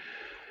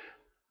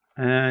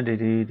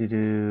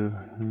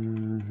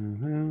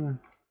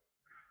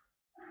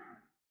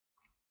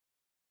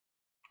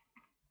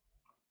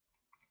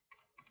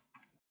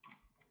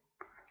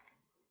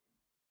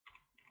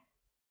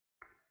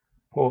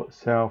 Port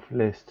self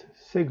list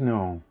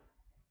signal.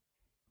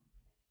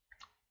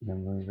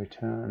 Then we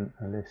return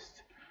a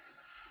list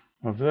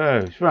of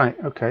those. Right,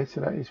 okay,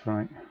 so that is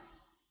right.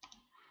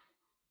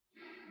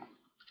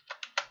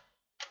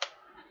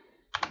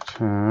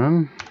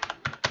 Return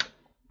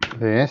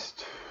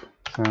list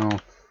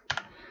self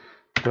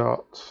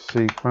dot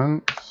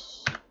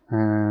sequence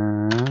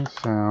and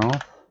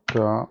self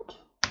dot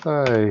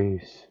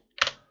base.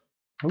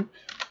 Oops.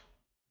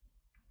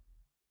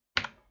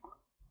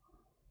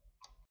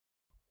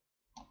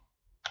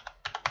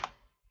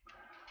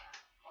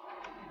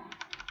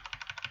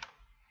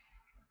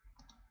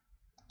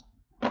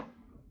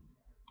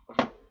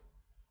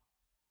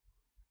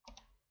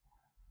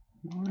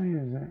 Why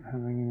is it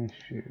having an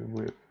issue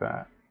with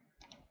that?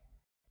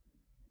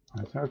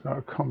 So I've got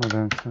a comma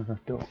there instead of a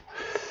dot.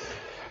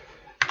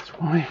 That's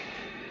why.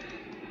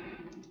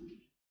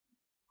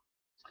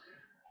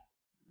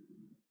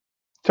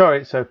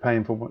 Sorry it's so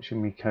painful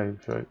watching me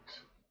code,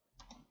 folks.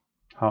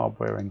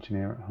 Hardware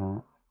engineer at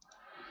heart.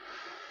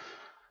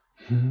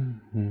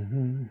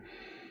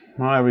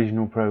 My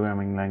original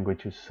programming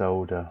language was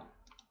Solder.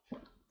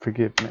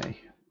 Forgive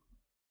me.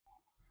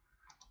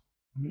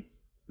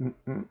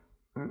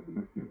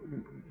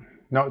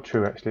 Not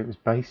true, actually. It was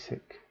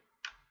Basic.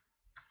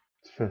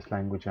 It's the first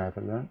language I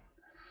ever learned.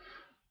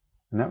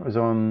 And that was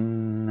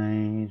on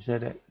a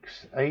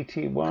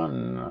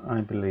ZX81, I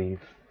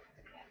believe.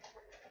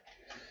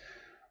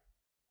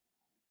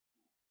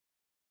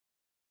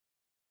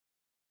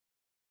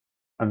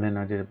 And then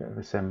I did a bit of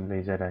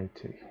assembly,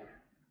 Z80.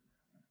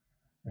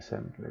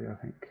 Assembly, I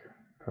think,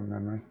 from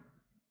memory.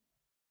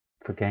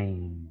 For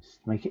games.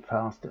 Make it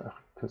faster,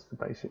 because the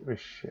Basic was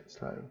shit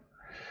slow.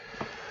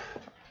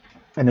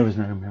 And there was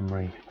no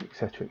memory,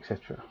 etc,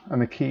 etc.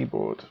 And the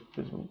keyboard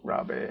was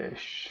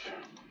rubbish.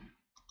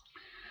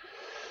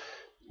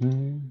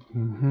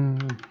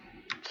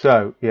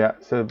 So yeah,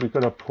 so we've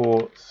got our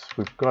ports,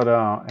 we've got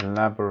our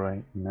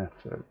elaborate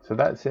method. So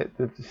that's it.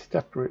 The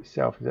stepper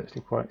itself is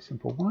actually quite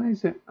simple. Why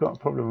has it got a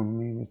problem with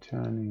me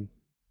returning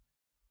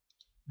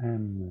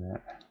M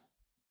there?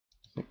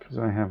 Is it because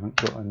I haven't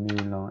got a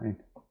new line?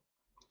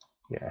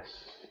 Yes,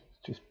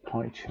 it's just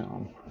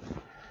PyCharm.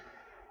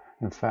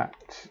 In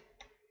fact,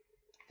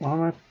 why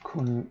am I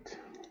calling it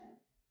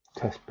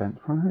test bench?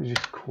 Why don't I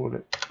just call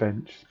it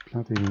bench? It's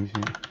bloody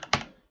easy.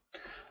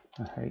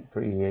 I hate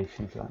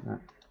abbreviations like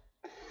that.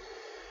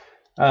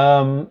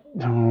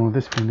 Oh,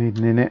 this will need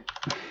an init.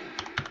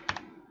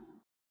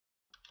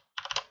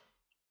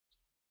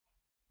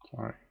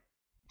 Sorry.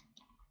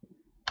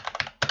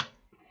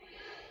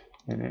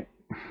 in it.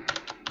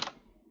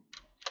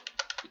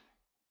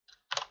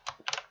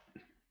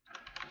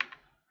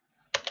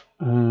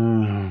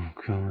 Oh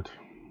God,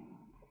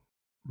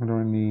 what do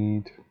I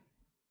need?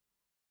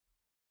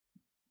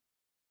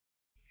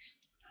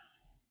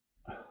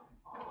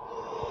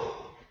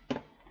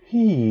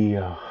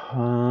 Here, what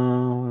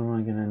am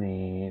I gonna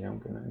need?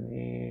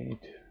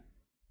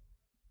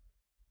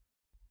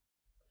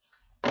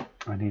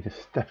 I need a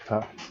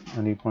stepper.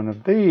 I need one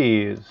of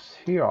these.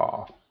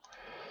 Here,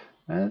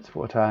 that's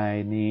what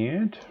I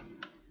need.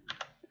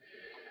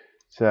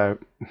 So,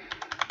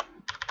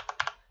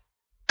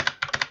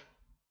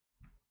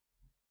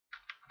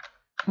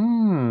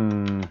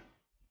 um,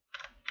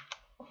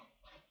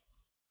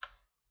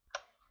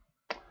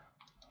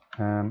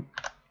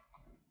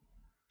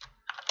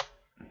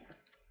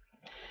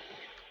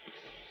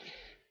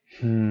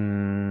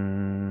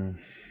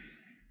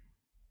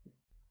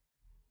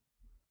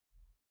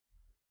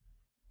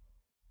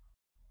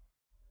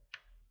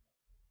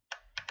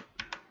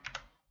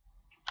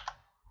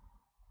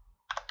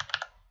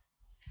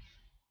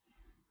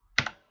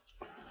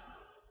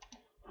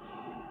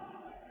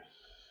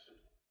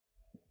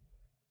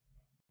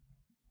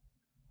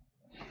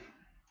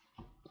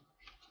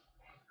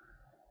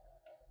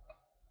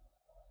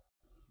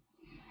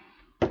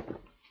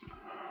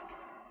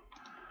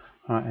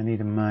 right, I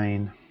need a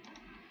main.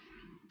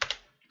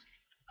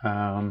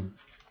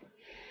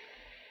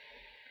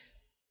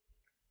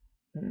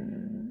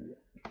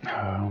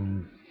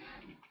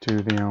 Do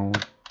the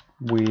old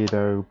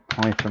weirdo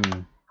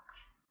Python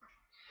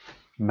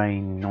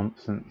main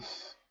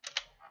nonsense.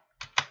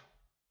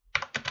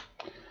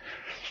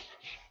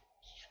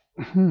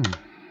 I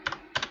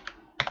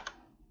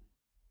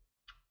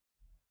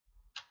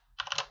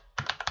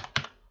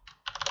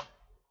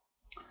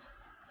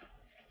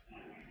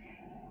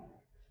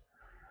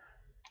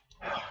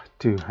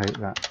do hate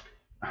that.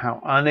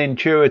 How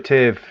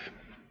unintuitive.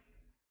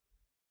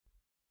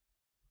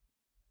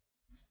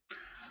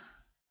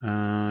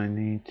 I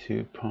need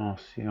to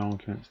pass the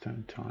arguments,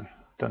 don't I?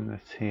 I've done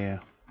this here.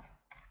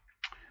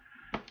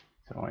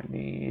 So I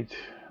need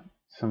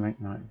something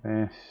like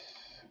this.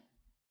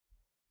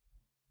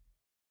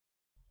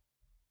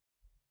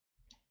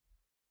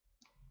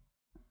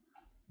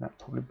 That'll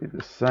probably be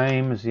the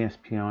same as the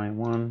SPI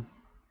one.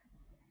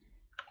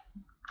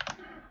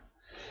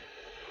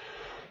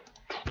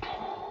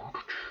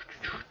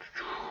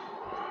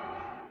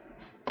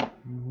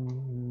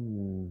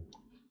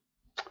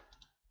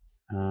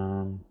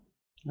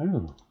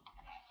 Oh,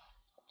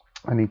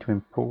 I need to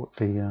import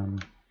the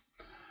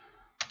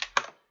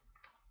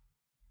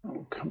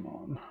oh, come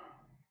on.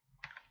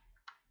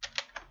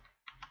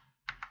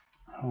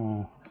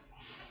 Oh,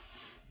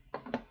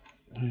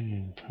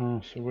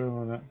 parser, where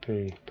will that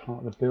be?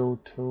 Part of the build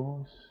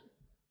tools.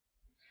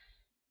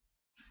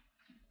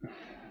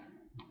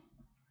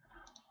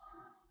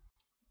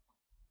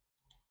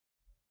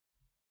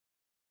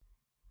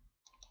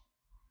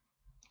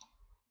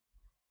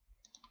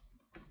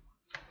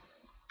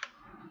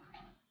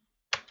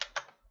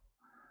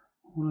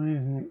 Why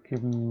isn't it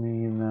giving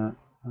me that?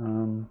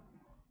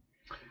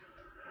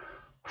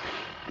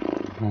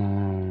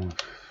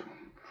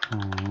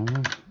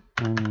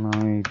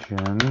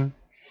 nMigen.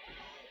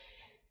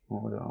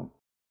 Hold on.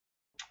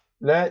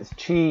 Let's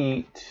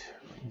cheat.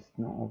 It's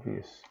not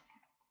obvious.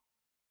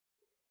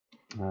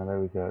 Ah, there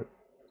we go.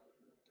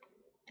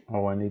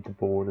 Oh, I need the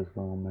board as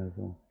well. May as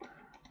well.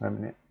 Wait a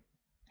minute.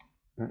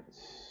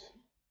 Let's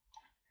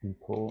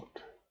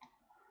import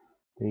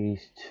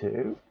these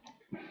two.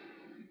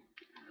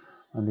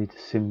 I need a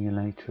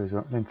simulator as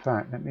well. In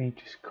fact, let me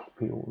just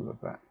copy all of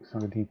that. So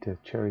I need to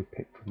cherry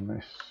pick from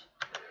this.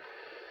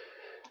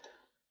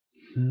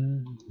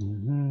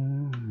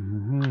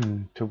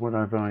 So what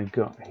have I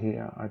got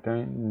here? I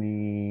don't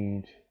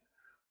need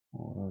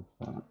all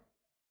of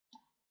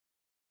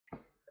that.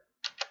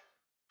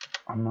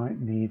 I might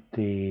need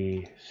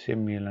the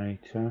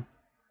simulator.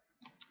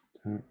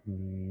 Don't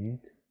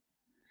need.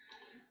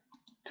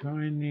 Do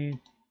I need?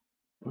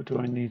 What do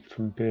I need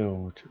from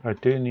build? I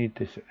do need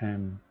this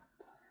M.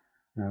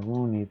 I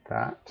will need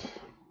that.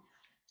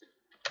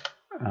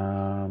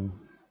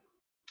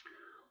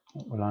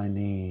 What will I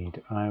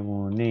need? I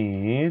will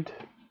need.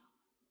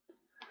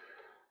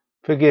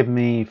 Forgive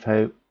me,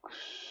 folks,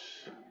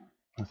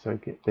 as I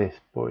get this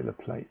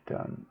boilerplate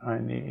done. I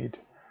need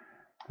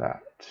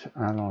that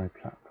alloy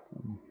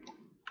platform.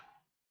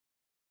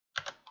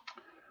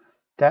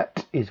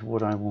 That is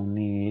what I will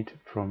need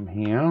from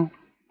here.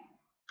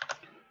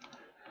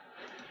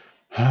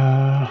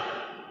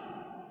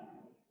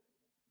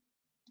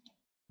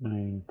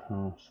 Main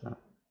parser.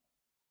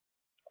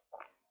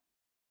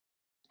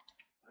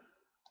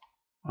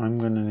 I'm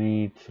going to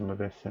need some of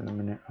this in a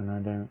minute, and I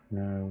don't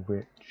know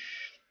which.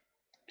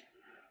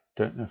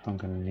 Don't know if I'm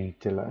going to need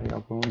delay.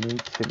 I will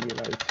need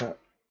simulator.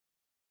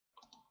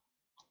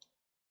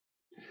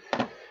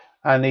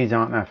 And these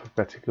aren't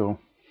alphabetical.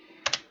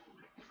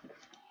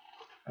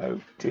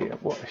 Oh dear,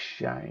 what a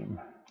shame.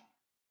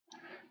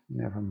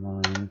 Never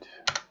mind.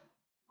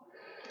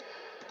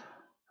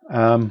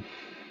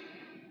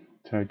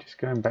 So So just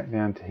going back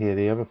down to here,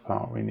 the other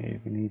part we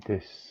need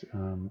this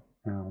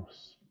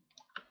else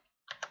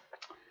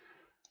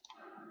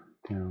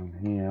down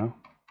here.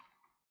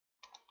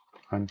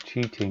 I'm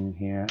cheating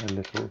here a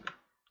little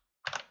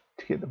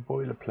to get the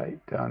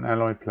boilerplate done.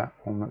 Alloy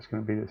platform, that's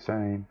going to be the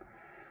same.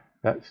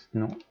 That's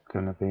not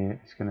going to be it.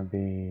 It's going to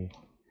be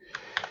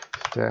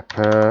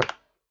stepper,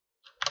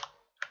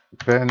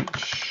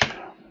 bench.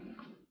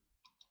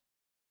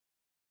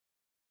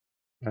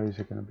 Those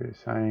are going to be the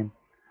same.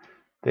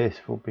 This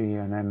will be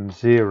an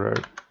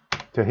M0.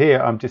 So here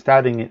I'm just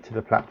adding it to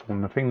the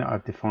platform. The thing that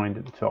I've defined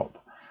at the top,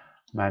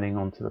 I'm adding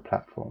onto the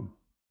platform.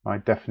 My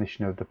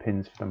definition of the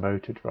pins for the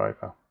motor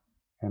driver,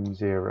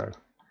 M0.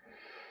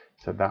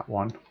 So that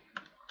one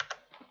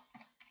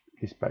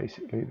is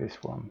basically this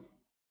one.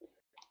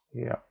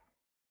 Yeah.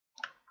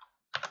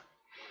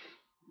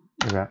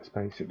 That's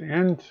basically the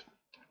end.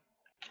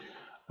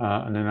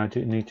 And then I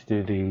do need to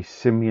do the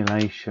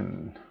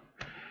simulation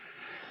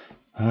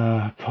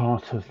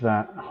part of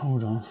that.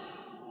 Hold on.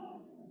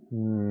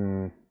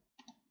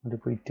 What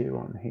did we do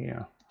on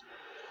here?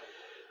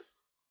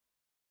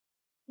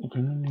 We're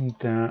going to need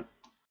that.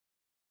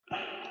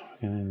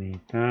 We're going to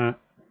need that.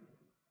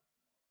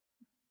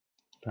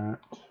 That.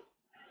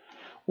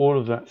 All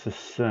of that's the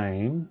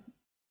same.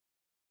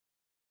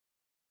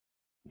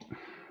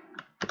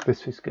 But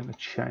this is going to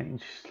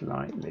change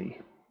slightly.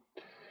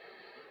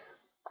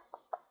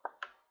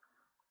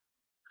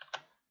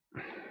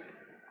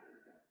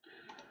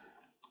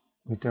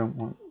 We don't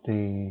want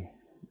the,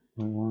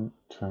 we want,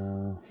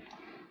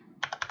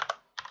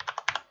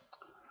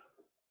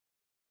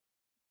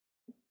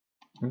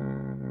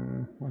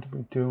 what did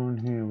we do on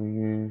here? We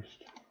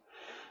used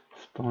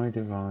spy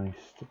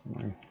device,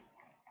 didn't we?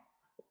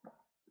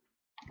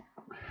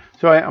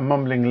 Sorry, I'm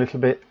mumbling a little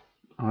bit.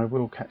 I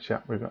will catch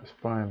up. We've got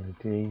spy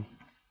LED,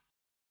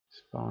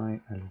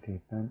 spy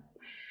LED bench,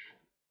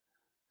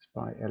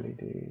 spy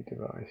LED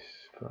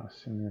device for our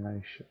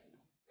simulation.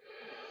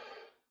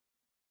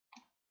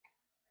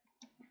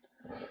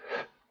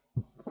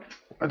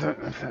 I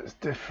don't know if that's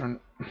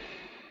different.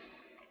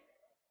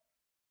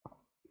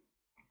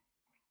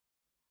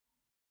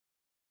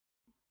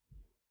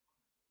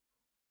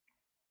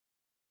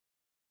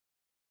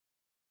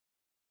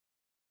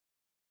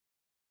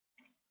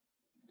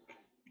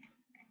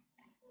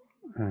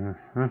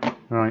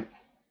 Right.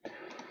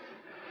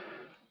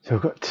 So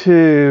I've got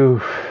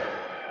two.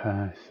 So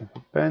a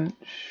bench.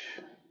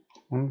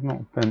 One's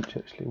not a bench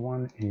actually.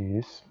 One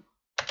is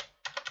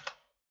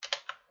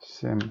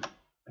sim.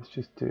 Let's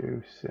just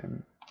do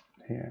sim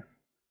here.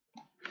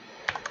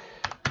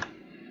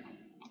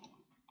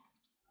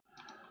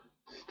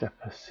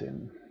 Stepper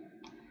sim.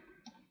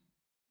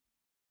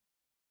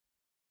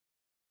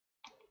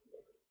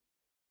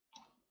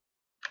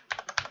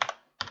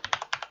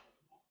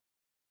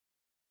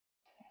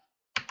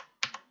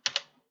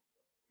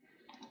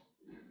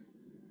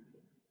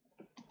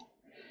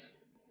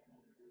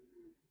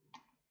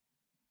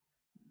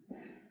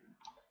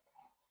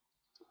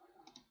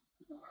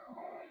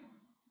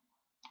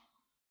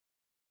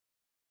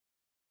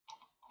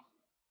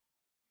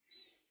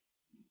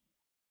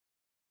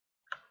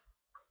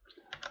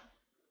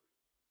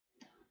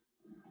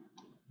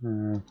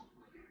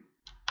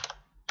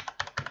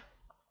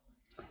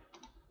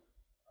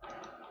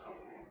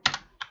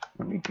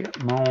 Let me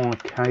get my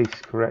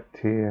case correct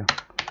here.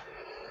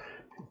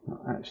 It's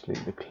not actually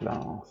the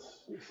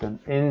class. It's an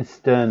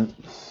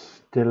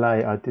instance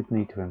delay. I did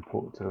need to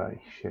import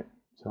delay. Shit.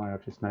 Sorry,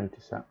 I've just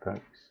noticed that,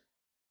 folks.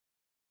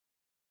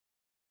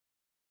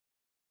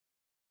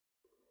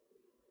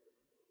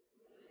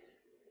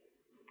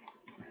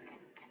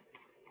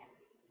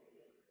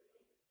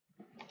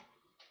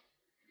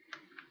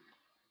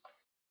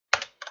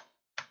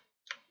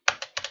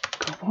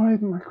 God, why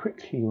isn't my quick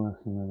key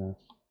working with this?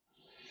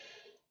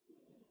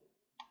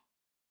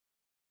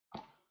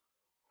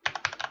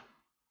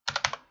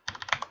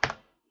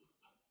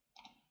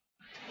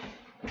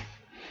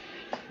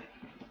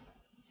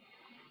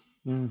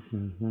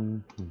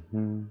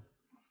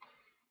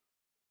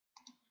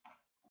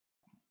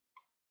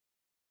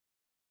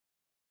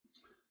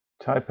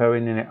 Typo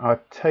in it. I'll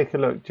take a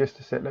look just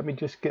a sec. Let me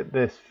just get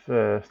this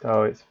first.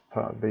 Oh, it's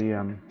part of the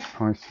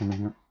PySim,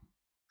 isn't it?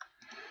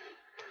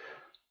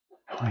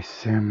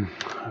 PySim.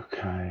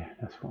 Okay,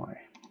 that's why.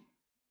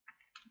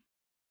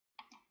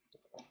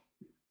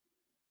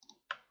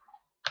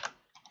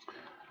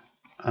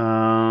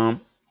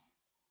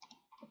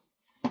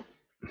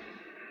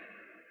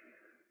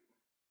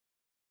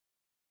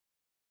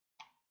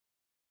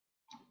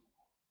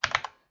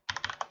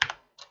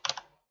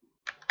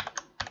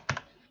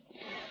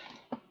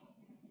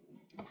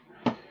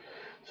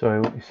 Sorry,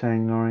 what you're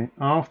saying, Laurie?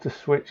 After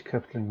switch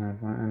capitalizing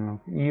analog,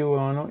 you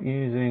are not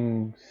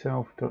using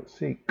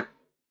self.seek.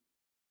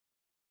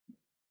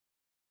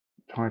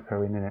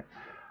 Typo in it.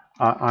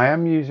 I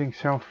am using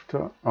self.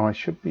 Oh, I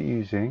should be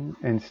using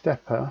in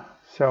stepper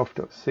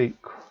self.seek.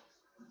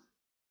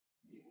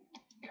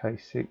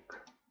 Case seek.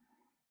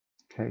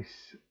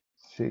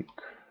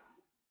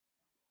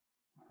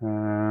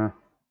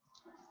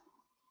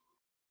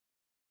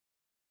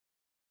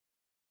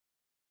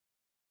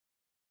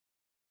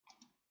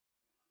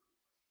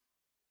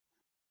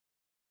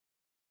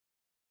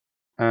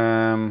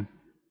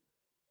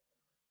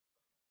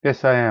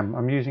 Yes, I am.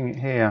 I'm using it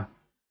here.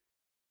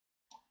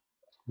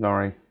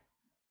 Laurie.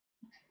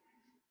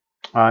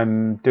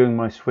 I'm doing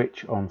my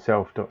switch on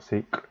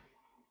self.seek.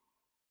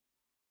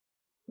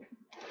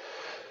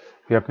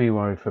 You have me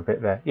worried for a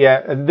bit there.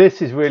 Yeah, and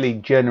this is really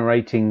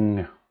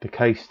generating the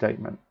case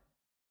statement.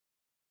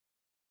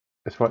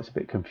 That's why it's a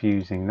bit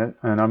confusing.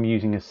 And I'm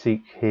using a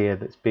seek here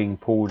that's being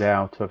pulled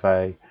out of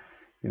a,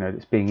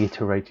 that's being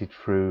iterated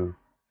through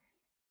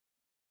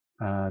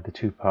the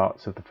two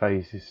parts of the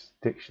phases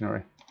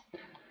dictionary.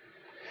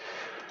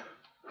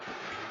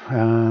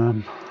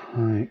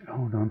 Right,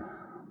 hold on.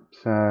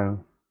 So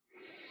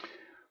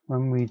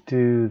when we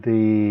do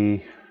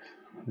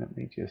let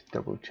me just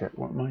double check.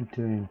 What am I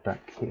doing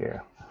back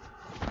here?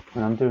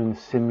 When I'm doing the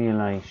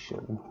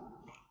simulation,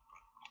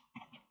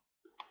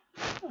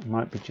 I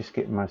might be just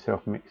getting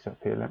myself mixed up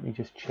here. Let me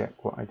just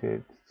check what I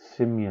did.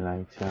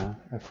 Simulator,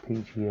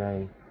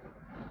 FPGA,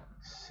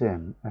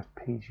 sim,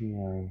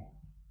 FPGA.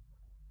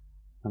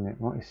 I mean,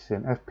 what is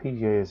sim?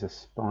 FPGA is a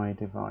SPI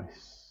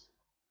device.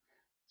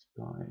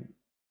 SPI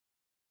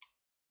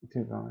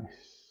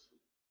device.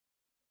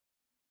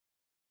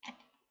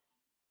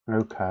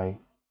 Okay.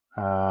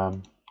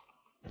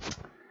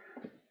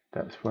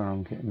 That's where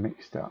I'm getting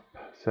mixed up.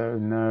 So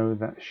no,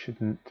 that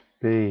shouldn't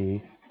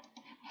be.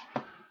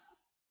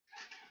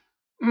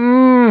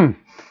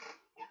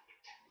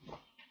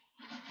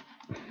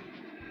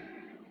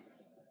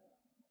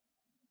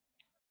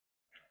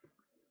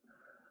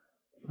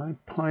 My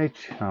pie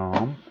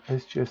charm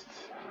has just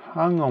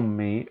hung on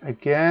me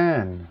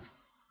again.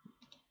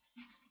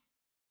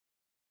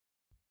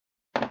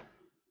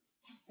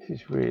 This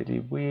is really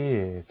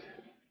weird.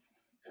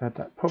 I had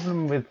that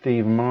problem with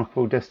the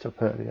remarkable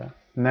desktop earlier.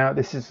 Now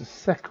this is the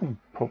second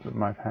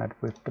problem I've had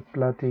with the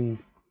bloody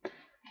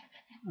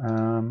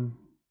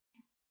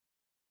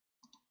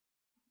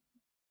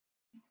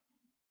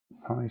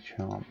pie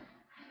charm.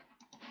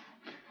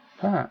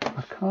 That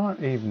I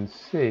can't even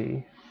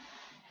see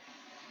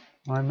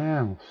my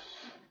mouse.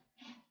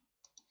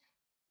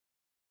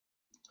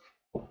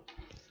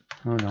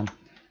 Hold on.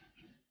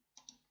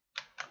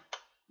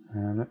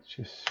 Let's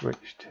just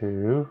switch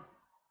to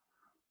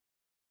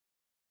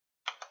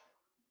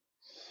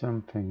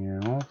something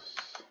else.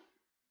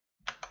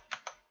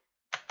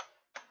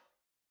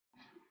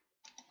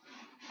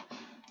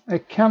 I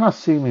cannot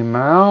see my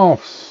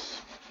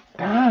mouse.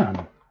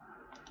 Damn.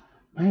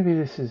 Maybe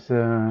this is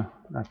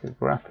like a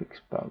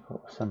graphics bug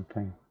or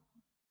something.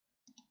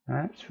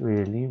 That's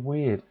really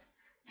weird.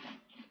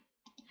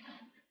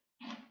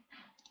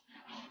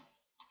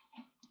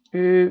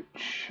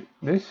 Ouch.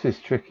 This is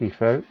tricky,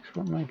 folks.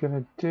 What am I going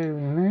to do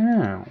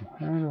now?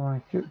 How do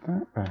I get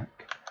that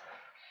back?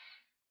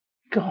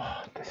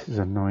 God, this is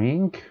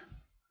annoying.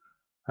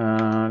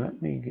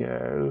 Let me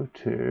go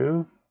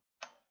to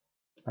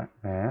back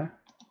there.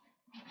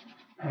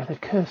 Now the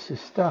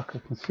cursor's stuck. I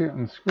can see it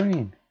on the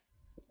screen.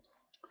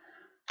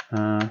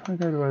 If I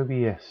go to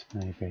OBS,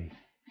 maybe.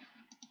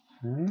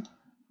 Okay.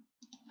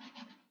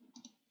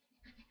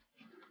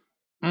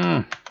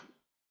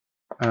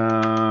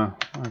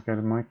 I go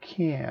to my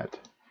CAD.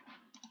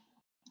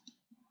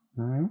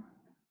 No.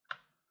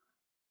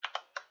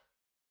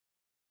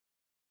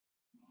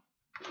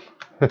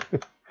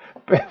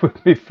 Bear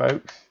with me,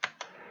 folks.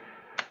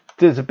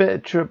 There's a bit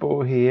of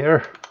trouble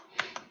here.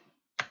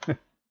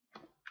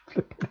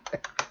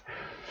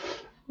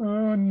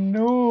 Oh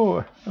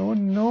no! Oh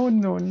no!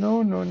 No!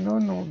 No! No! No!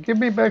 No! Give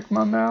me back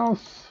my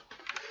mouse.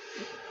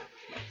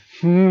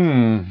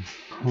 I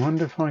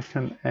wonder if I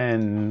can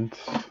end.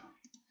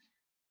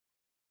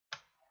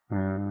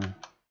 How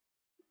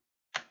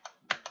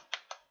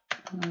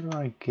do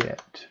I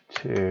get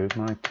to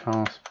my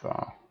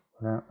taskbar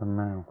without the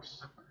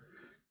mouse?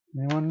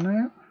 Anyone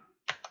know?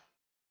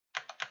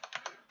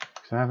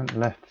 Because I haven't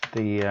left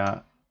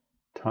the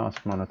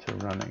task monitor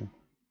running.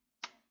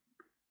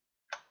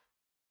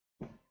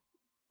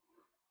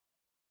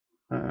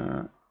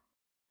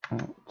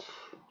 Let's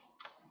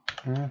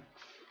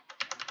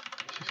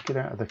just get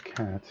out of the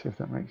CAD, see if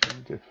that makes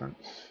any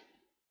difference.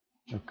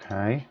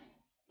 Okay.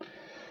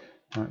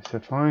 Right, so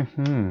if I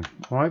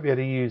might be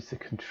able to use the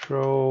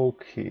control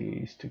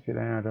keys to get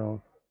out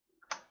of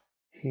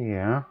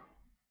here.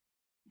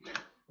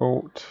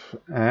 Alt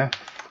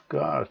F.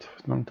 God,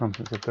 it's a long time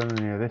since I've done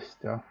any of this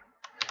stuff.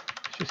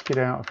 Let's just get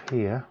out of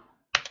here.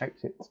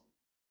 Exit.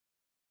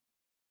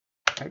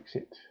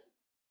 Exit.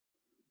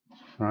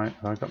 Right,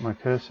 have I got my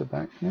cursor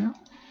back now?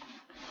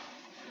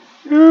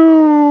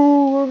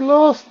 Ooh, I've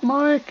lost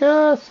my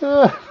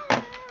cursor.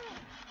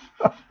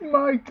 Oh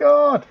my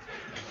God.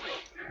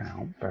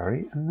 How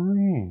very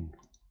annoying.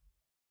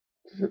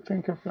 Does it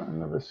think I've got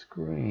another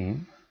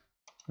screen?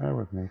 Bear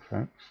with me,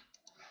 folks.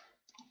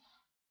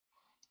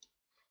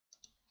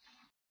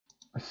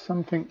 Has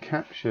something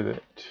captured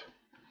it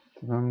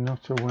that I'm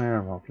not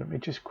aware of? Let me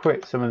just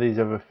quit some of these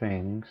other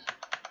things.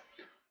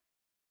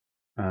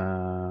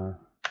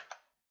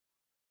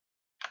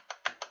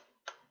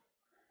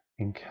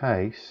 In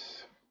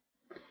case.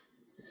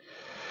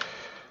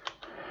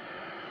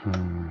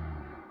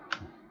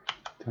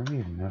 Don't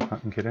even know if I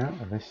can get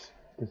out of this.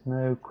 There's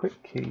no quick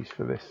keys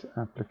for this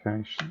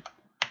application.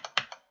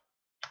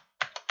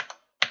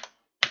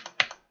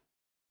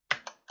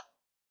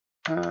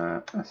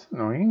 That's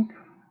annoying.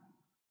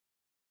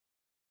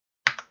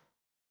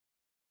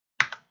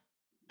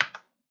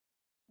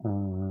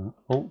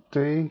 Alt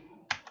D.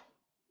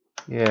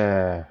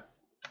 Yeah.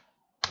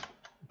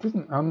 It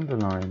doesn't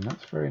underline.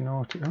 That's very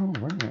naughty. Oh,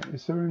 wait a minute.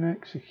 Is there an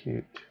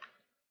execute?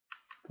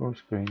 Full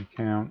screen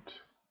count.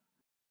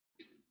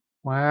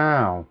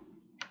 Wow.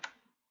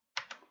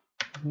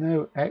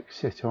 No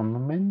exit on the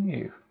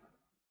menu.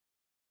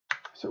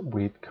 It's a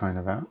weird kind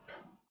of app.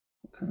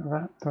 What kind of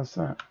app does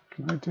that?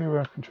 Can I do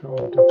a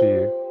Control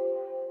W?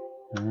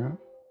 Yeah.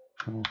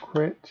 I'll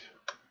quit.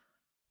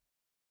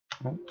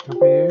 Alt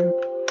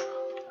W.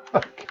 I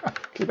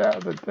can't get out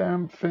of the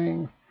damn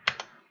thing.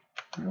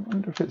 I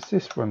wonder if it's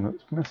this one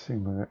that's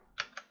messing with it.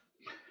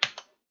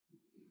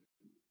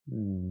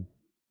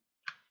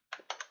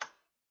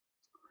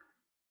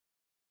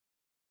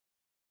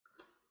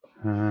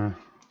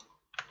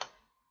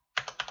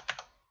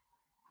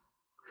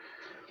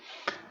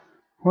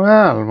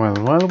 Well.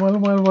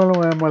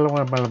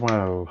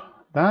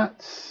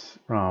 That's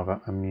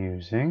rather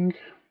amusing.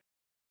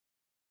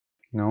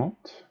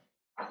 Not.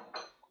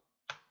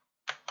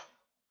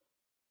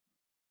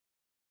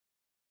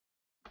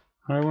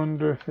 I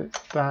wonder if it's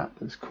that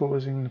that's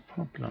causing the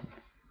problem.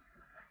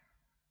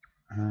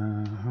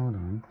 Hold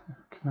on.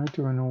 Can I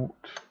do an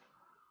Alt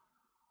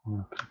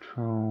or a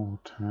Control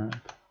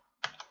tab?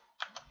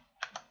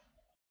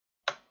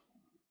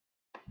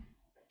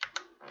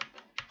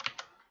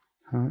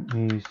 Can't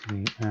use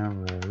the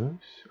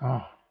arrows.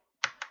 Oh.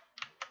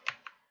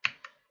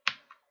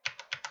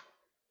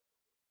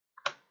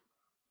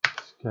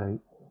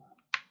 Escape.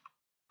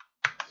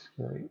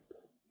 Escape.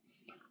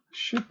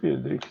 Should be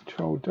a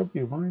Control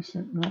W. Why is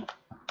it not?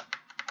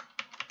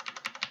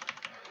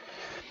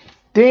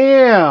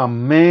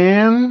 Damn,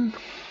 man.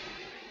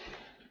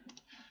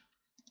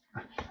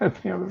 I don't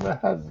think I've ever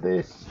had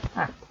this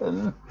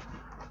happen.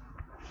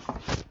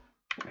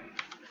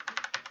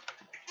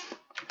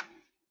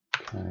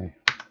 Okay.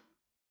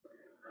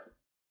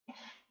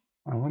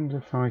 I wonder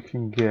if I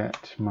can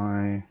get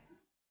my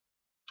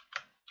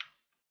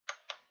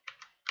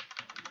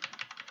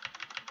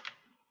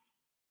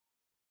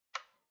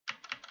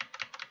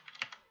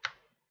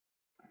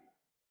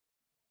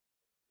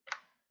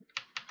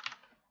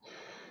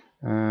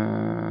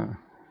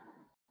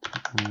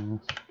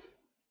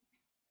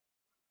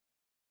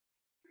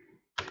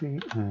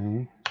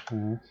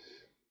TAS.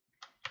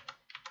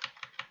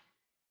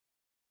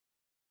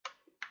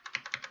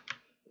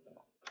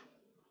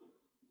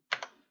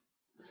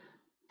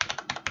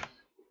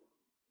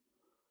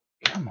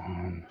 Come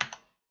on.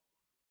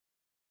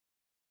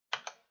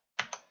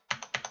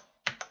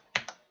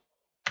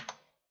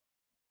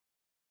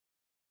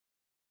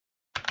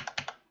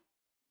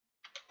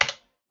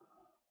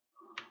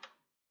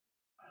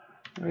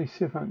 Let me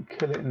see if I can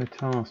kill it in the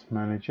task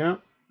manager.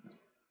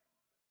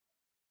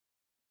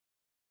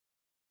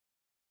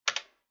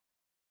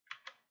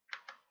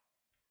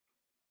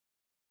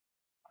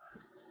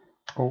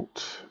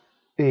 Alt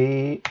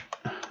E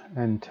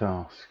and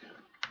task.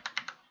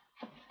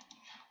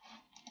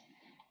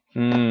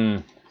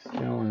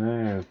 Still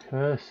no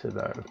cursor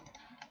though.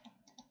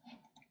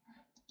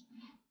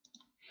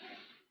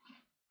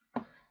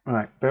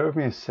 Right, bear with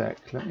me a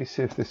sec. Let me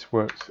see if this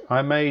works.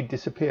 I may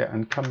disappear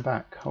and come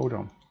back. Hold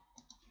on.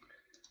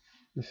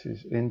 This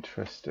is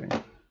interesting.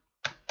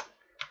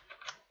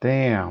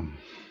 Damn.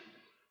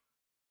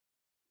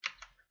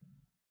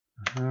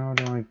 How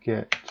do I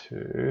get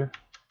to...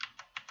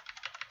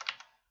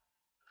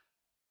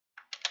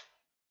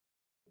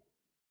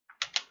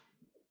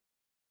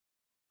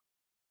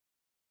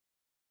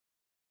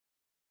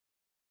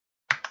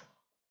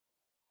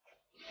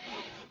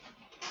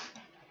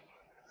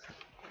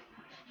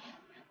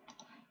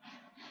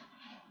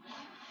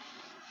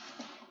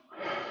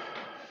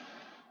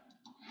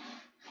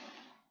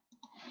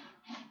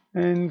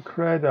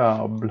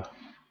 Incredible.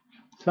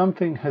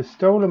 Something has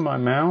stolen my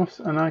mouse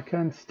and I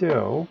can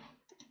still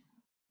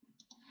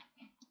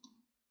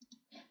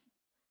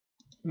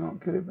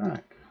not get it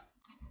back.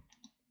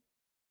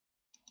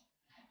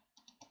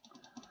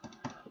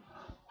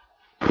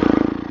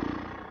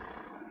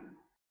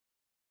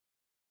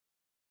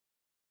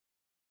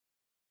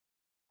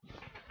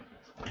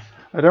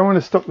 I don't want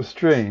to stop the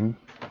stream,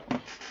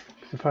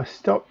 because if I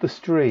stop the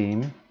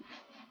stream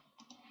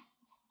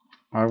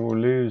I will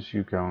lose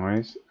you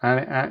guys,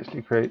 and it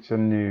actually creates a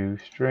new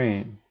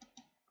stream,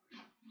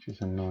 which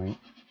is annoying.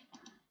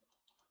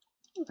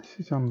 This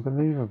is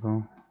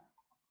unbelievable.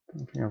 I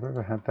don't think I've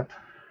ever had that.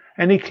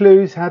 Any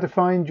clues how to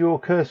find your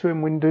cursor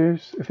in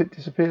Windows if it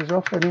disappears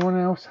off? Anyone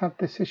else had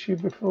this issue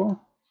before?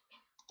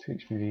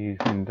 Teach me to use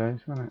Windows,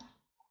 won't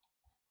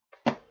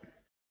it?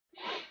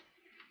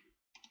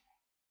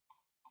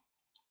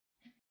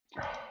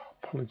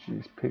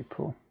 Apologies,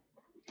 people.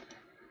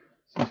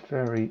 This is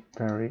very,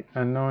 very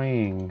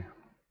annoying.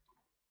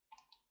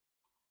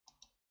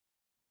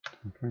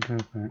 If I go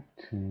back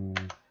to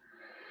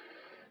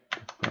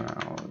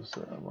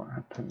browser, what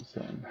happens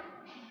then?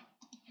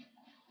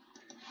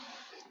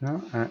 It's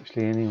not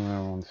actually anywhere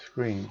on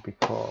screen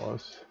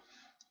because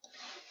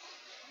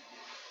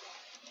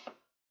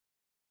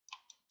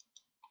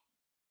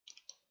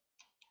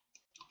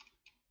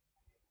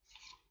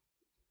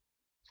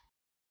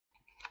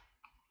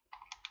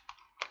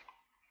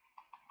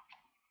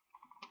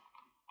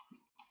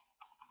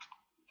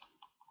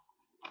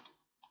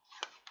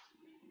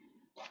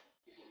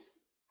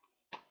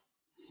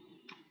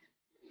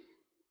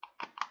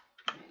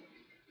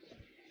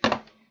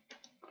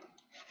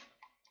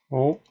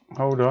oh,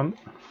 hold on.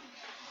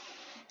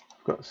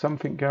 Got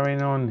something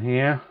going on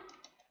here.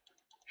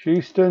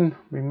 Houston,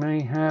 we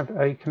may have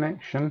a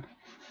connection.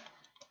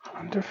 I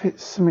wonder if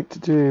it's something to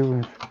do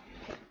with...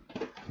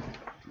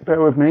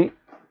 Bear with me,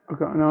 I've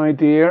got an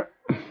idea.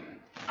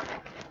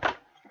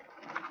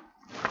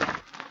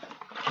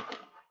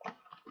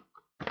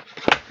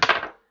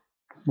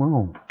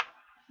 Whoa.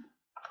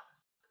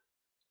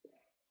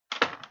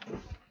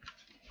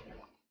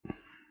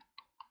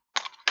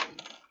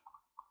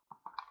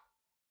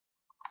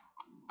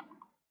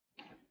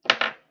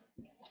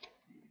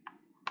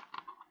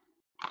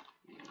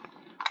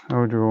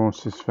 Hold your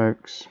horses,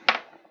 folks.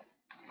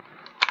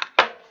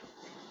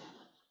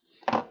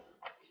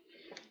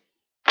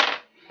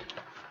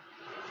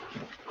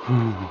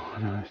 Oh,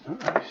 no, it's not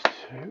those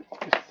two,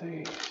 it's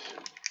these.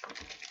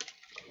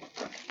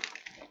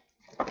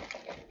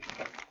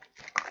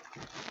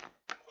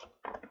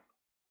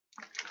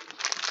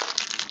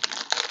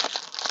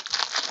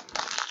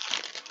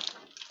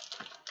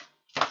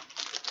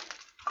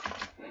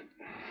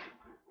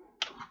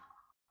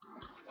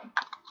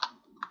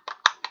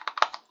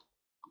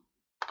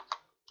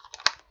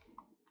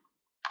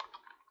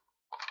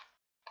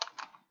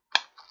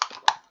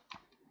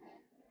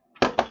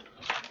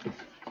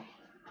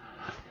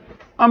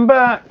 I'm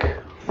back!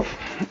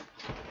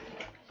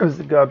 As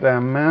the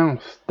goddamn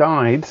mouse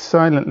died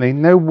silently,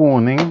 no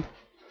warning.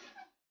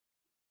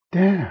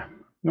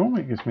 Damn,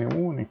 normally it gives me a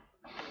warning.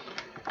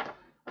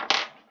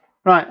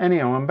 Right,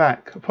 anyhow, I'm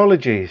back.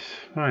 Apologies.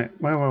 Right,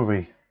 where were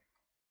we?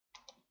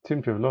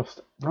 Seem to have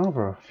lost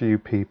rather a few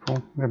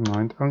people. Never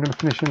mind, I'm going to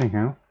finish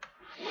anyhow.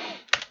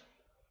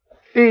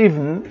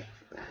 Even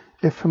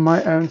if for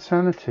my own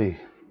sanity.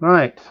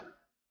 Right,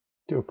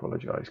 do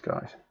apologise,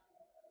 guys.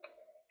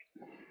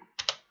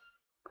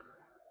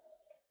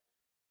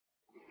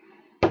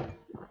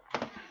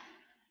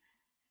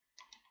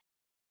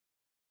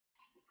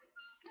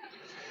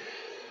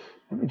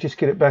 Let me just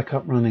get it back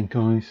up running,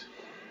 guys.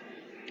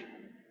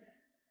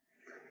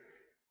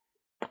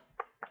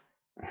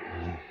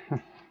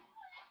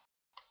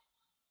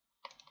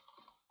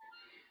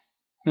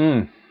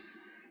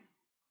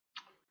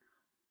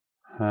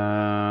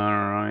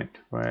 Right,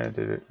 where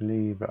did it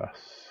leave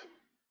us?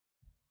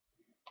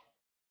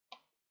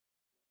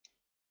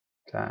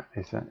 That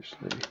is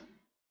actually...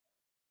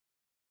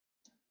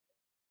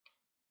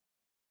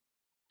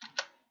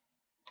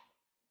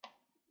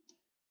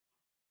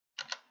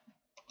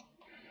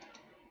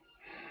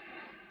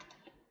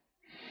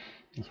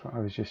 That's what I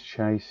was just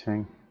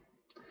chasing.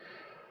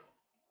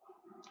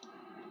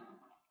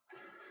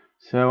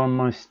 So on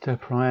my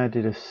stepper I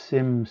added a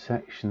sim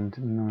section,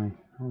 didn't I?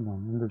 Hold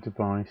on, in the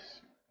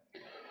device.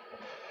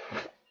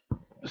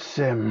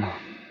 Sim.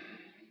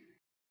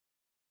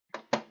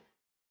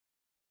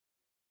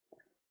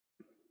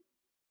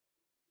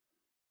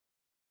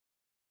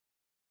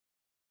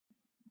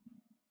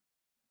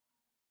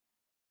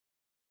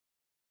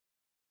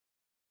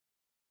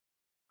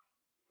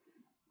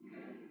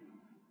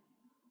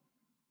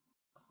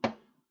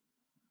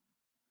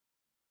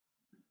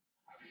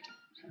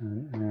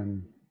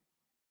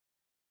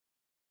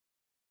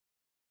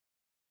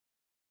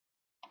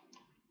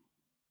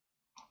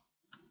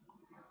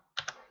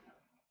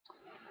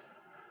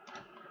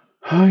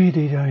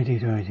 Hidey.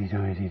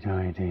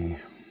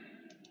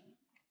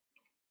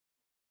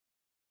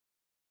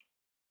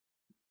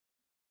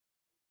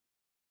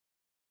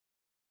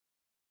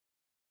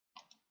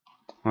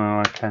 Well,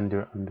 I can do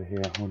it under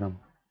here. Hold on.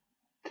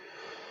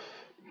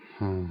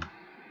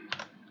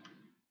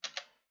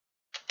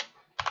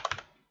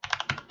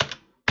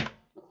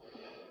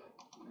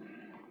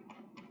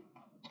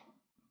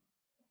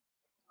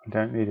 I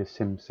don't need a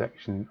sim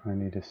section. I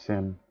need a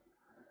sim.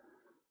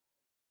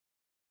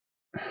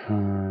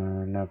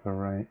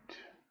 Elaborate.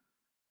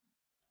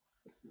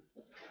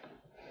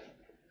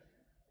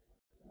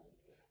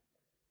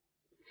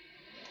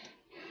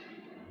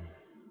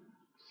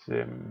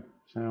 Sim.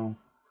 Self.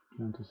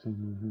 M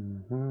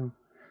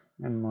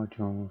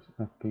modules.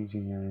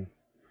 FPGA.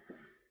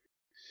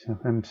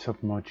 M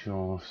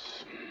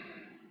submodules.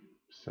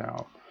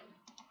 Self.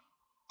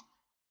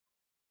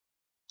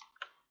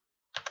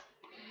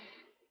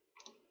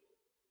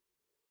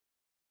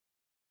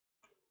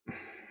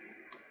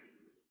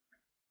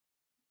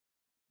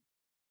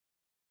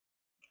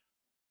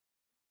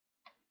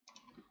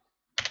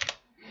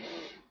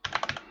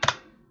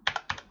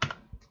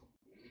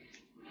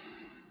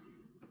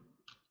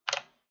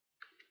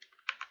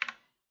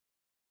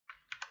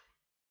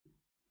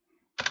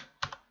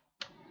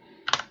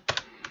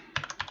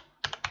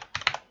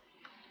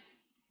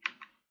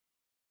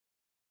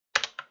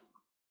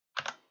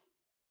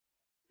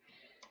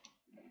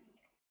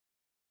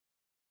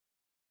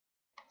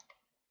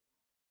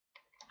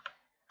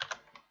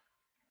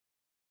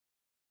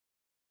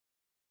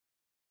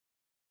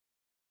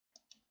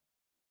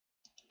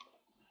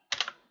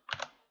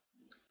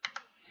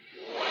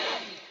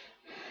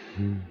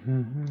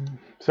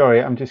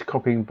 Sorry, I'm just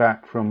copying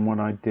back from what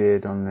I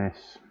did on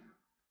this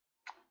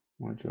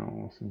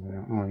module.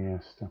 Oh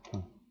yes, stuff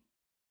on.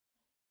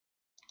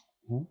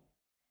 Oh,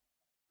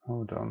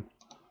 hold on,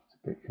 it's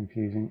a bit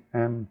confusing.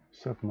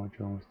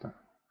 Submodules.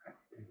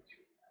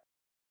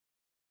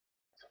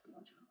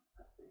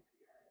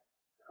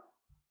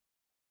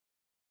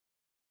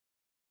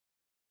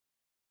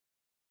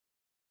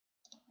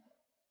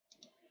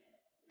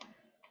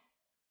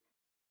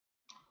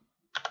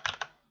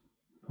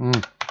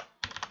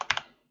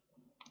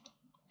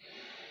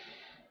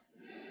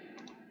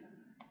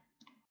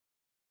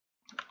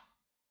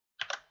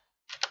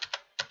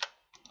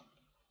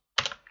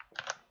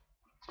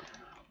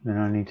 Then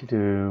I need to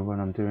do what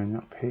I'm doing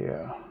up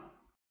here.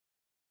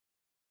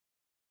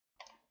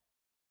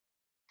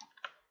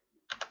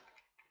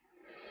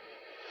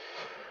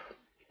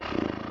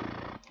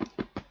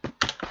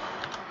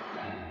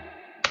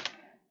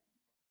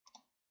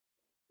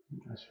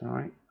 That's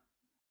right.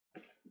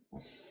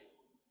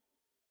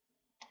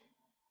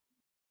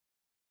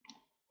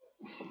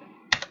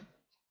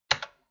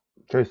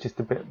 So it's just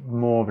a bit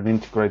more of an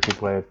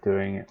integrated way of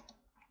doing it,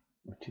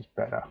 which is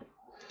better.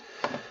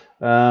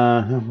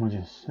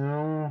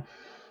 Yourself.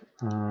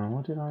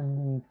 What did I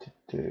need to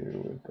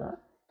do with that?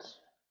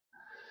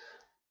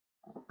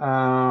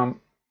 I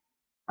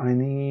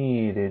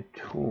needed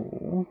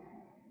to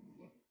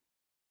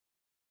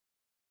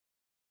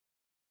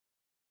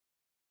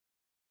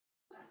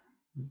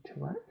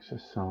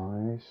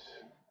exercise.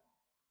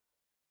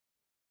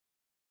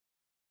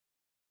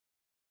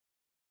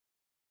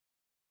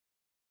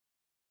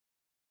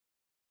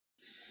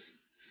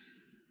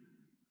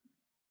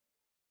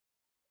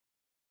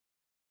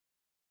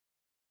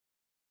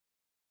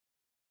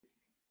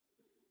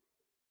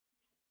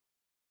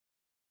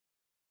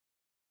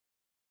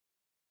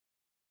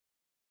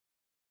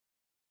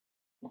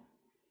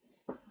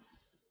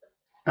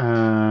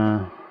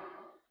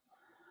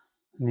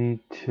 Need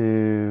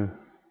to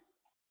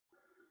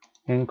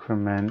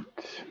increment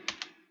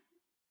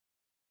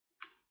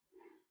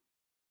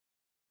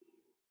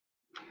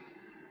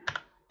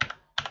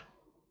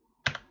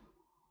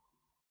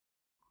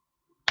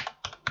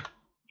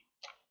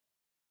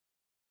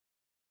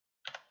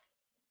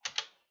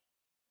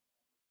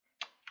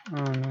oh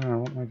no,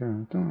 what am I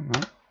doing? Doing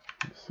that.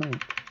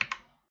 Sync.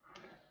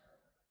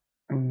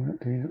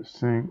 Do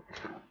sync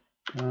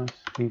plus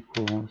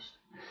equals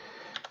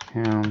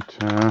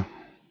counter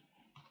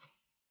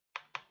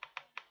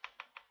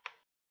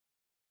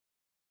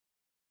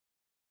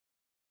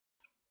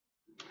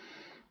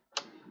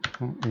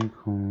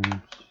equals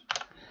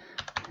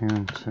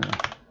counter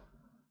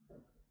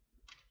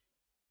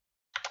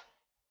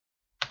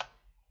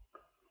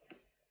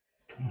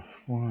plus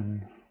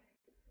 1.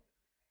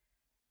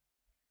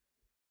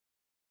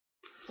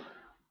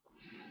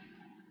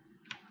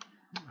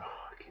 I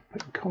keep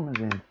putting commas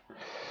in.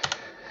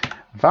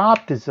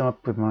 What is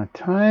up with my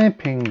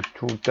typing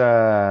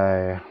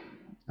today?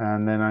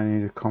 And then I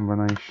need a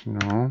combination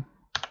of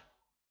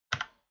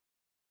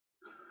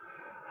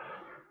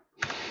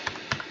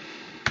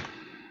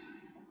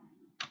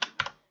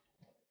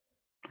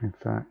in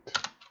fact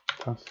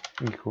plus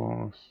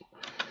equals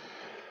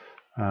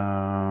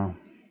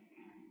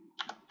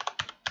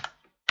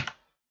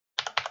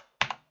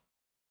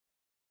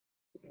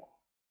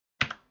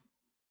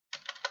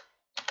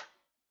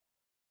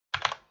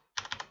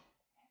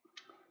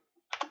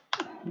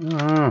is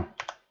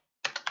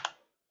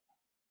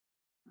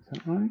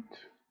that right?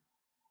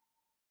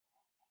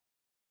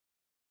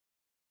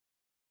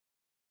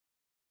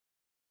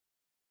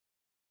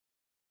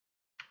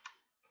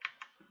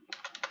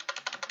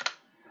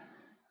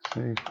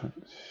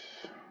 Sequence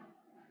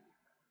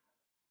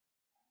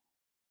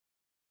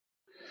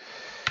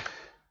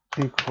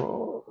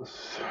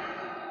equals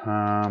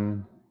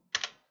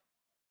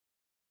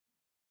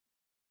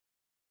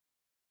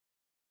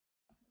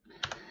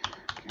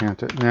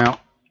counter. Now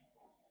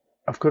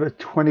I've got a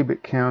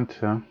 20-bit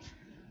counter.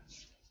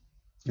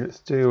 Let's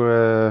do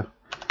a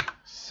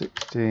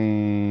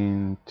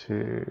 16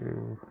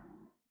 to.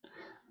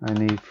 I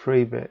need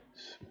 3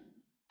 bits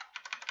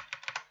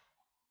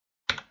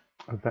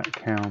of that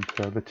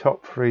counter. The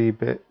top 3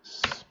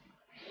 bits,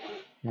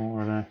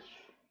 more or less.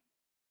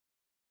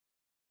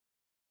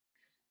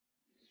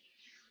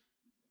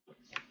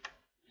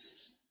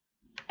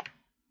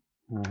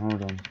 Oh,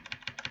 hold on.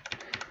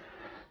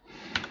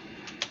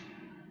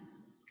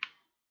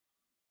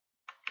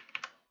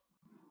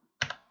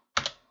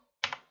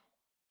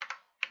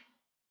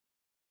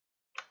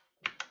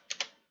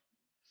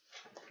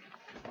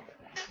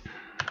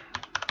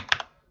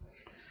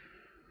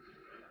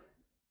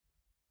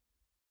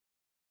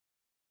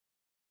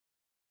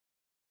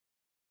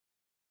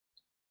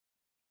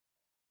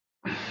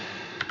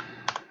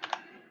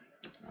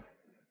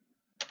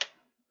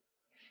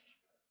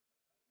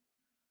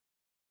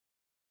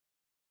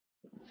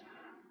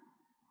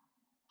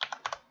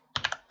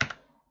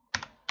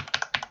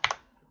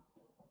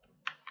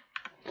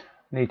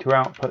 Need to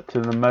output to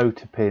the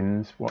motor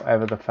pins,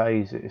 whatever the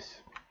phase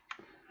is.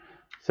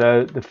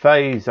 So the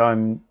phase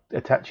I'm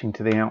attaching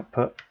to the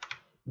output,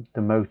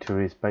 the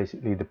motor is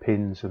basically the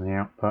pins and the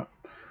output.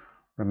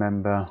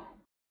 Remember,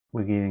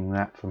 we're getting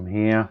that from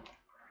here.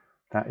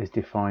 That is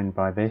defined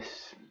by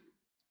this,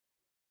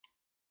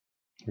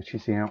 which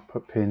is the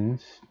output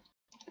pins.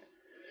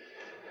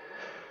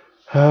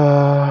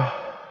 So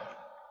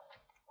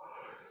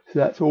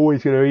that's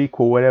always going to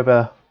equal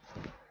whatever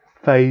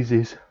phase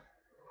is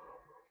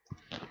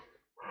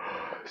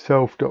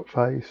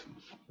self.phase,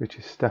 which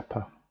is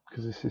stepper,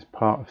 because this is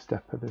part of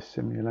stepper, this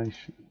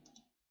simulation.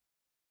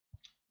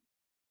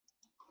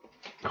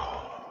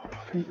 Oh,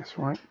 I think that's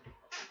right.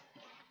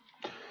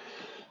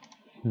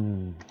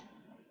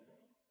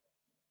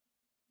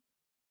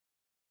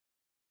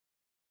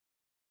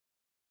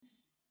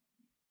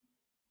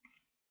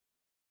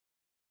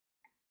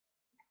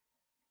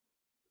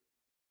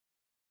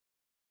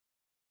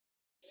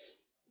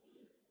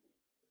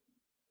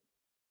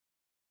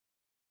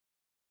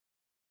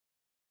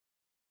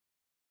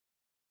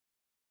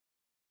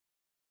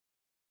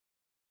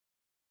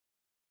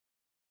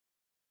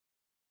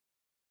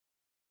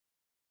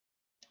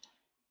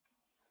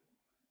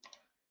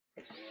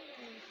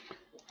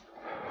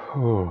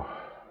 Oh,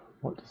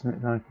 what doesn't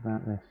it like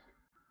about this?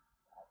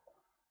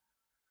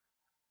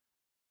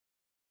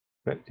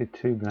 Expected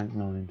 2 blank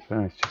lines. Oh,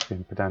 it's just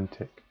being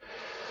pedantic.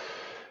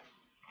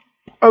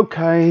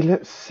 Okay,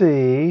 let's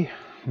see.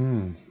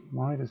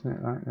 Why doesn't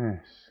it like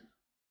this?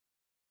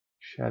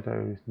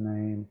 Shadows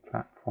name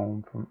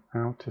platform from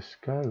outer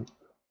scope.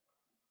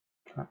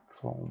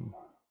 Platform.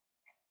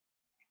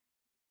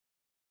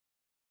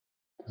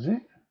 Does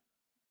it?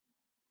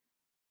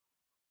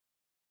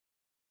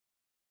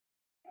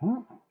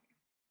 What?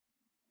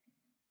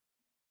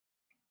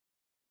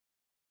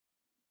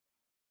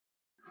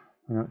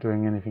 We're not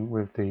doing anything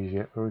with these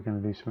yet, but we're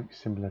going to do something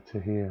similar to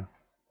here.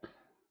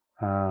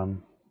 I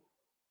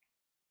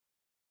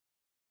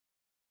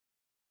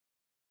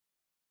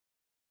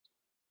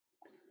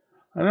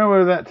don't know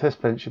whether that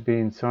test bench should be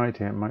inside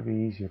here. It might be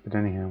easier, but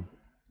anyhow.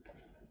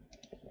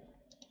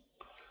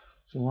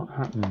 So what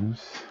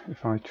happens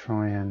if I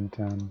try and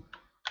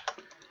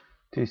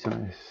do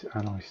something with this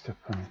alloy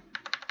stepper?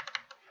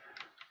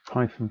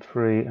 Python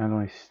 3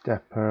 alloy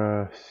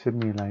stepper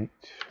simulate.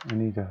 I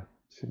need a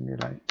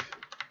simulate.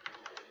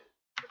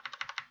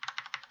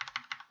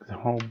 There's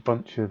a whole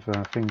bunch of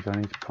things I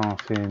need to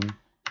pass in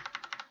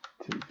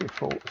to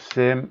default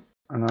sim,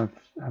 and I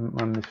haven't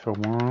run this for a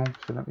while,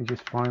 so let me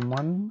just find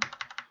one.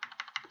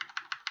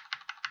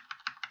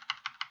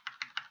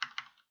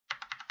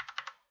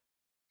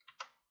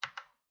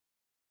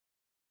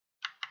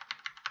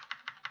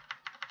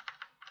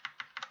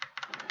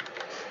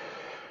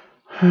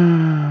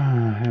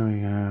 Here we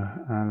go,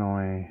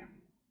 alloy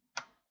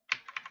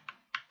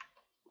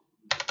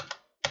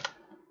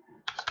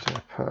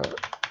stepper.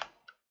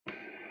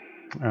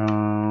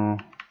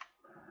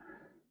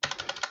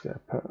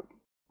 Stepper.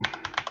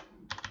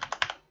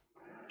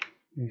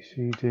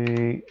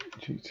 UCD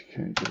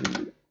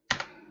GTKW.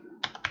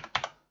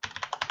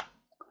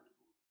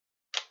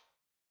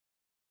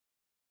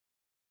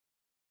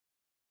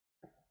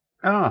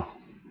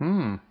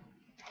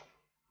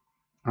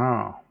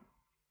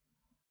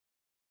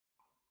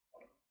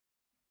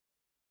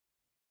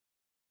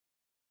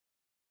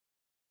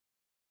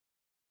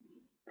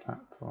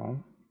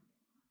 Platform.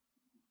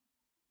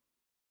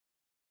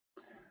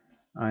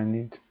 I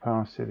need to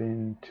pass it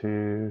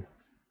into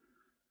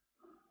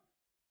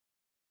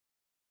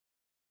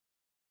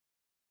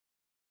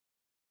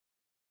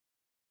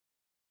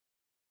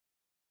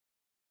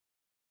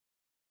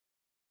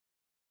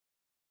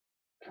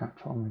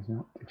platform is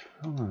not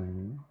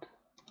defined.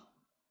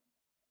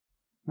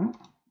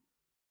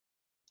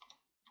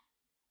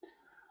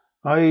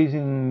 I'm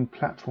using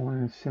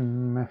platform in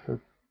sim method,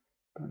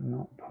 but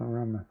not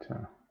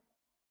parameter.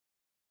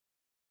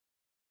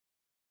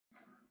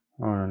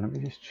 Hold on, let me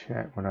just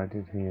check what I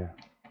did here.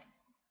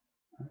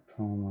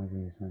 Platform, I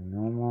use a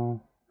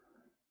normal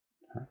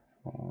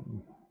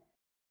platform.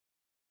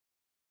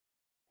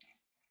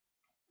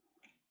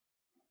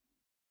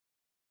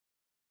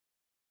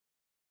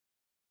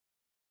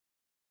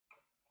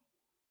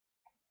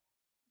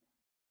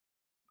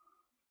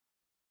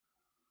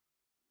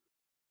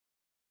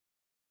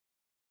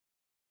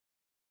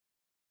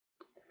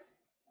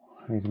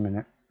 Wait a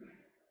minute.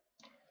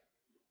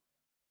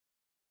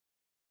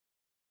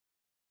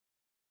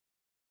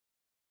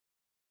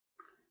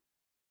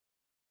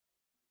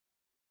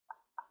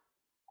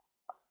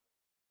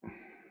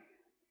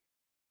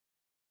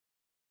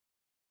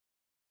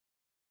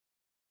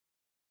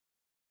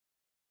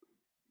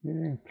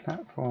 Using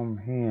platform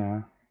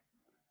here,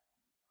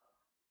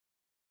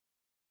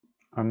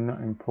 I'm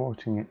not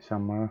importing it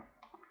somewhere.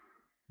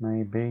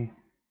 Maybe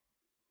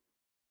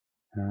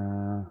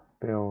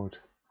build.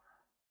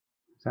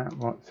 Is that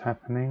what's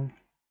happening?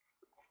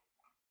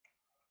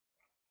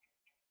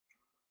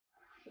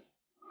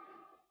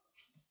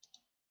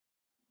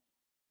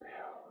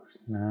 Build.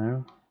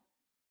 No.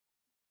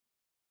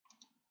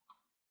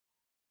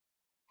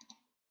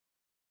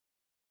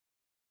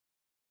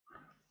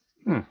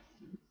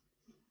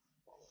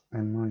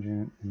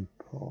 nMigen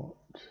import.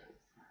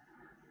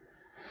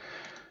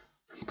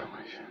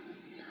 Import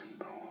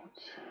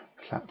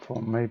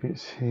platform. Maybe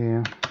it's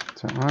here.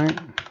 Is that right?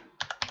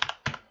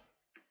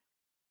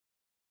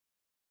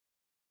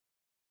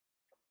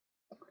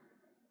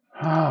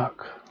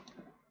 Hark.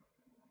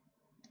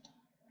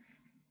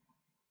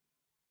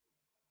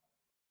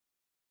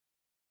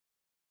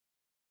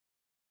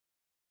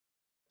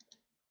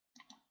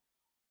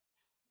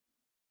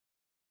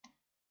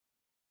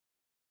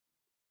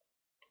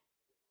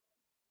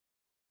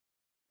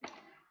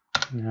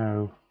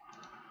 No.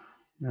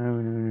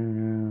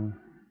 No.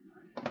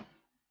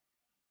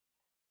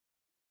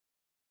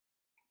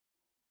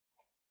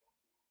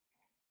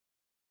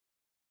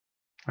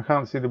 I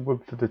can't see the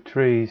wood for the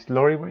trees.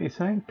 Laurie, what are you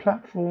saying?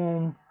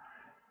 Platform.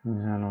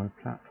 No,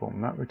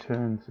 platform. That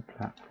returns the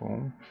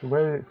platform. So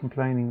where is it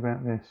complaining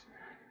about this?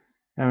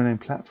 Error name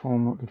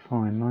platform not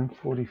defined.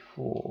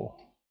 944.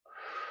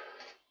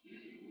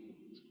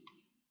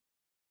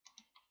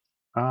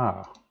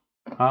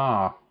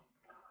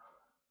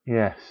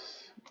 Yes.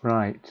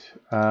 Right.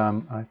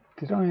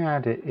 Did I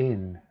add it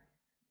in?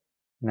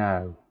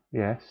 No.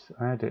 Yes,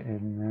 I had it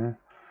in there.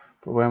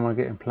 But where am I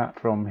getting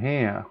platform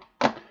here?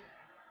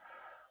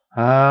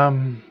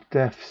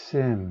 Def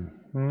sim.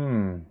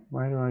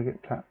 Where do I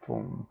get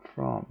platform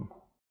from?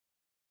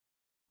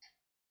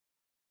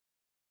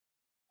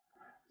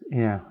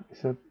 Yeah,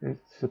 it's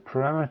a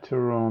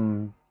parameter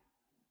on.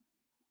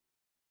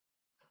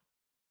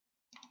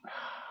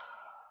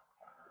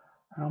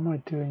 How am I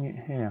doing it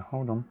here?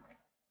 Hold on.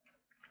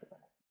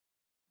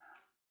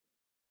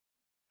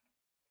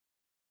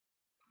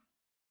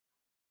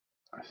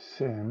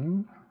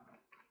 Sim.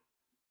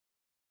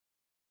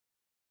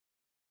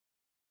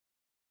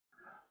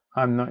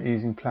 I'm not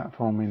using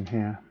platform in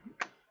here.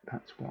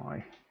 That's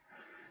why.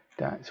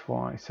 That's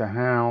why. So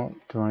how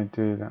do I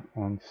do that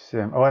on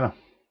sim? Oh, no.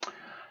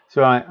 It's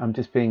alright. I'm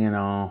just being an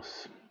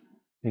arse.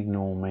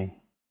 Ignore me.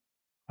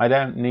 I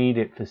don't need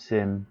it for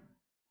sim.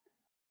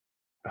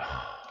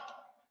 Twat.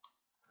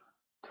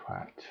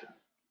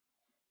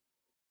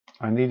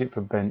 I need it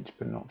for bench,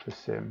 but not for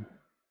sim.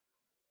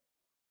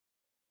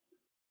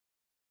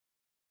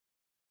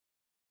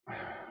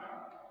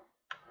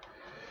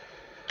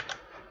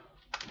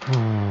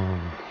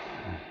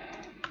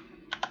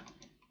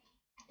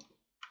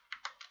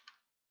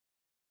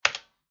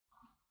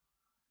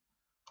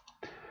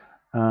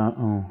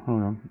 Oh,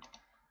 hold on.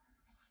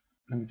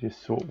 Let me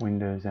just sort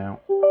Windows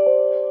out.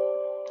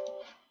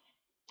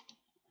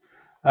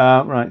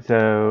 Right,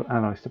 so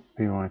analyze the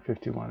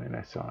P151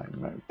 in SI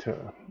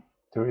motor.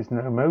 There is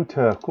no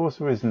motor. Of course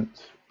there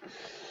isn't.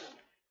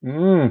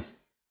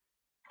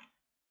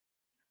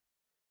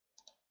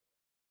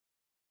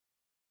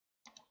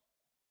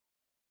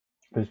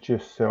 There's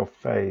just self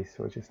phase,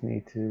 so I just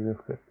need to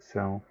look at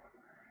self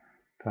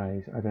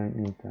phase. I don't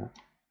need that.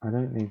 I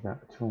don't need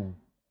that at all.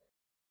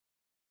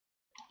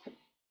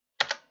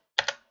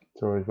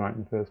 It's always right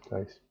in the first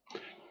place.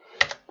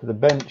 For the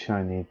bench,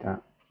 I need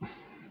that.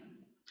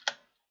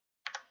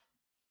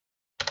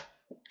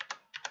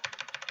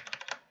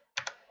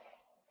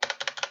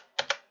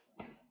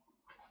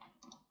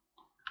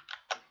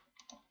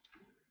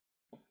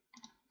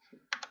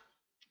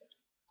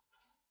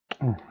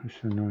 Oh,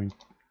 it's annoying.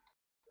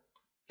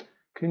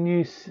 Can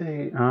you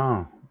see?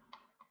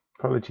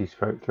 Apologies,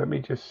 folks. Let me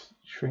just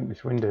shrink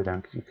this window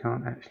down because you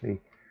can't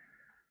actually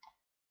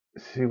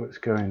see what's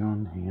going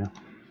on here.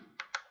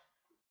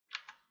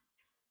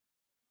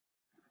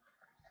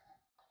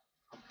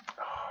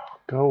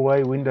 Go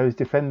away, Windows,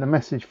 defend the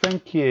message.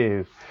 Thank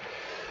you.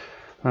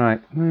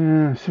 Right,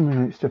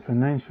 simulate step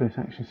and namespace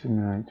action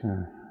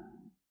simulator.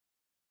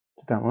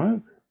 Did that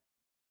work?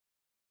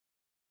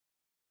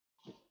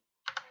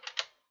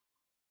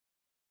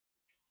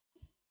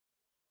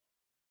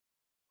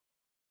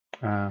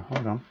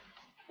 Hold on.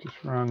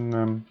 Just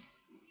run.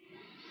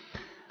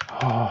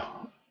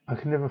 I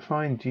can never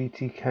find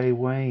GTK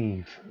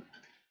Wave.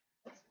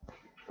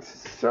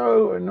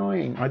 So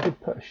annoying. I did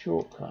put a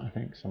shortcut, I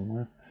think,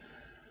 somewhere.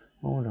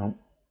 Hold on.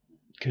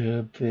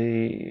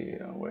 Kirby.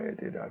 Where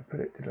did I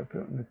put it? Did I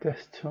put it on the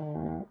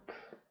desktop?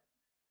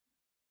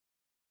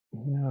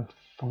 Never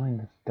find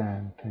the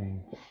damn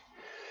thing.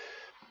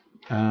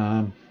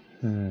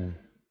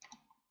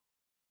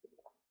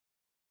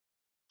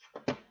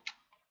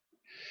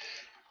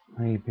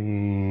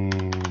 Maybe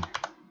it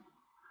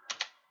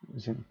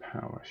was in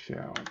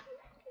PowerShell.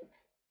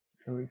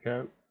 Here we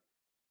go.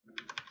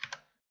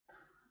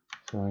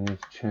 So I need to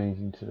change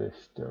into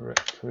this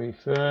directory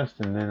first,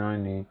 and then I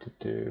need to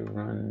do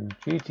run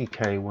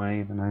GTK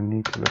Wave, and I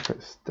need to look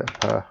at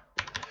stepper.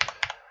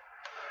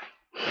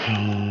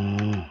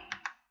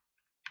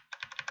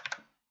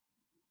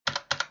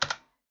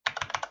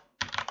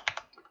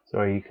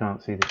 Sorry, you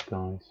can't see this,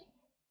 guys.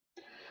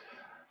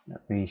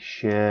 Let me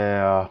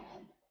share.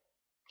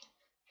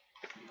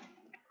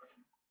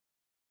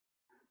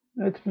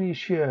 Let me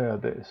share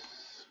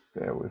this.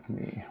 Bear with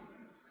me.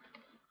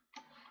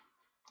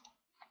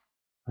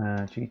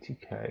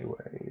 GTK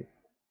Wave.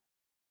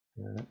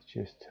 Yeah, let's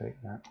just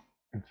take that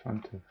in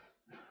front of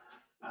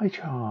High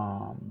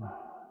charm.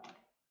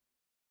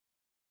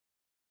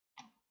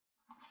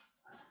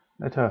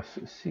 Let us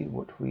see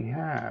what we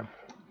have.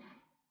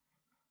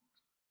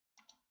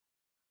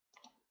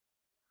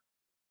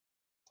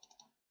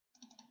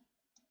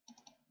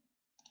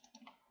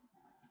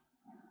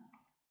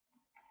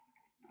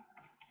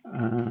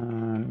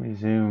 Let me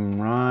zoom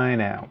right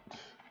out.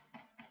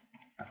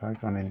 Have I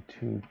gone in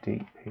too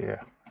deep here?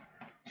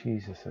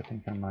 Jesus, I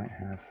think I might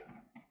have.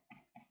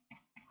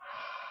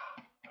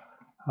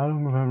 How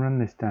long have I run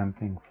this damn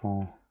thing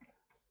for?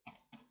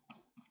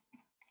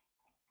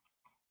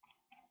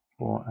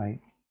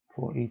 4e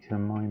to the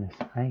minus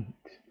 8.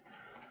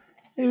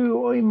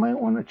 Ooh, I might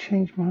want to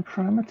change my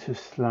parameters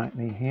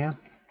slightly here.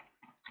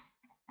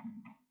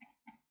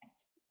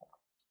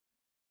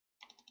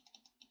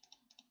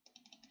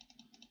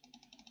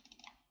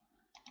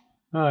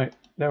 Right,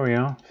 there we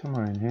are,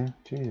 somewhere in here.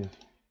 Jesus.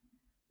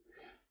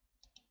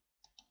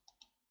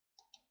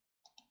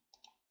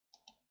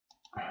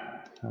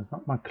 So I've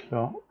got my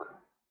clock.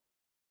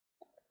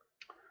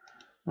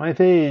 My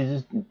phase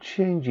is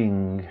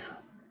changing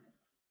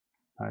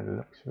by the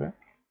looks of it.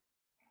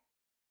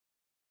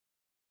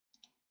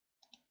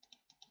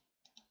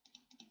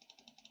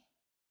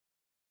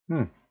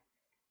 Hmm.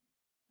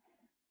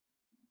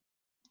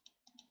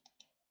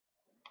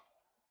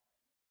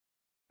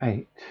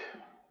 8,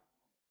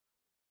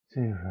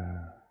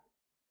 0.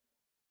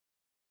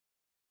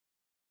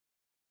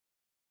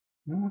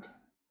 What?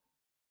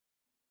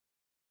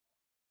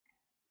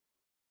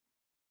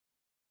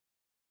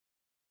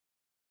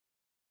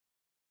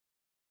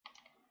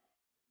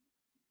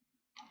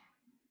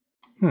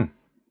 Hmm.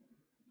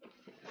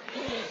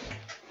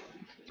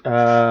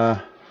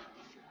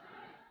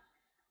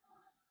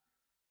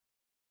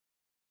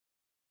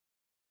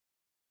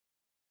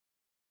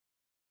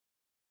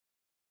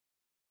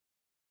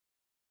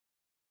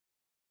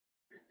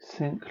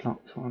 Sync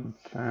clocks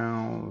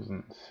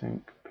 1000,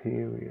 sync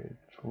period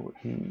for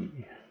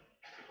E.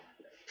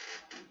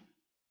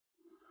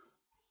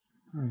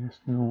 Minus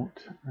 0,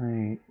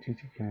 8,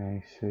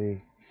 GTK,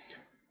 C.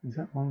 Is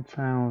that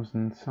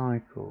 1000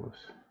 cycles?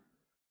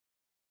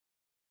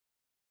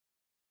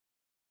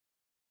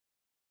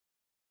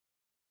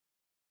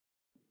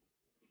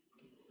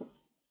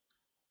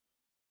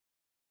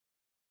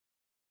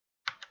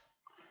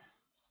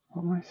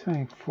 What am I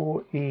saying?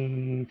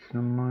 4e to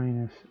the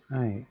minus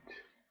 8.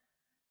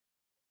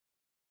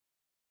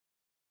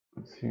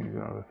 That seems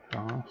rather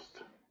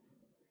fast.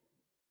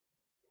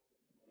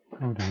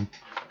 Hold on.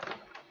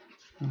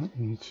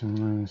 4e to the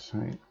minus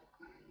 8.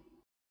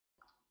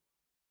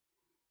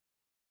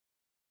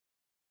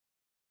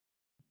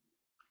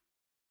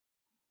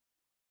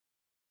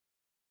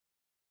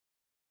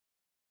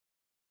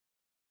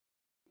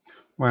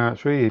 Wow,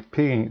 it's really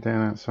peeing it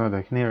down outside.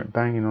 I can hear it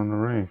banging on the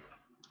roof.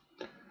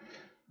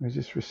 Is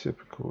this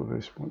reciprocal of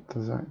this? What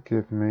does that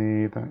give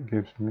me? That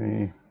gives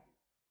me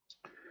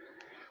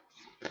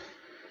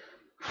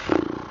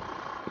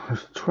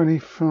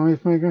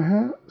 25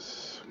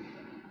 megahertz.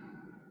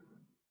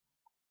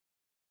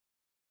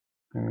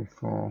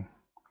 24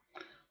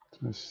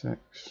 to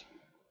 6.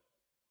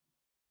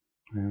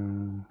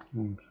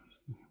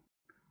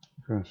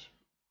 Gosh,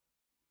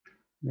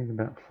 I think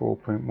about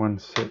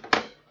 4.16.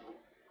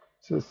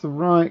 So it's the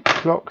right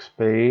clock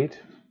speed,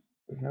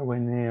 but nowhere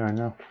near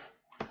enough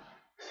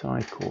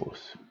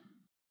cycles,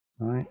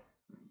 right?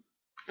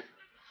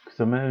 Because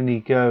I'm only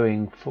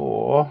going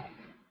for,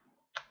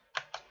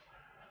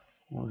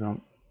 hold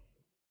on,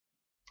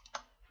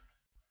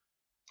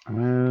 I'm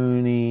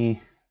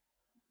only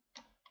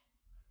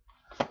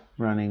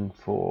running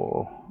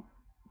for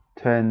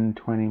 10,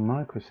 20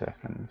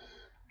 microseconds,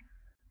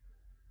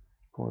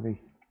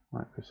 40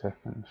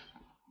 microseconds.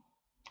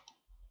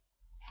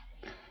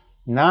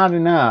 Not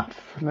enough.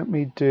 Let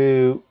me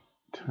do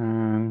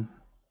 10,000.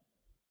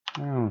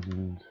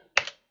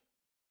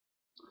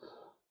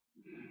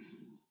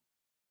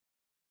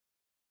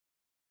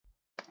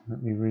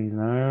 Let me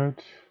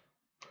reload.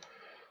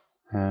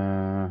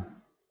 I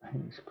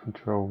think it's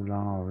Control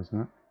R, isn't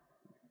it?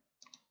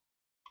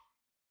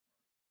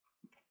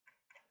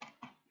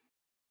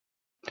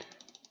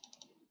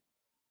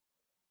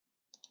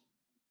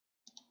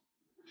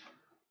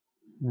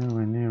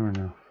 Nowhere near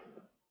enough.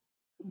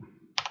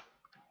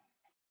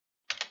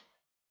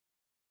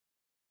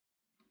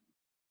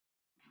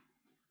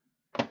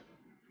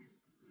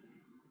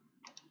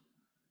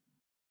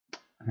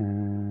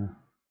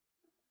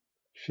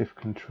 Shift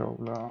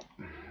Control R.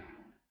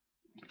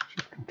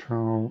 Shift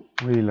Control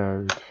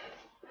Reload.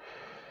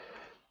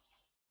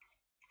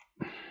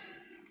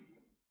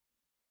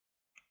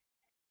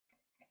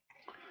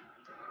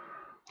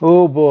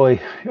 Oh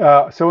boy.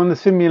 So on the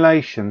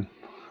simulation,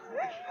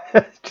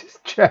 let's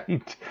just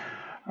change.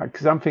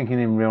 Because I'm thinking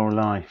in real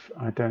life,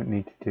 I don't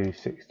need to do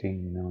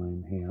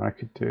 16.9 here. I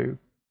could do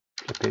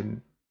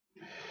flipping.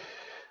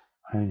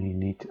 I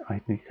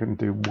can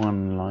do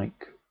 1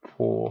 like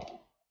 4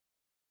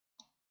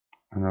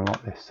 and a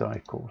lot less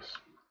cycles.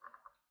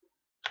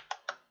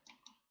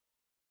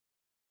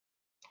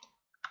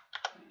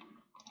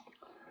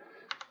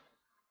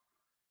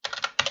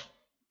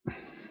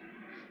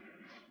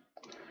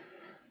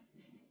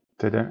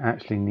 They don't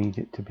actually need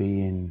it to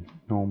be in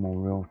normal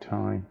real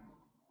time.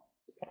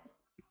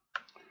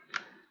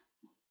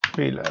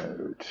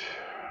 Reload.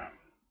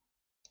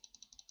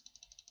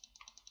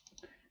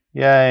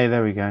 Yay,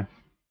 there we go.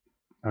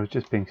 I was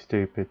just being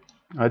stupid.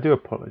 I do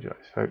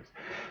apologize, folks.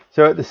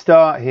 So at the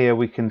start here,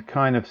 we can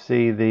kind of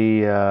see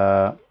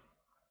the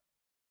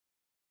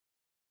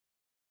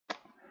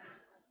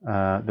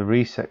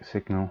reset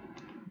signal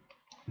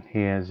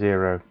here,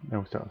 0.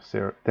 It'll start with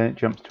 0. Then it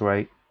jumps to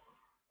 8.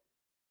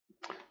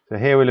 So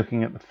here we're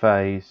looking at the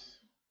phase.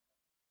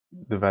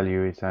 The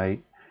value is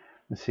 8.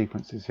 The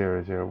sequence is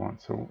 0, 0, 1.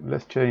 So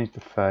let's change the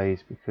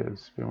phase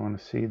because we want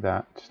to see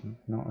that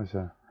not as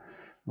a. I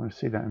want to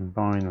see that in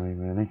binary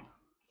really.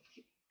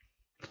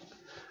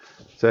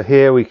 So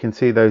here we can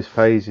see those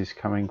phases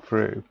coming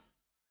through.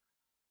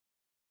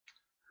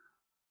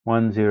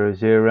 1, 0,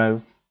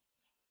 0.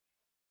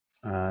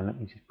 Let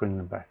me just bring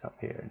them back up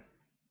here.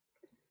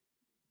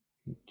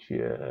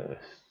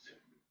 Just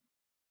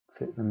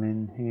fit them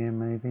in here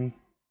maybe.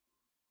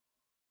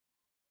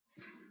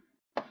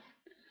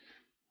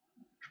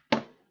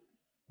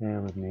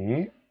 Bear with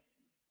me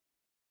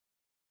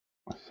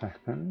a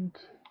second.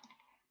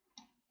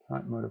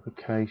 Type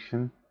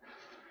modification.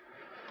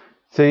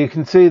 So you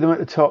can see them at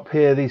the top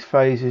here, these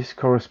phases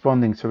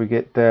corresponding. So we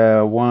get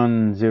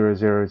 1, 0,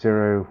 0,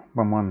 0,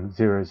 1, 1,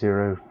 0,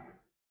 0,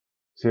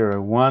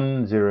 0,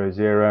 1, 0,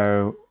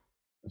 0,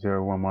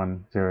 0, 1,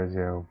 1, 0,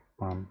 0,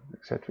 1,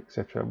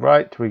 etc.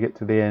 Right till we get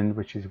to the end,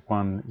 which is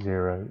 1,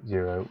 0,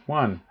 0,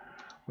 1,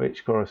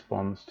 which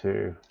corresponds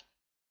to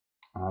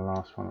our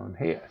last one on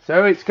here.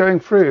 So it's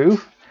going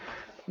through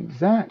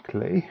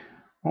exactly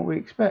what we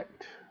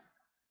expect.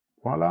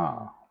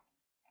 Voila.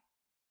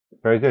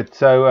 Very good.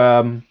 So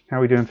how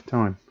are we doing for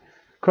time?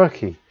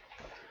 Crikey.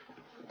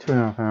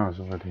 2.5 hours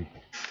already.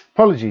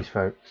 Apologies,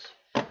 folks.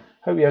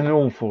 Hope you haven't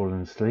all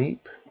fallen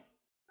asleep.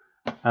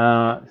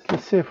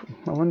 Let's see if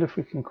I wonder if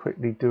we can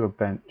quickly do a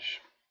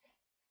bench.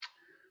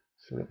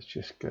 So let's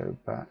just go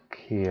back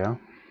here.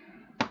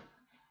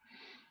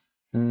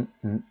 Let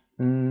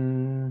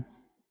me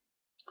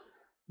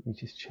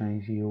just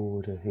change the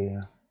order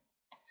here.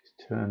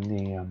 Just turn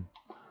the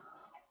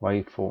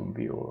waveform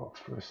viewer off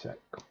for a sec.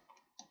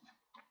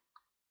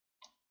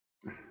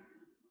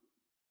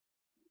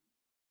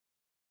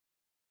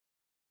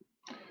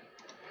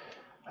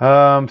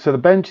 So the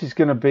bench is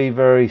going to be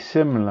very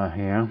similar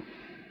here,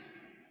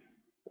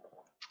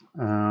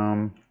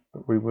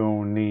 but we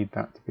will need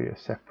that to be a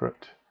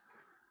separate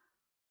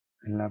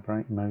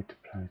elaborate motor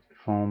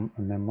platform.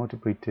 And then what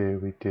did we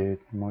do? We did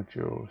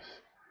modules,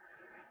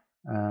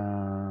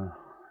 M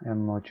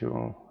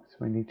module. So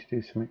we need to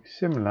do something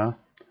similar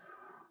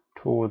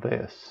to all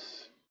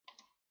this,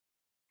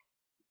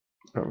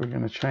 but we're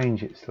going to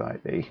change it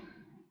slightly.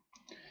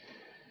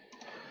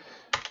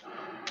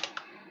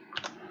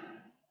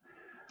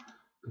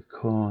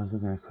 Because we're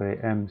going to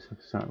create M, so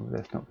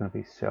that's not going to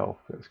be self,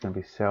 it's going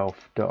to be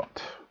self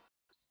dot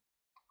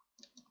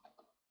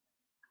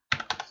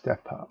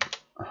step up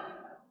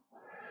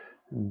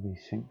and be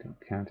sync dot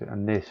counter.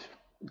 And this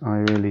I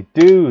really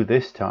do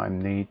this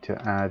time need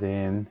to add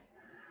in,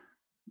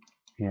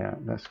 yeah,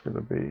 that's going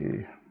to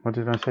be, what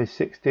did I say,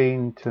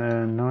 16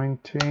 to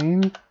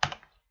 19,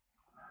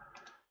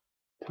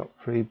 top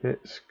 3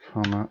 bits,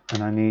 comma,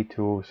 and I need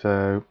to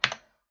also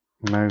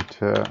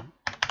motor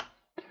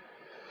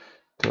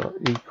dot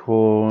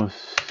equals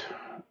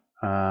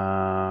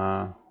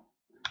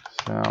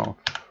self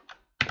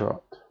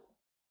dot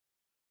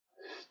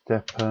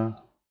stepper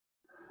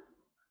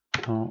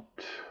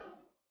dot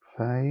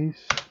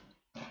phase.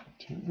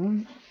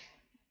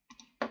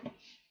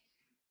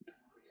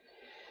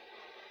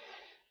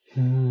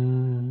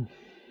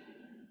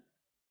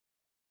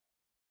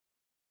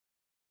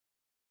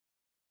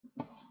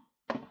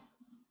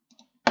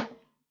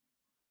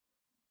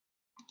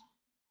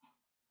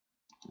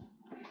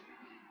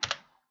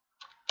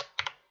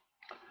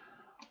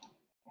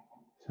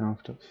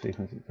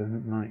 Self.sequence, it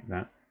doesn't like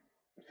that.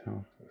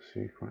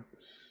 Self.sequence,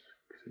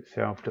 because it's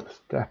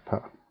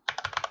self.stepper.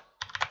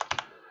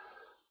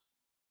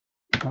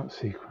 Dot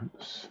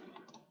sequence.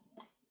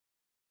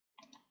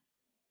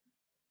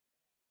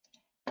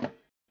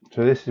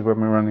 So this is when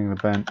we're running the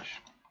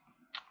bench,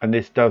 and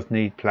this does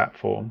need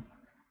platform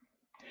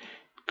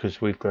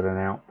because we've got an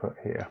output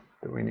here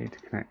that we need to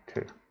connect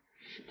to.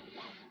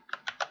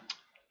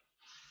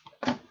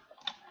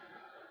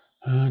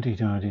 And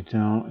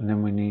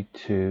then we need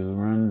to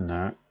run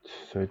that.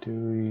 So do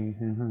we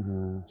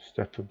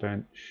stepper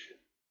bench?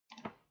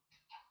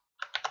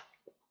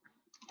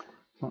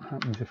 What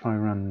happens if I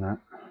run that?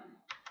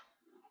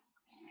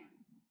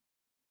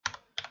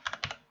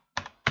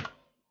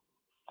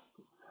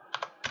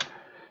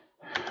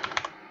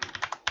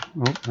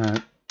 Oh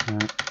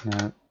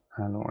no,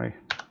 alloy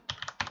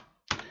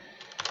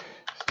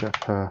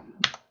stepper.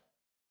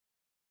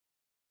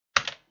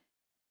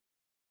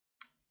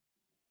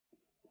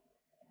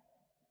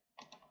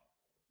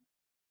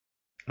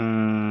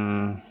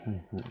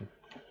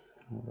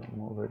 What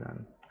have I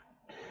done?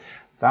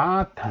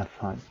 That have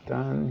I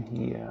done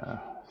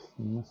here?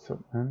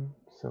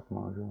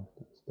 submodule.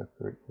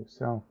 Stepper equals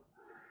self.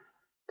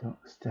 Dot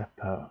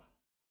stepper.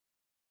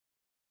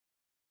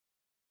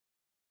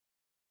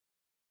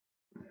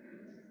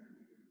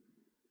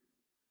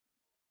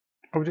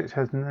 Object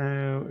has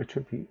no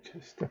attribute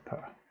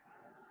stepper.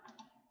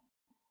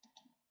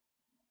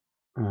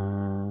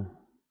 Oh,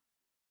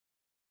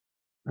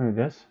 it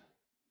does.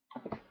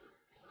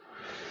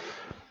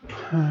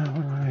 One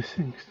of those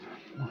things.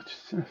 What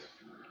is this?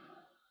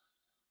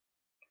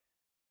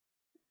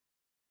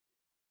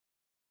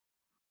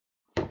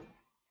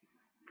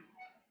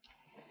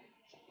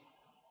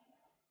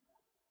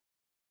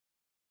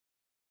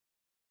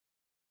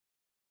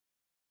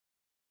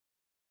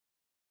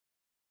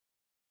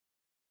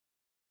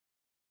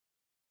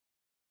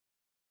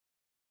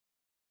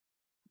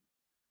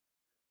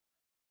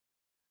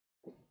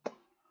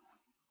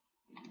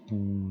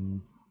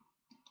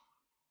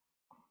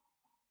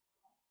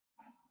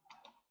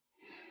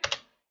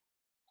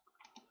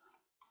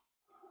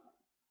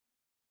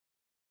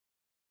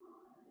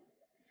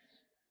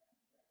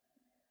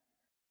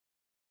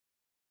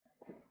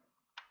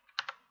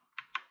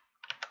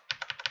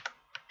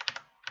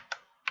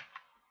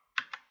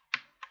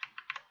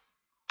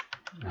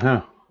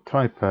 Oh,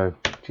 typo.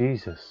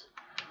 Jesus.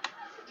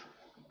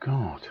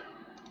 God.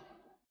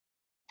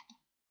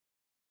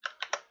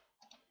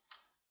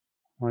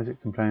 Why is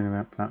it complaining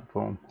about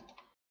platform?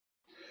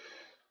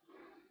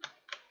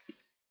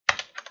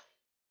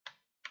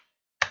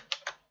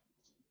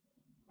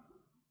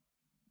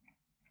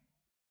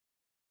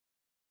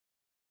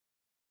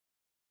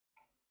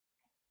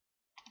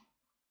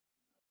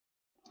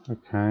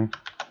 Okay.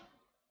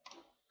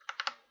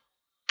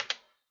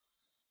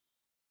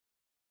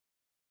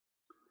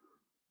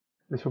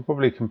 This will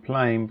probably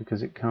complain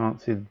because it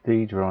can't see the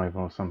D drive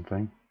or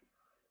something.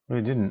 Well,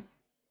 it didn't.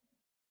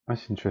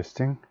 That's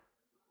interesting.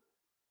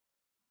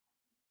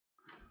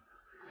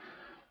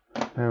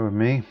 Bear with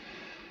me.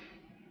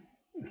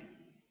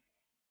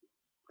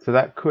 So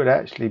that could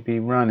actually be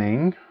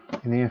running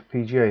in the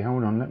FPGA.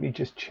 Hold on, let me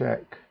just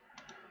check.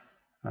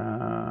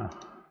 I'll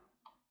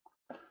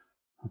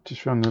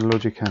just run the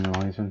logic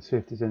analyzer and see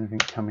if there's anything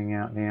coming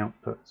out in the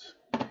outputs.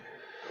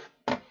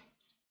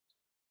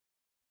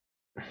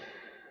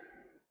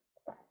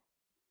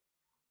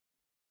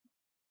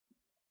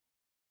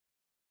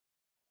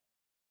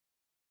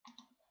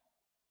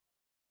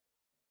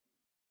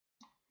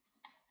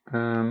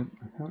 I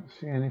can't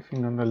see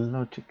anything on the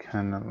logic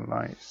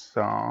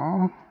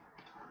analyzer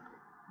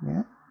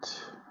yet.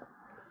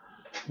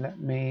 Let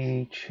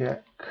me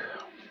check.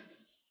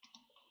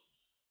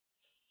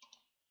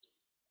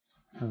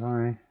 Have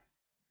I?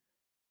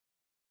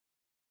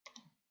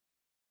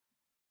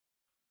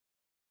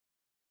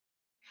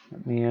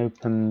 Let me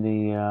open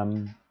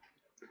the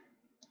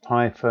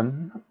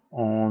Python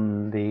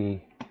on the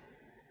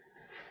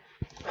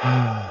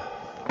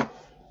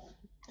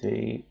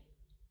the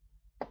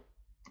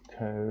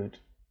code.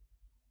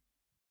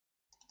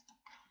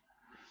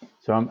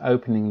 So I'm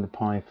opening the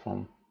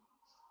Python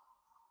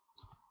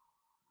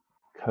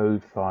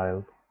code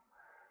file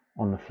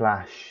on the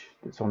flash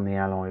that's on the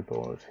Alloy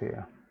board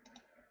here.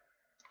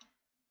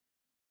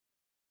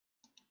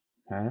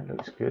 Okay, it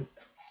looks good.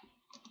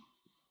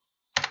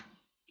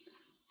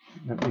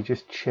 Let me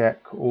just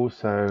check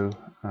also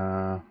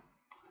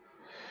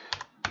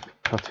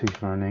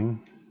PuTTY's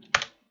running.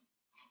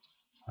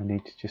 I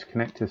need to just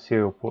connect to the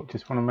serial port.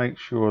 Just want to make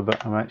sure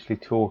that I'm actually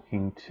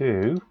talking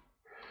to.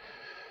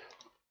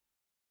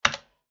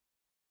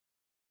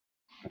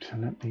 So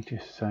let me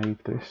just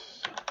save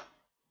this.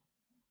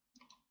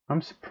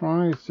 I'm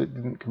surprised it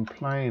didn't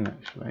complain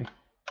actually.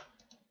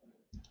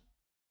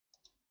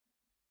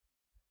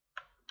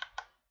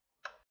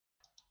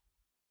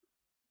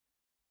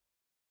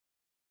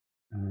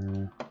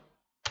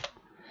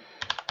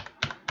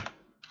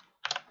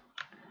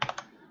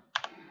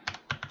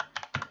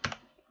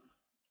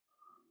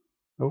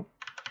 Oh.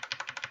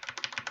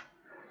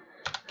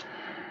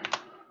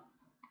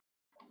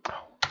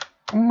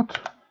 What?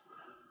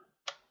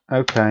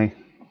 Okay.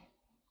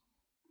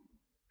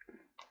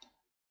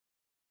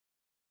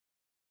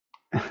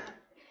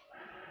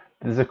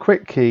 There's a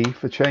quick key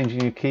for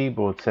changing your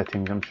keyboard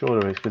settings, I'm sure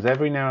there is, because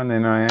every now and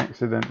then I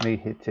accidentally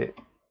hit it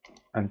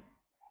and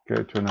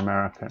go to an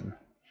American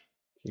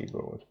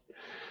keyboard.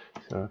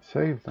 So I've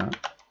saved that.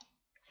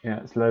 Yeah,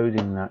 it's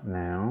loading that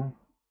now.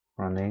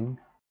 Running.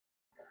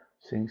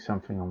 Seeing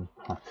something on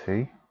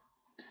PuTTY.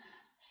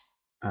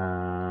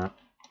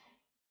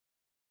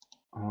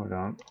 Hold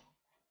on.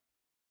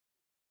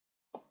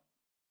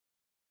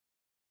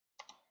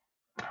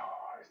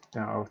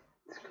 Oh,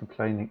 it's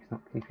complaining it's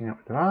not keeping up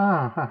with it.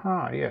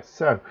 Haha, yes.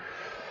 So,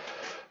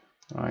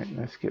 right,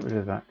 let's get rid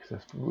of that because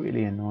that's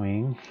really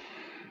annoying.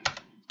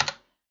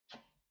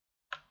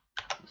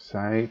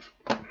 Save.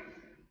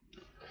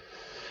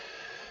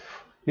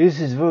 This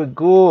is very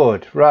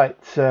good. Right,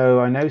 so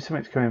I know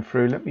something's coming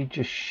through. Let me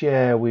just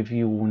share with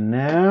you all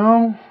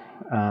now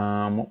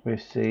what we're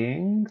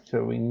seeing.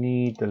 So we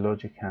need the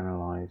logic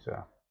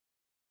analyzer.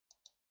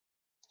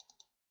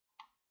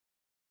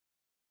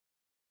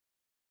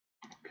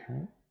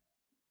 Okay.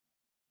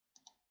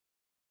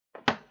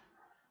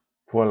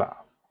 Voila.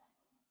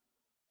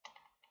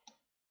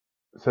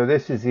 So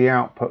this is the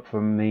output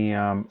from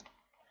the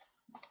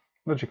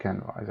logic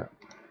analyzer.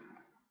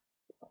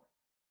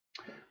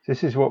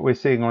 This is what we're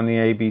seeing on the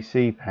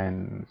ABCD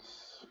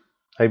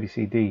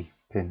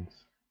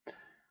pins.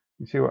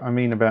 You see what I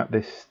mean about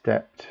this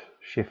stepped,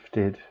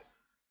 shifted?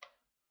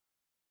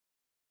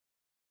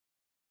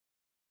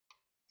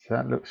 So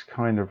that looks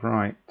kind of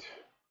right.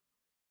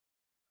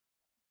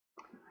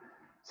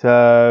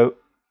 So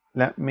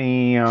let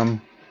me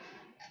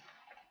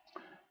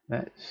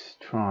let's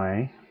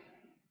try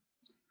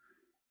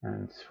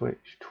and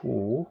switch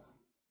tool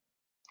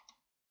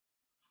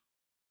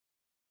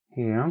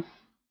here.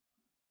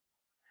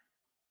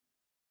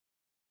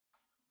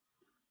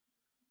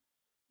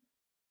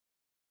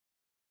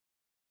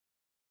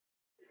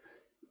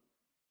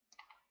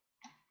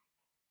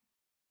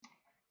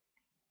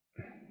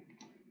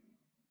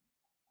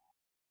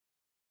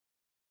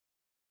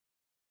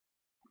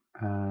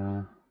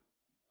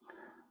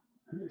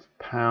 It's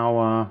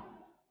power,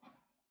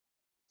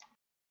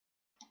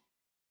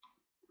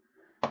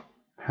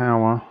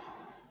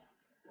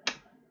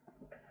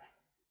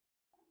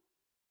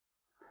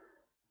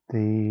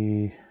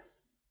 the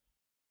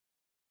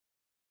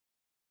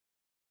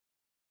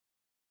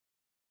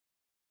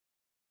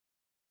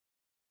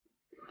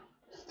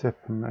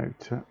stepper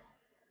motor.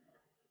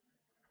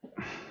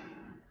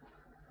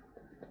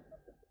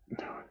 I've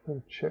got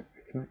to check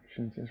the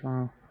connections as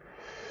well.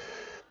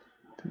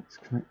 That's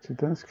connected,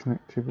 that's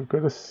connected. We've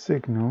got a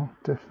signal,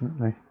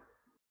 definitely.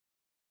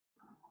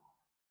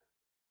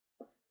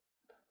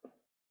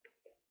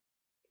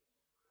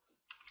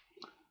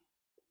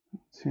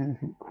 Don't see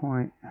anything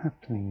quite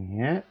happening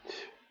yet.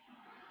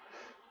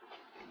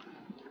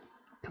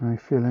 Can I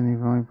feel any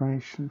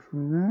vibration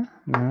from there?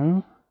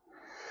 No.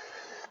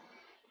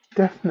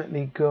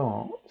 Definitely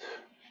got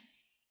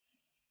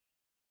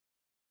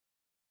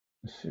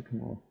a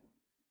signal.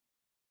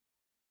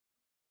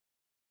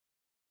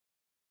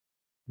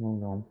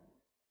 Hold on.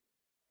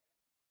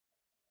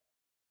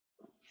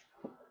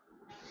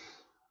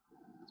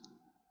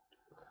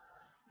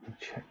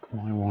 Check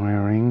my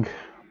wiring.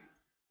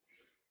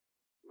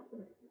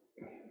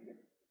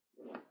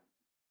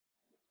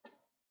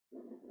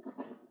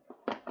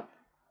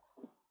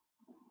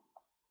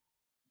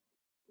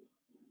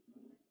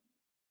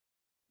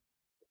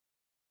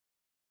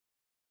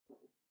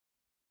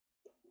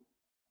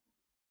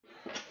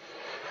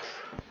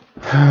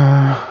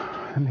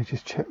 Let me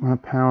just check my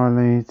power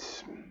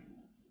leads.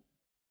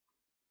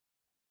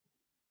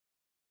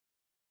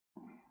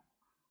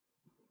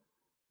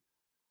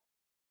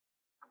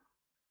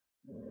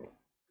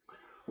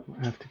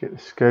 I have to get the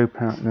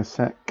scope out in a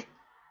sec.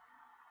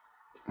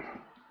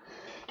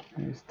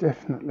 There's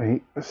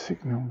definitely a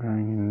signal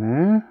going in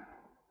there.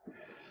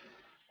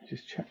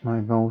 Just check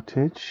my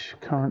voltage,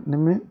 current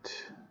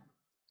limit.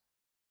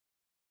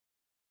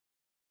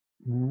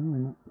 No, we're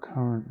not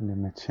current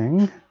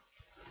limiting.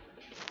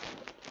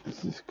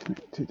 This is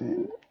connected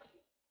in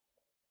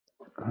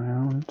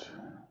ground.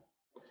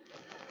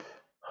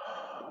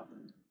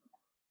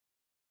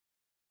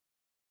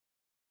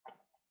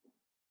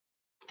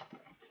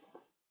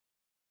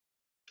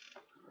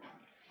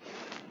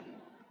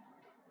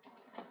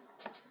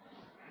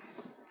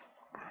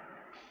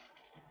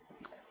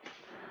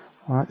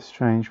 Well, that's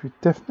strange. We've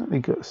definitely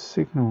got a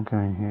signal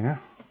going here.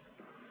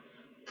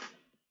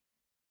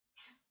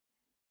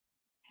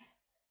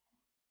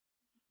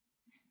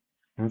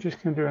 I'm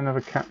just going to do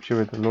another capture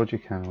with the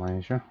logic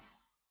analyzer.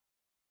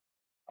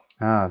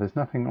 Ah, there's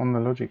nothing on the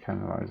logic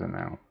analyzer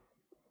now.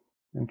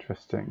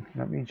 Interesting.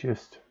 Let me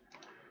just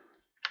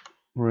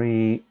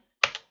redo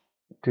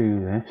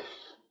this.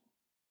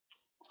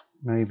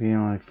 Maybe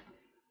I've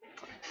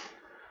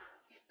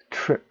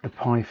tripped the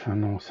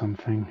Python or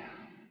something.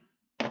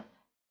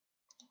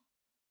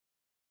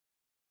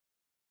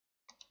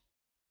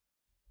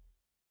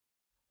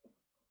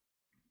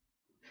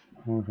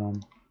 Hold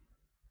on.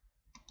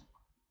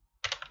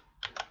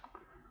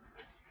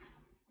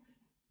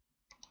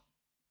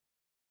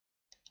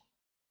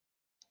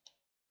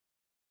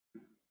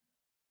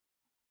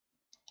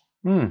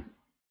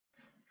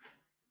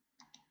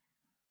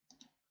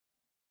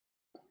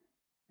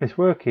 It's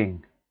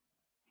working.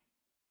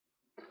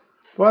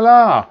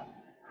 Voila!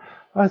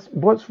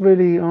 What's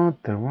really odd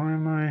though,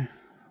 why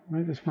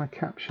does my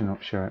capture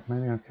not show it?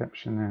 Maybe I'll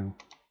capture now.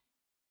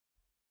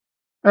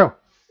 Oh,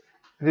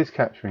 it is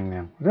capturing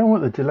now. I don't know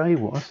what the delay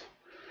was.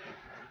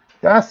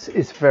 That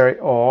is very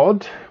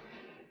odd.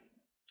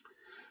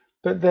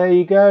 But there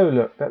you go,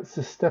 look, that's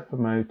the stepper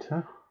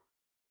motor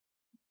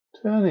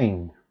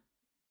turning.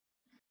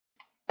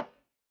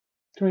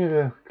 Can we have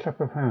a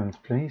clap of hands,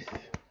 please?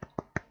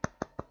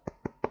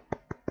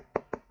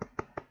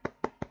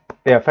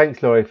 Yeah,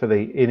 thanks, Laurie, for the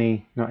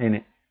innie, not in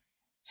it.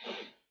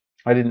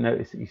 I didn't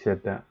notice that you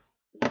said that,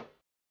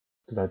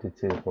 but I did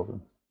see the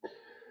problem.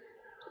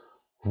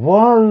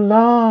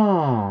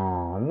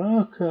 Voila!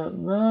 Look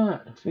at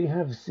that. We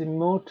have the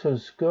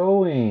motors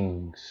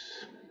going.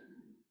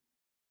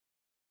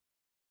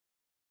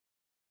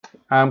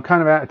 I'm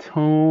kind of out of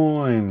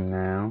time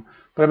now.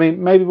 But I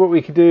mean, maybe what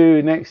we could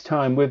do next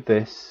time with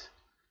this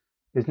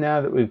is,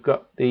 now that we've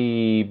got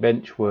the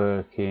bench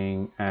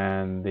working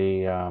and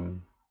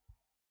the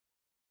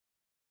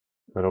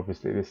but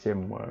obviously the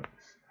sim works.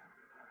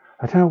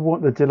 I don't know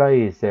what the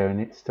delay is there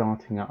and it's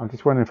starting up. I'm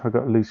just wondering if I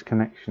got a loose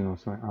connection or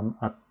something.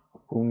 I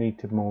will need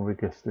to more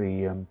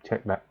rigorously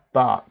check that.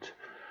 But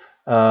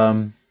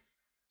the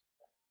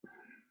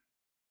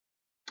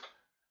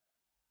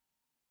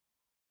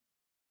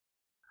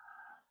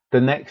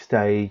next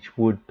stage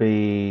would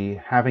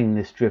be having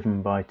this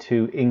driven by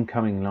 2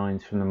 incoming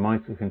lines from the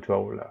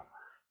microcontroller.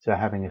 So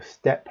having a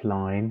step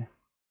line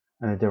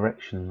and a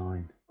direction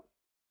line.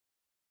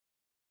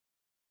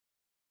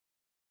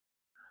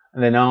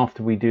 And then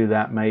after we do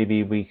that,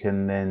 maybe we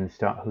can then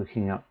start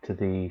hooking up to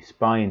the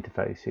SPI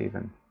interface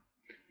even,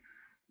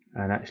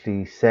 and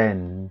actually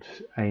send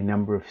a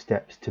number of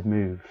steps to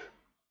move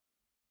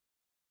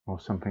or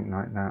something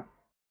like that.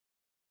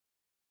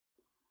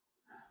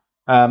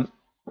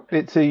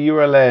 It's a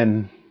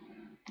ULN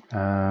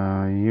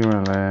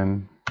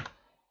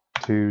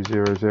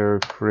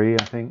 2003,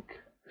 I think.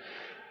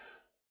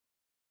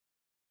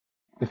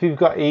 If you've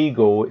got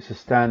Eagle, it's a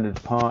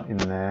standard part in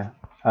there.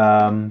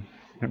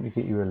 Let me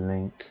get you a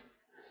link.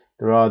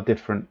 There are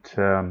different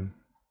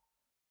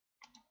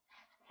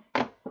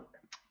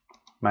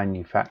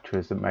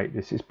manufacturers that make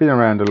this. It's been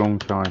around a long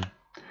time.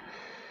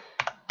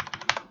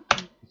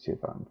 Let's see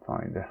if I can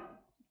find her.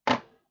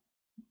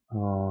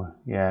 Oh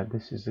yeah,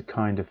 this is the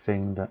kind of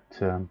thing that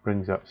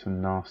brings up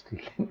some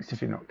nasty links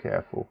if you're not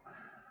careful.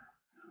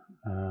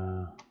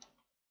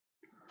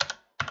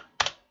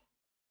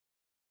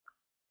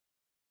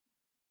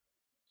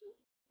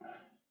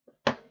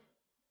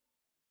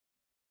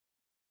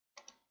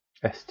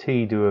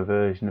 ST do a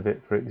version of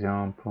it, for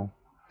example,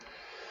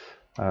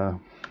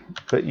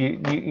 but you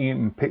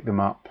can pick them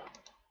up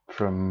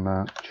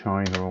from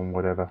China or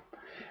whatever.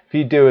 If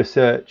you do a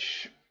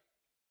search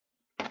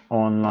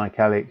on like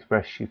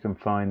AliExpress, you can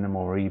find them,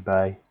 or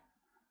eBay.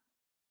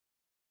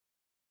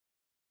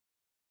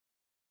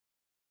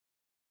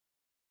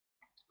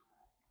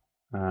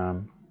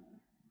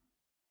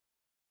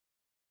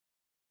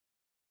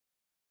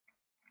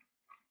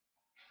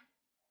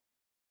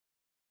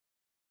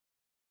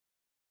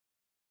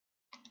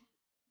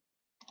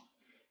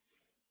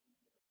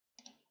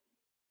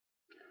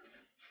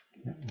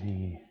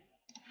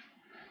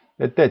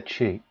 They're dead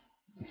cheap.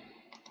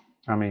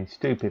 I mean,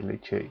 stupidly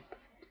cheap.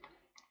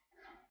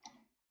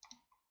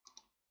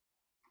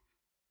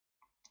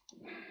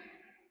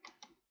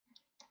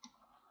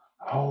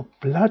 Oh,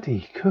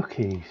 bloody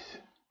cookies.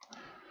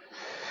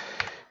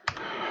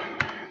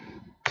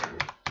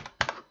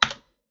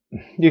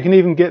 You can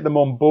even get them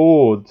on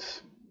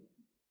boards.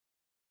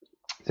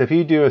 So if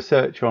you do a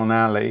search on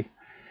Ali,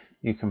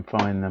 you can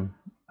find them.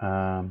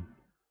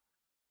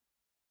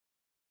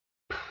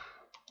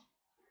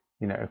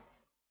 You know,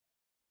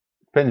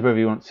 depends whether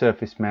you want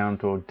surface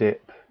mount or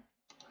dip.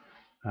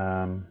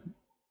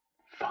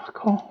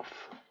 Fuck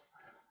off.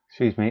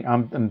 Excuse me,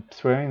 I'm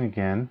swearing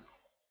again.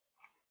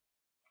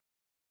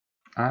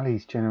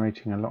 Ali's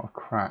generating a lot of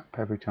crap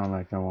every time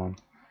I go on.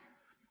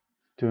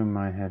 Doing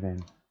my head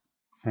in.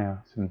 Yeah,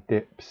 some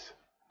dips.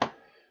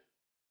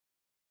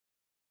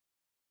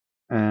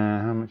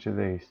 How much are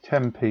these?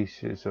 10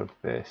 pieces of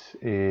this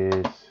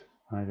is,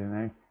 I don't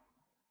know.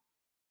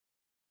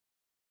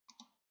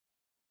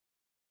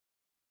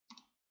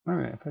 Wait a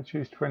minute, if I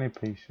choose 20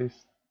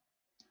 pieces.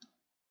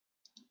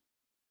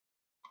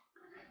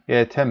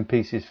 Yeah, 10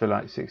 pieces for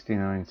like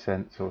 69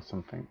 cents or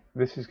something.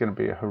 This is going to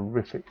be a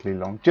horrifically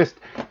long. Just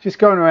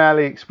go on to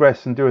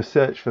AliExpress and do a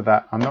search for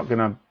that. I'm not going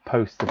to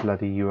post the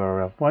bloody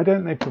URL. Why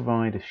don't they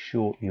provide a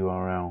short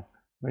URL?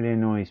 Really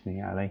annoys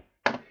me, Ali.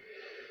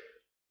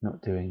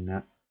 Not doing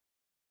that.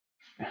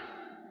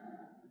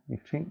 You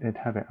think they'd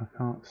have it? I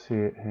can't see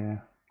it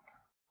here.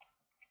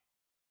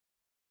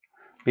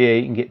 But yeah,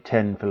 you can get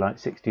 10 for like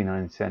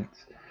 69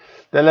 cents.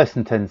 They're less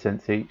than 10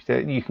 cents each.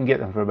 You can get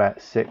them for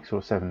about 6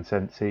 or 7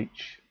 cents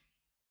each.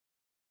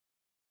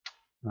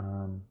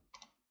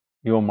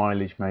 Your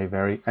mileage may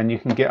vary, and you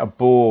can get a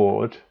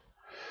board.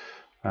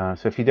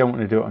 So if you don't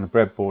want to do it on the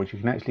breadboard, you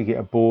can actually get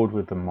a board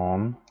with them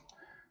on.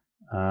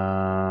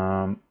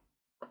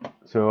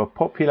 So a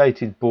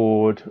populated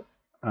board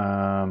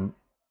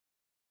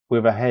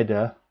with a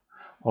header.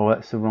 Oh,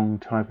 that's the wrong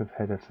type of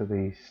header for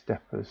these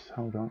steppers.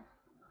 Hold on.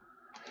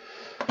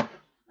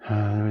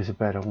 There is a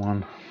better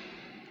one.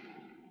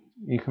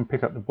 You can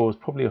pick up the boards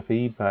probably off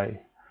eBay.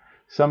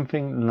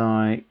 Something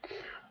like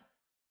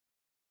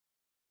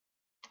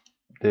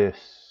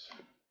this.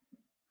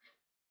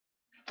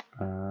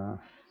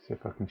 See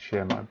if I can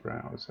share my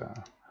browser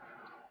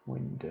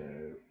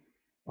window.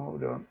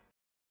 Hold on.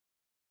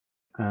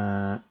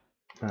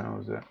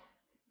 Browser.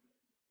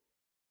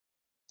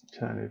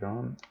 Turn it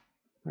on.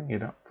 Bring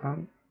it up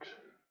front.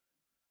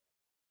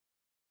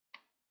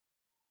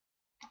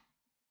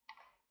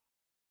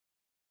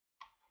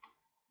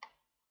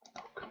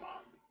 Oh, come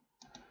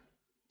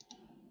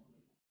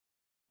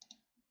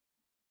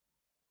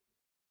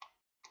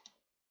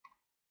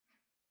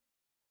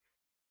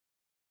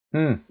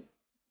on.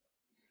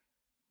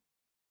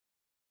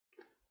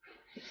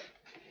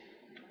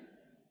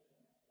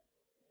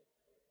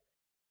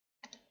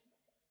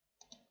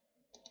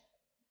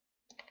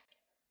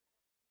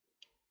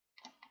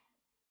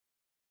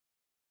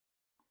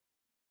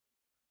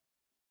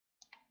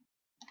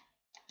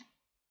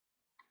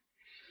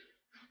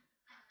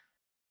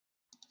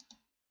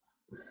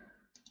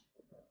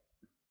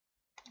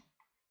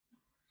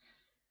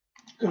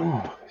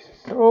 Oh, this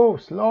is so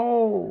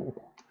slow.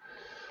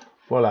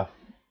 Voila,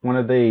 one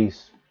of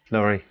these.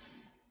 Sorry.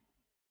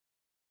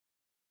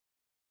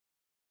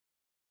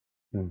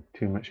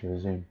 Too much of a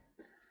zoom.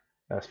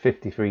 That's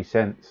 53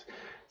 cents.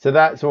 So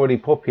that's already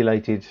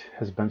populated.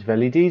 Has a bunch of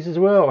LEDs as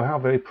well. How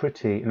very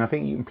pretty. And I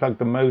think you can plug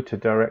the motor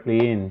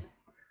directly in.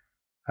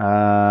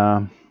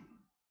 One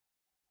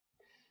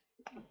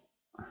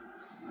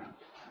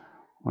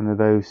of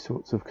those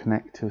sorts of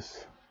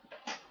connectors.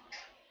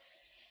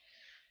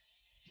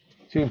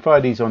 So you can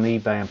find these on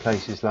eBay and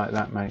places like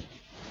that, mate.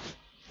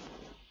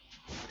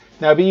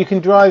 No, but you can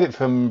drive it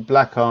from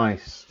Black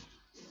Ice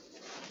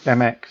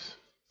MX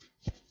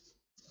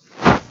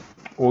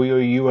or your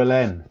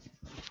ULN.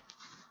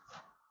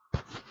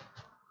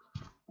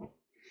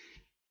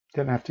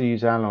 Don't have to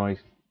use alloys.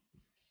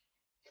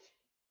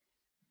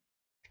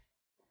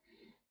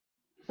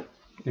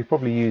 You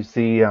probably use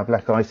the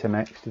Black Ice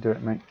MX to do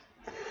it, mate.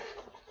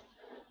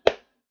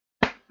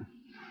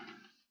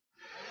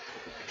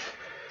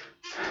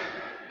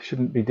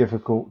 Shouldn't be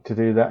difficult to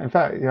do that. In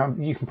fact,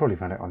 you can probably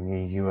find it on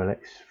the ULX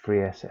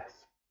 3XS.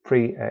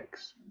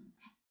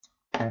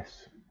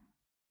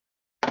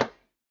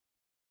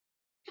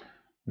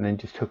 And then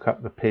just hook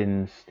up the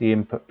pins, the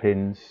input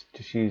pins,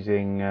 just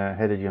using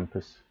header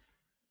jumpers.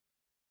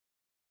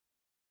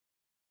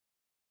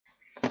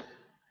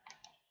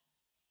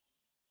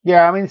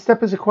 Yeah, I mean,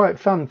 steppers are quite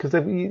fun because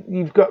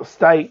you've got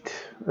state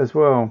as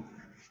well.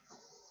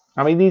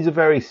 I mean, these are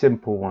very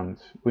simple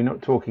ones. We're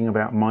not talking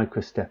about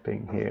micro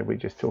stepping here. We're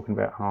just talking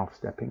about half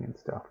stepping and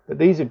stuff. But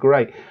these are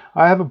great.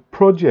 I have a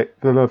project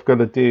that I've got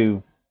to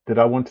do that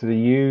I wanted to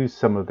use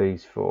some of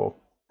these for.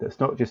 That's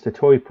not just a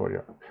toy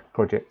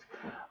project.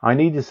 I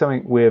needed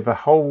something with a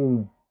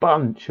whole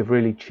bunch of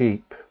really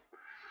cheap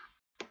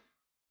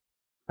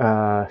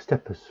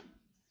steppers.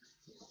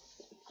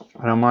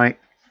 And I might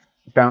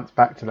bounce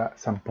back to that at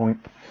some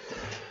point.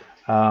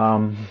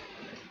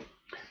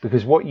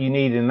 Because what you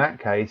need in that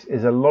case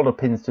is a lot of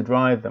pins to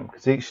drive them,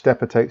 because each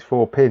stepper takes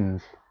 4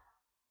 pins.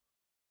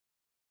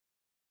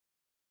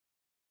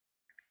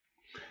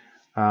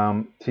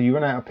 So you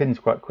run out of pins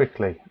quite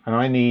quickly, and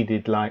I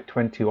needed like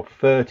 20 or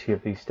 30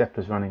 of these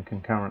steppers running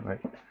concurrently.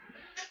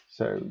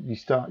 So you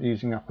start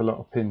using up a lot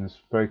of pins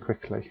very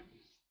quickly.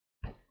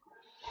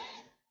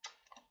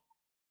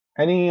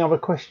 Any other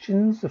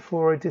questions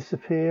before I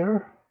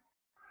disappear?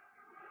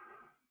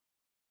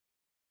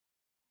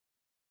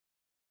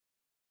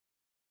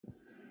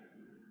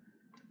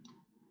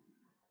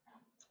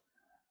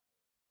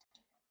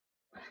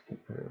 Let's get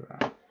rid of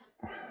that.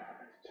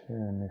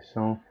 Turn this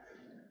off.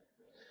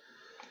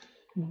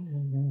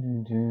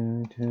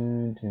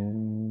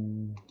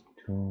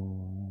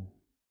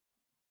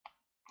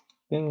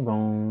 Bing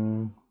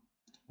bong.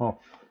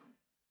 Off.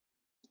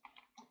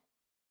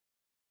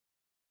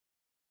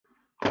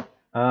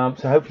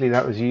 So hopefully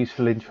that was a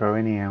useful intro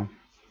anyhow.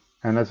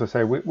 And as I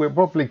say, we'll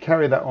probably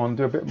carry that on,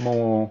 do a bit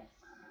more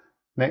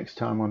next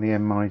time on the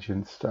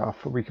nMigen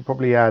stuff. We could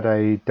probably add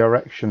a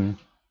direction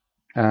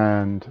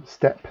and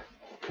step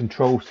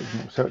control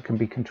signal so it can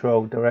be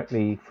controlled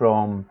directly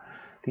from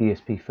the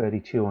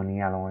ESP32 on the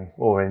alloy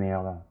or any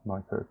other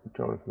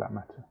microcontroller for that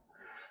matter.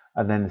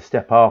 And then the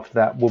step after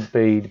that would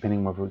be, depending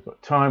on whether we've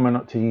got time or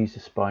not, to use the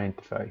SPI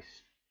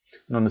interface.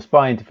 And on the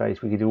SPI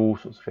interface we could do all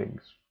sorts of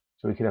things.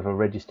 So we could have a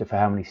register for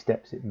how many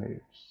steps it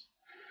moves.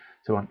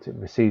 So once it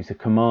receives a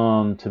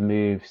command to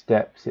move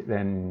steps, it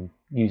then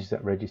uses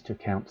that register,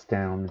 counts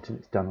down until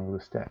it's done all the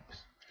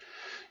steps.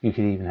 You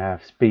could even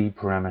have speed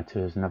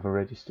parameters and other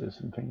registers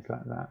and things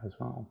like that as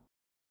well.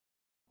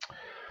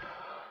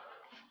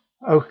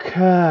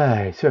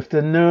 Okay, so if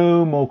there are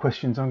no more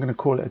questions, I'm going to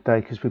call it a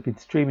day because we've been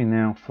streaming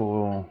now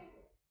for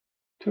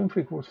 2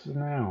 3/4 of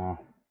an hour.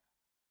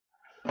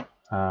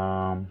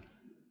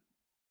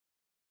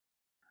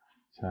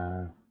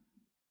 So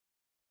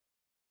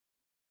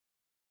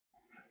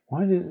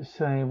why did it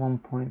say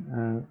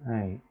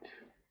 1.08?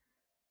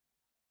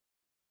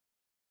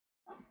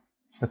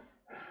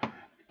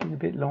 A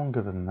bit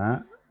longer than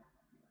that.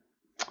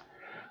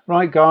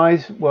 Right,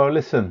 guys. Well,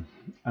 listen.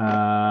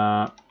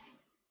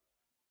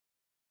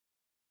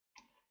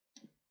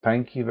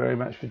 Thank you very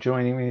much for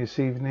joining me this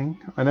evening.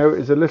 I know it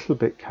was a little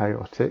bit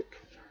chaotic.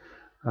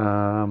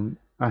 I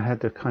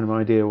had a kind of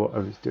idea what I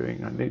was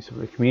doing. I knew some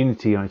of the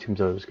community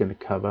items I was going to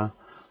cover,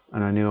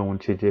 and I knew I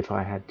wanted, if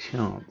I had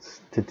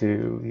chance, to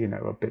do, you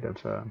know, a bit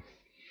of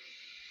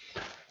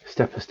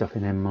stepper stuff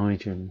in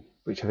nMigen,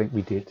 which I think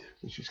we did,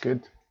 which is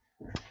good.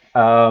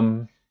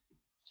 I'm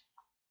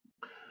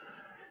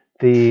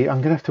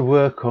going to have to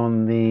work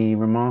on the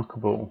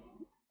Remarkable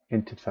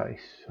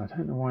interface. I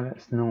don't know why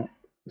that's not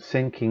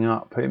syncing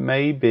up. It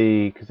may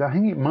be because I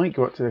think it might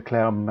go up to the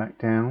cloud and back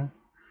down.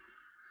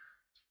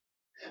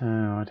 So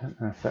I don't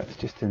know if that's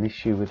just an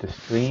issue with the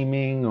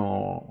streaming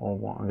or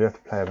what. I'm going to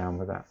have to play around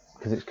with that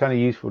because it's kind of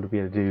useful to be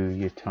able to do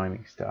your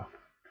timing stuff,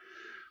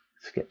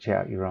 sketch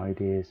out your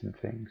ideas and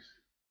things.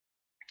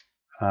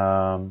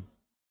 So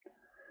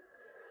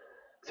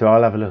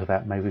I'll have a look at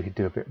that. Maybe we could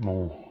do a bit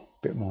more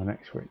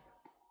next week.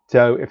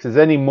 So if there's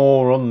any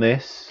more on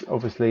this,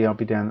 obviously I'll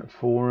be down at the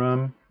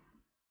forum,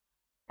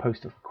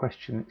 post up a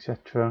question,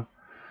 etc.,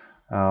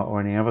 or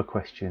any other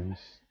questions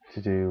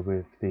to do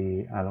with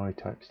the alloy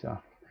type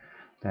stuff,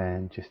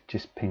 then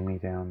just ping me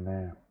down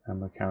there and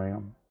we'll carry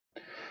on.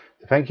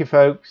 So thank you,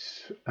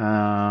 folks.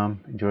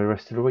 Enjoy the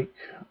rest of the week.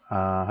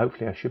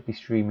 Hopefully I should be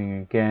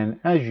streaming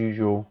again as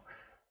usual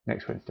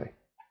next Wednesday,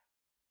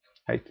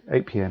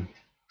 8 p.m.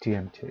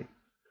 GMT.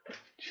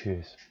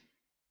 Cheers.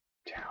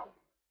 Ciao.